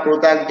are a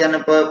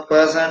prutakjana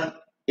person,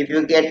 if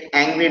you get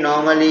angry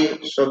normally,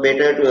 so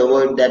better to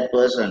avoid that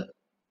person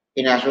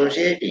in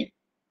associating.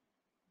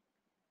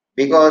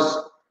 Because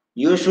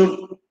you should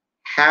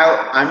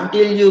have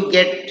until you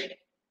get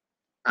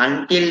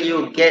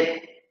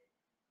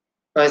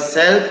a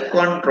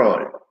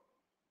self-control,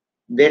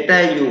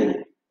 better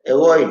you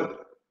avoid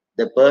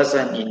the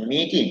person in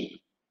meeting.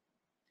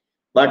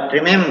 But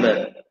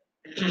remember,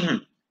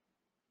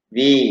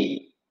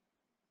 we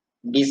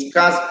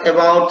discussed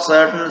about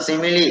certain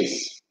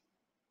similes.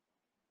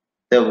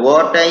 The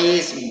water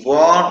is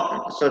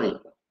born, sorry,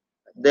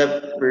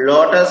 the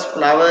lotus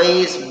flower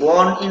is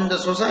born in the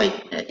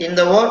society, in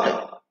the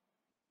water.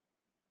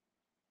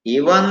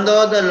 Even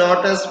though the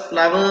lotus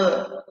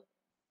flower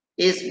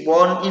is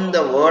born in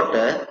the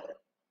water,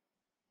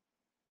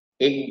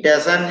 it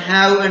doesn't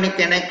have any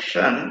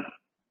connection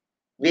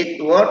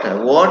with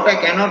water. Water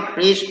cannot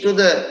reach to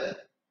the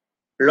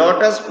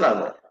lotus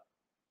flower.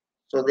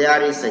 So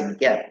there is a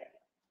gap.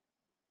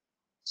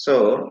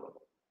 So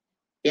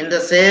in the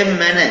same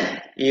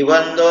manner,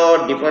 even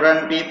though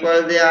different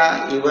people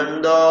there,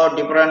 even though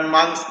different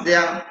monks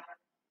there,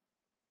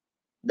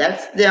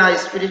 that's their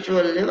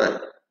spiritual level.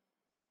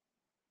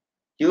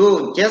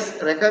 You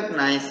just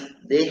recognize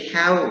they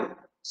have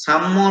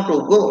some more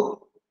to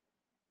go.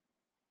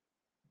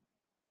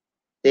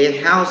 They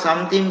have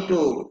something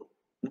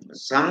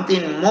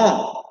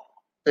more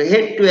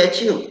ahead to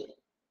achieve,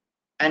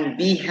 and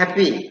be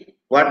happy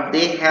what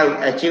they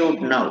have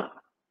achieved now.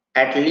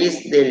 At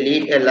least they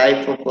lead a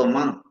life of a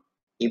monk.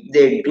 If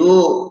they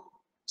do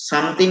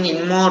something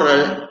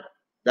immoral,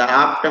 the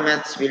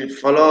aftermaths will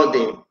follow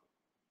them.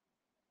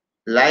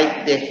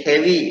 Like the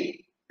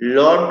heavy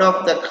load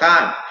of the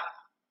cart,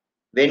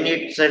 when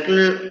it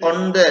settles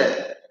on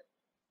the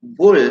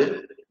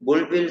bull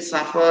will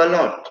suffer a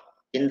lot.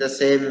 In the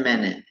same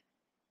manner,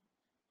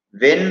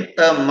 when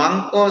a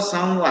monk or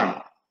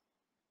someone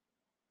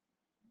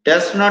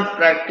does not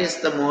practice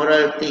the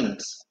moral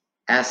things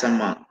as a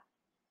monk,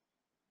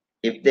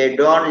 if they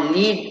don't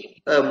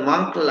lead a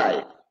monk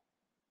life,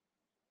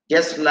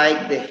 just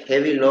like the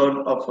heavy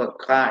load of a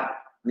cart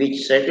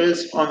which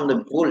settles on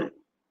the bull,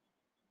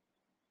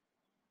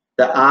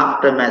 the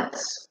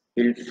aftermaths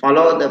will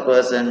follow the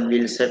person,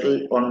 will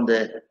settle on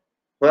the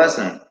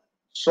person.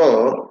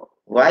 So,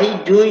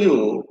 why do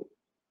you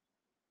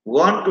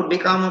want to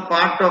become a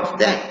part of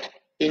that?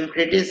 In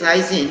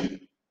criticizing,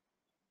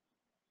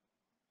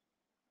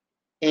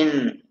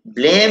 in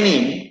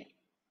blaming,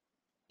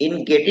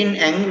 in getting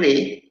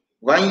angry,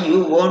 why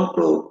you want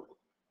to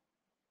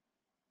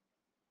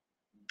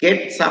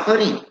get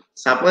suffering?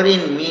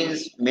 Suffering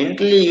means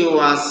mentally you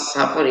are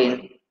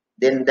suffering,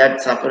 then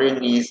that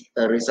suffering is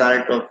a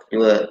result of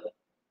your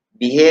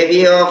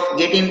behavior of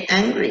getting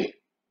angry.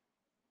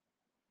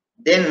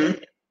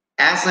 Then,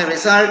 as a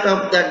result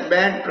of that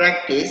bad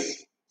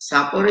practice,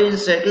 suffering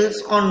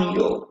settles on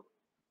you.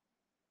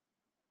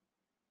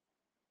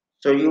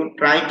 So you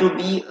try to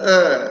be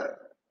a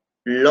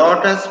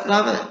lotus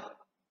flower,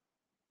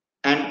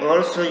 and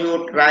also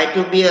you try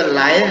to be a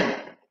lion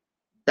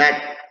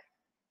that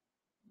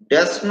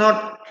does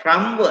not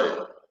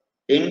tremble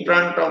in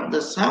front of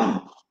the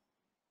sound.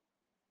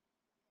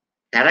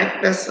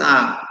 Characters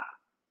are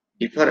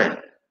different.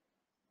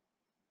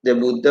 The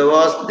Buddha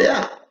was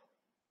there.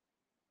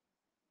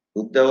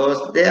 Buddha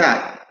was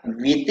there.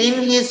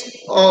 Within his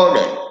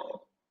order,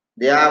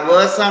 there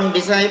were some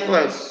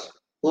disciples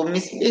who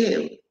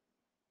misbehaved.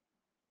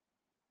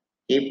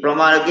 He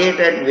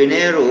promulgated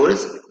Vinaya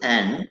rules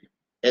and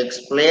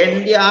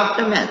explained the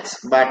aftermaths,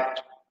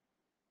 but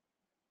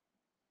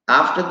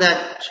after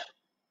that,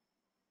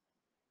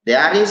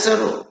 there is a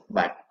rule.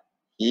 But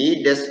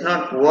he does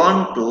not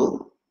want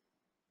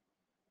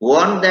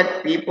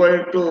that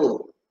people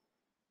to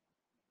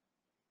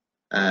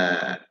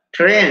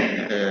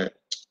train.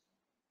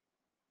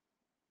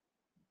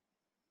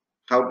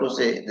 How to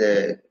say,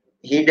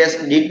 he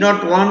did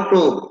not want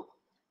to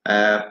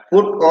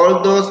put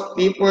all those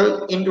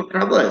people into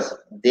troubles.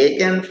 They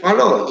can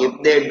follow.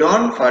 If they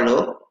don't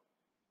follow,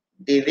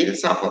 they will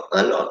suffer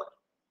a lot.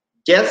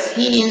 Just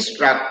he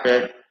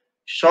instructed,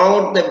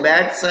 showed the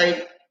bad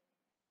side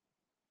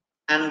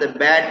and the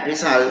bad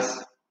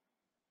results.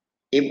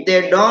 If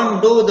they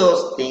don't do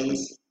those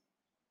things,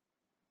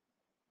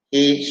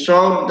 he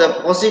showed the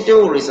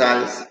positive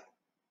results.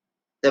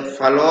 The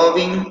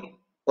following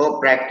or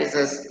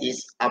practices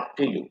is up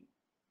to you.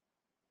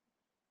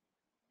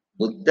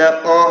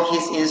 Buddha or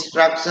his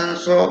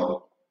instructions.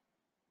 So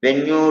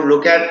when you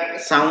look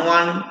at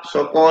someone,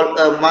 so-called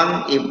a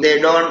monk, if they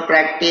don't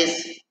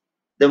practice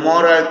the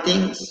moral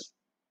things,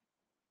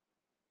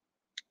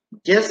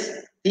 just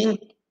think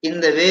in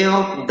the way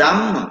of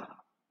Dhamma,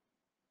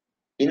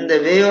 in the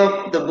way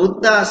of the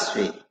Buddha's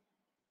way.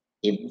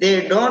 If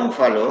they don't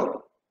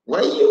follow,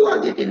 why you are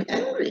getting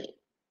angry?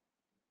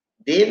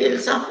 they will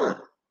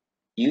suffer.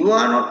 You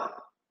are not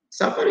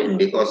suffering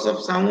because of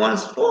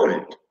someone's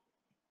fault.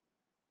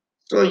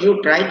 So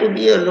you try to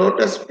be a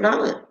lotus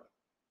flower.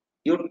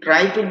 You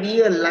try to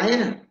be a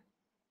lion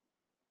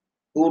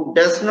who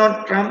does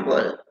not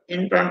tremble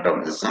in front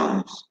of the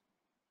sounds.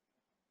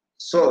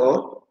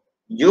 So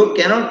you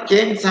cannot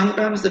change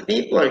sometimes the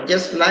people,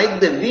 just like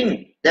the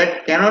wind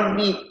that cannot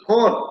be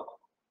caught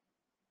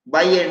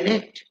by a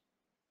net.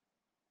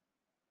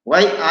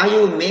 Why are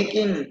you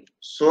making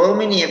so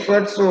many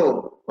efforts?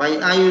 So why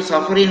are you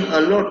suffering a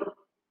lot?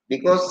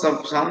 Because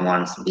of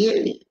someone's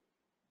behavior.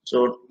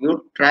 So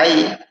you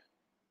try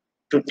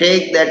to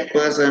take that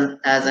person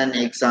as an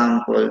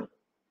example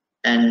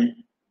and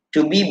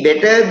to be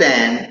better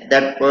than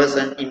that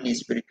person in his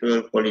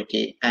spiritual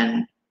quality,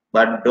 and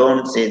but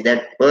don't say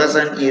that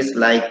person is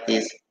like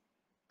this,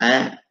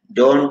 and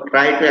don't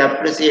try to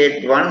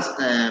appreciate once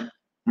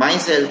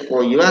myself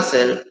for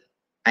yourself.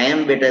 I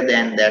am better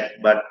than that,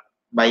 but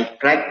by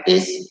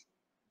practice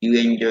you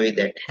enjoy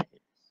that.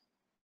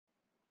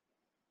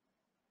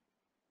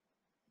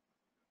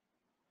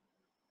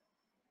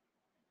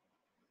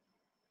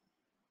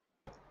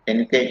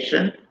 Any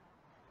question?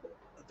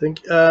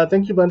 Thank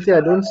you, Bhante.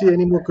 I don't see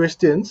any more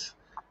questions.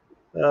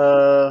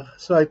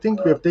 So I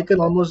think we have taken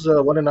almost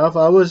 1.5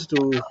 hours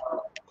to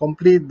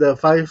complete the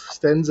 5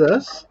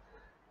 stanzas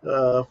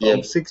from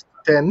Yep. 6 to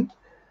 10.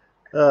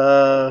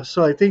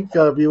 So I think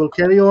we will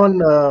carry on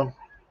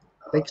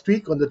next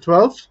week on the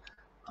 12th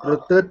for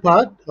the third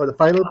part or the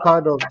final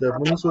part of the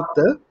Muni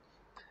Sutta.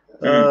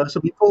 Hmm. So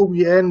before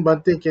we end,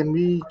 Bhante, can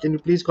you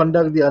please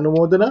conduct the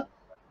Anumodana?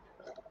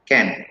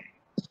 Can.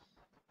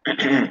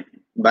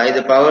 By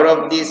the power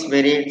of these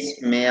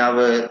merits, may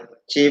our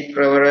Chief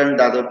Reverend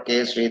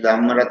Daduke Sri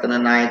Dhammaratana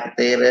Nayak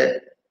Thera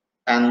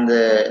and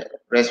the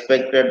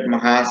respected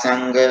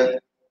Mahasangha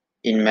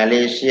in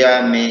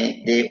Malaysia,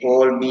 may they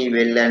all be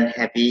well and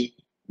happy.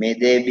 May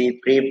they be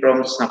free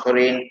from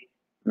suffering.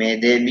 May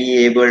they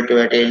be able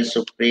to attain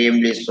supreme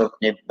bliss of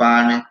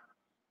Nibbana.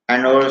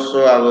 And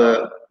also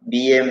our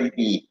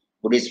BMP,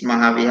 Buddhist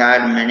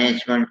Mahavihar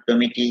Management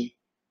Committee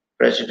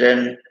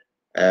President,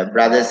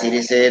 Brother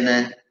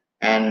Sirisena,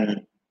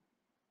 and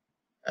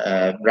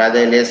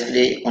Brother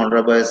Leslie,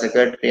 Honorable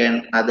Secretary,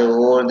 and other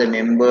all the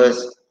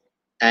members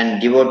and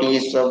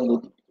devotees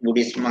of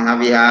Buddhist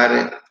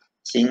Mahavihar,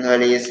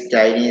 Sinhalese,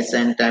 Chinese,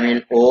 and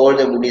Tamil, all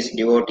the Buddhist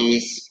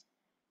devotees,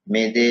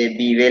 may they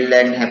be well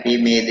and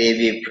happy, may they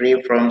be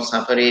free from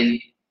suffering,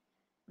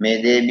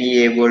 may they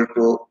be able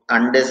to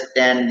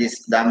understand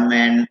this Dhamma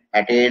and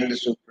attain the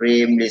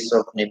supreme bliss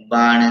of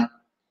Nibbana.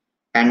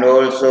 And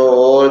also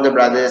all the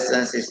brothers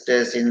and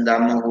sisters in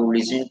Dhamma who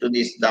listen to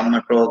this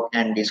Dhamma talk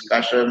and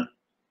discussion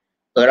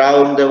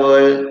around the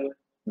world,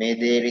 may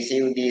they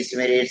receive these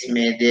merits,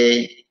 may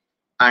they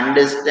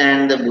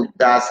understand the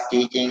Buddha's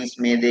teachings,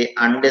 may they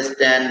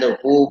understand the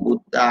who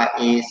Buddha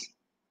is,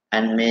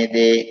 and may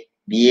they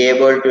be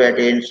able to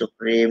attain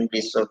supreme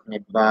bliss of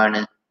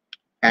Nibbana.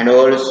 And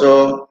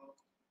also,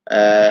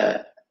 uh,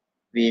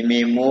 we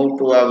may move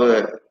to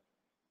our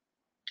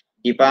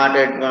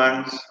departed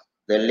ones,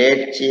 the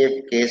late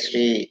Chief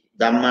Kesri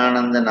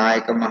Dhammananda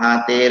Nayaka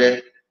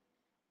Mahathera,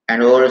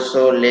 and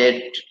also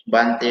late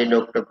Bhante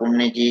Dr.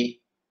 Punnaji,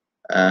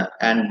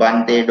 and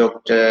Bhante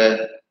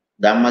Dr.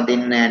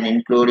 Dhammadin, and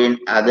including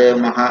other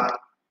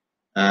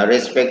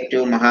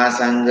respective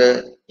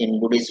Mahasangha in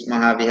Buddhist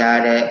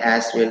Mahavihara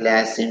as well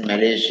as in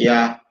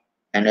Malaysia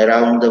and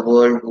around the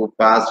world who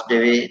passed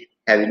away,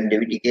 having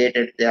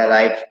dedicated their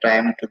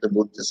lifetime to the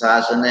Buddha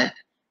Sasana.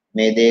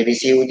 May they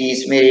receive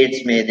these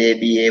merits, may they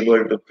be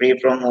able to free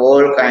from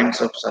all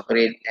kinds of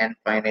suffering and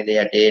finally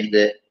attain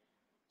the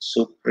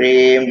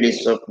supreme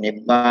bliss of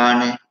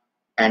Nibbana.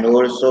 And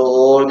also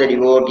all the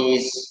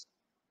devotees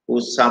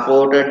who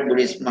supported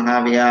Buddhist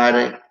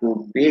Mahavihara,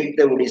 who built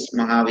the Buddhist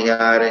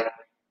Mahavihara,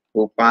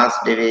 who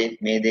passed away,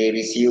 may they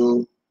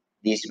receive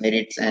these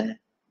merits and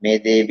may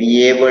they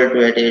be able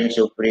to attain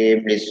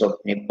supreme bliss of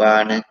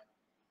Nibbana.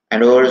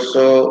 And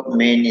also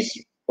many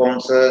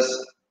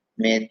sponsors,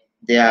 may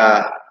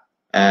their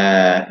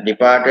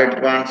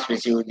departed ones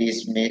receive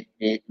these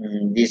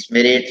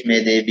merits,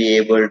 may they be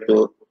able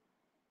to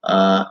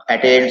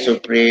attain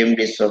supreme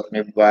bliss of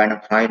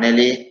Nibbana.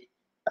 Finally,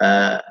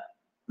 uh,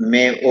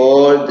 may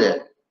all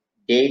the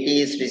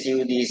deities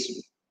receive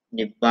this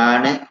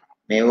Nibbana.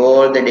 May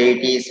all the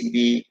deities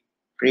be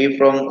free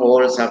from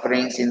all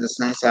sufferings in the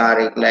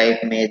samsaric life.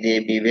 May they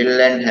be well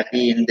and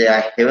happy in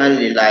their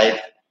heavenly life.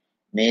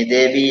 May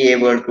they be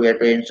able to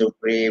attain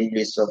supreme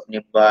bliss of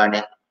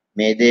Nibbana.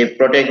 May they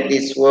protect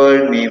this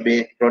world, may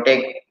they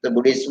protect the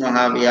Buddhist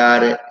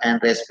Mahavihara and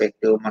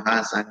respective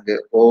Mahasangha,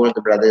 all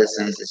the brothers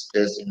and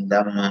sisters in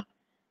Dhamma,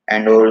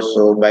 and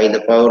also by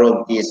the power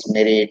of these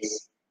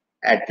merits,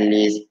 at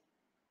least,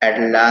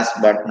 at last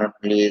but not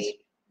least,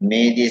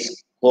 may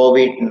this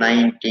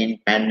COVID-19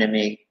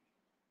 pandemic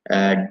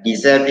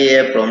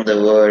disappear from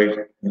the world.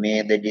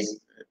 May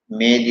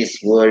this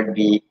world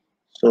be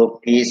so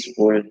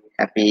peaceful,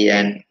 happy,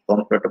 and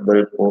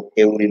comfortable for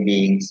every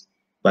beings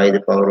by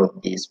the power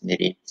of these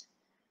merits.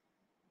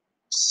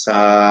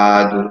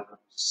 Sadhu,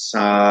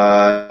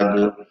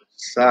 Sadhu,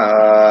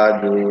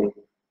 sadhu.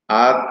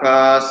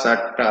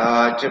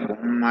 Akasatта ca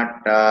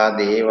bhummatta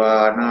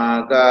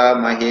devanaga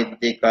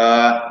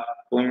mahiddhika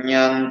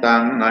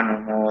punyantang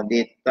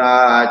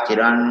anumoditta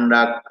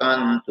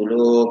chirandakantu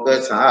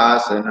loka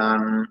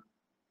sasanam.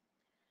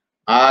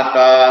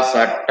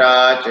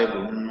 Akasatta ca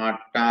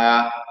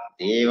bhummatta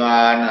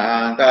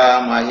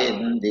devanaga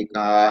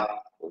mahiddhika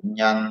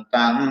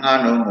punyantang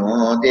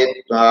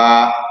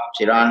anumoditta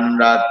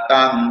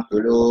chirandakantu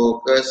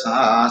loka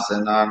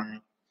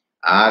sasanam.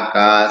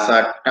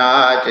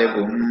 Akasatta ca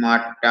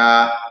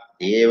bhummatta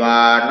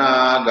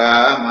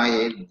devanaga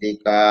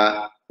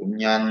mahiddhika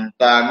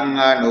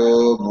punyantang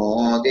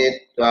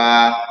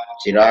anumoditva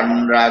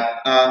chiran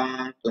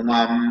rakkantu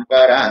mam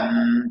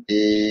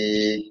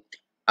paranti.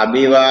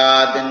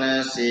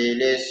 Abhivadana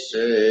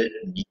silisse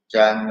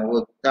niccang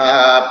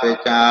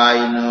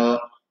uttapacayino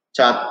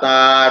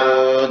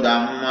cattaro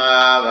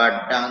dhamma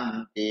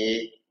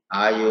vaddanti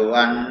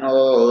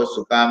ayuvanno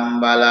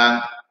sukam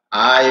balang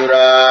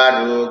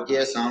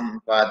Ayurarogya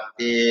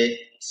sampatti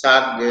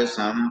sagga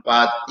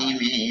sampatti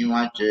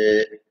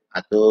mevaca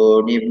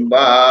ato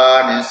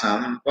nibbana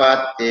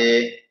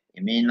sampatti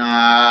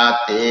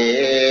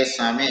iminate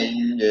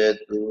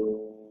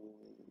samenjatu.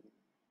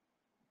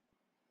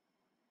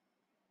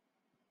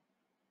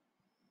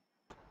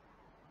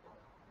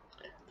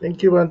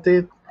 Thank you,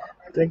 Bhante.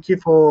 Thank you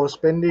for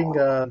spending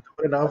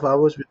 2.5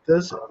 hours with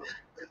us.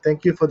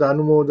 Thank you for the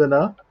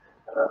Anumodana.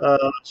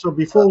 So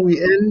before we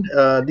end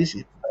this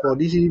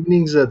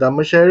evening's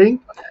Dhamma sharing,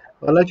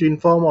 I'd like to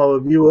inform our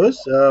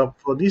viewers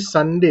for this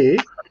Sunday,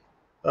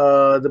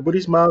 the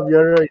Buddhist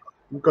Mahavira,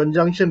 in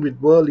conjunction with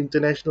World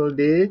International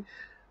Day,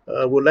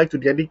 would like to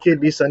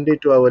dedicate this Sunday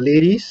to our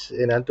ladies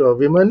and to our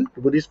women,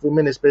 Buddhist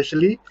women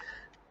especially.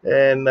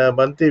 And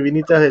Bhante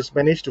Vineetha has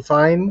managed to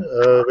find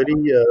a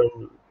very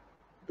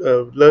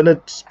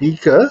learned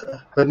speaker.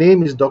 Her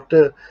name is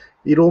Dr.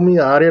 Iromi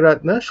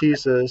Aryaratna. She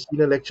is a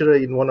senior lecturer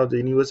in one of the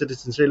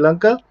universities in Sri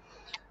Lanka.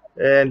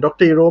 And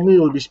Dr. Iromi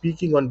will be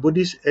speaking on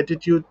Buddhist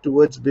attitude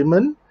towards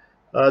women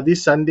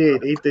this Sunday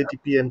at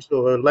 8:30 p.m.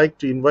 So I'd like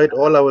to invite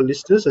all our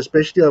listeners,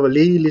 especially our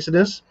lady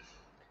listeners,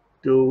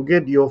 to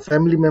get your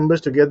family members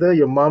together,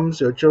 your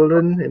moms, your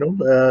children,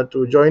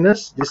 to join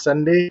us this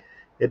Sunday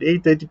at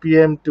 8:30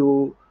 p.m.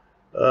 to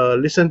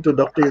listen to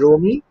Dr.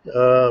 Iromi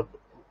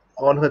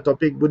on her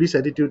topic Buddhist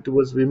attitude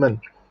towards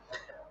women.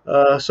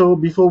 So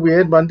before we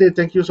end, Bhante,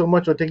 thank you so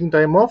much for taking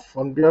time off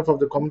on behalf of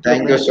the Committee of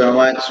Thank you Members so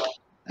much,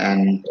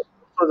 and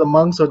for the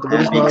monks of the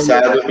Buddhist big Mahavira.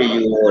 sadhu to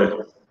you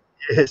all.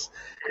 Yes,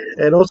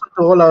 and also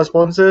to all our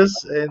sponsors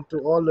and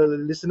to all the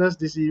listeners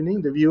this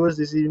evening, the viewers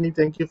this evening.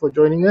 Thank you for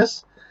joining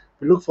us.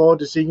 We look forward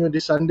to seeing you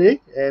this Sunday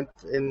and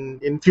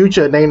in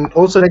future. And then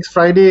also next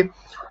Friday,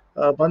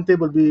 Bhante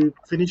will be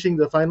finishing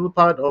the final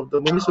part of the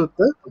Muni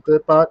Sutta, the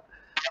third part.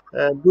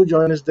 Do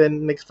join us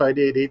then next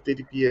Friday at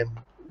 8:30 p.m.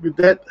 With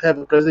that, have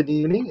a pleasant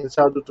evening and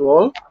sadhu to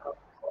all.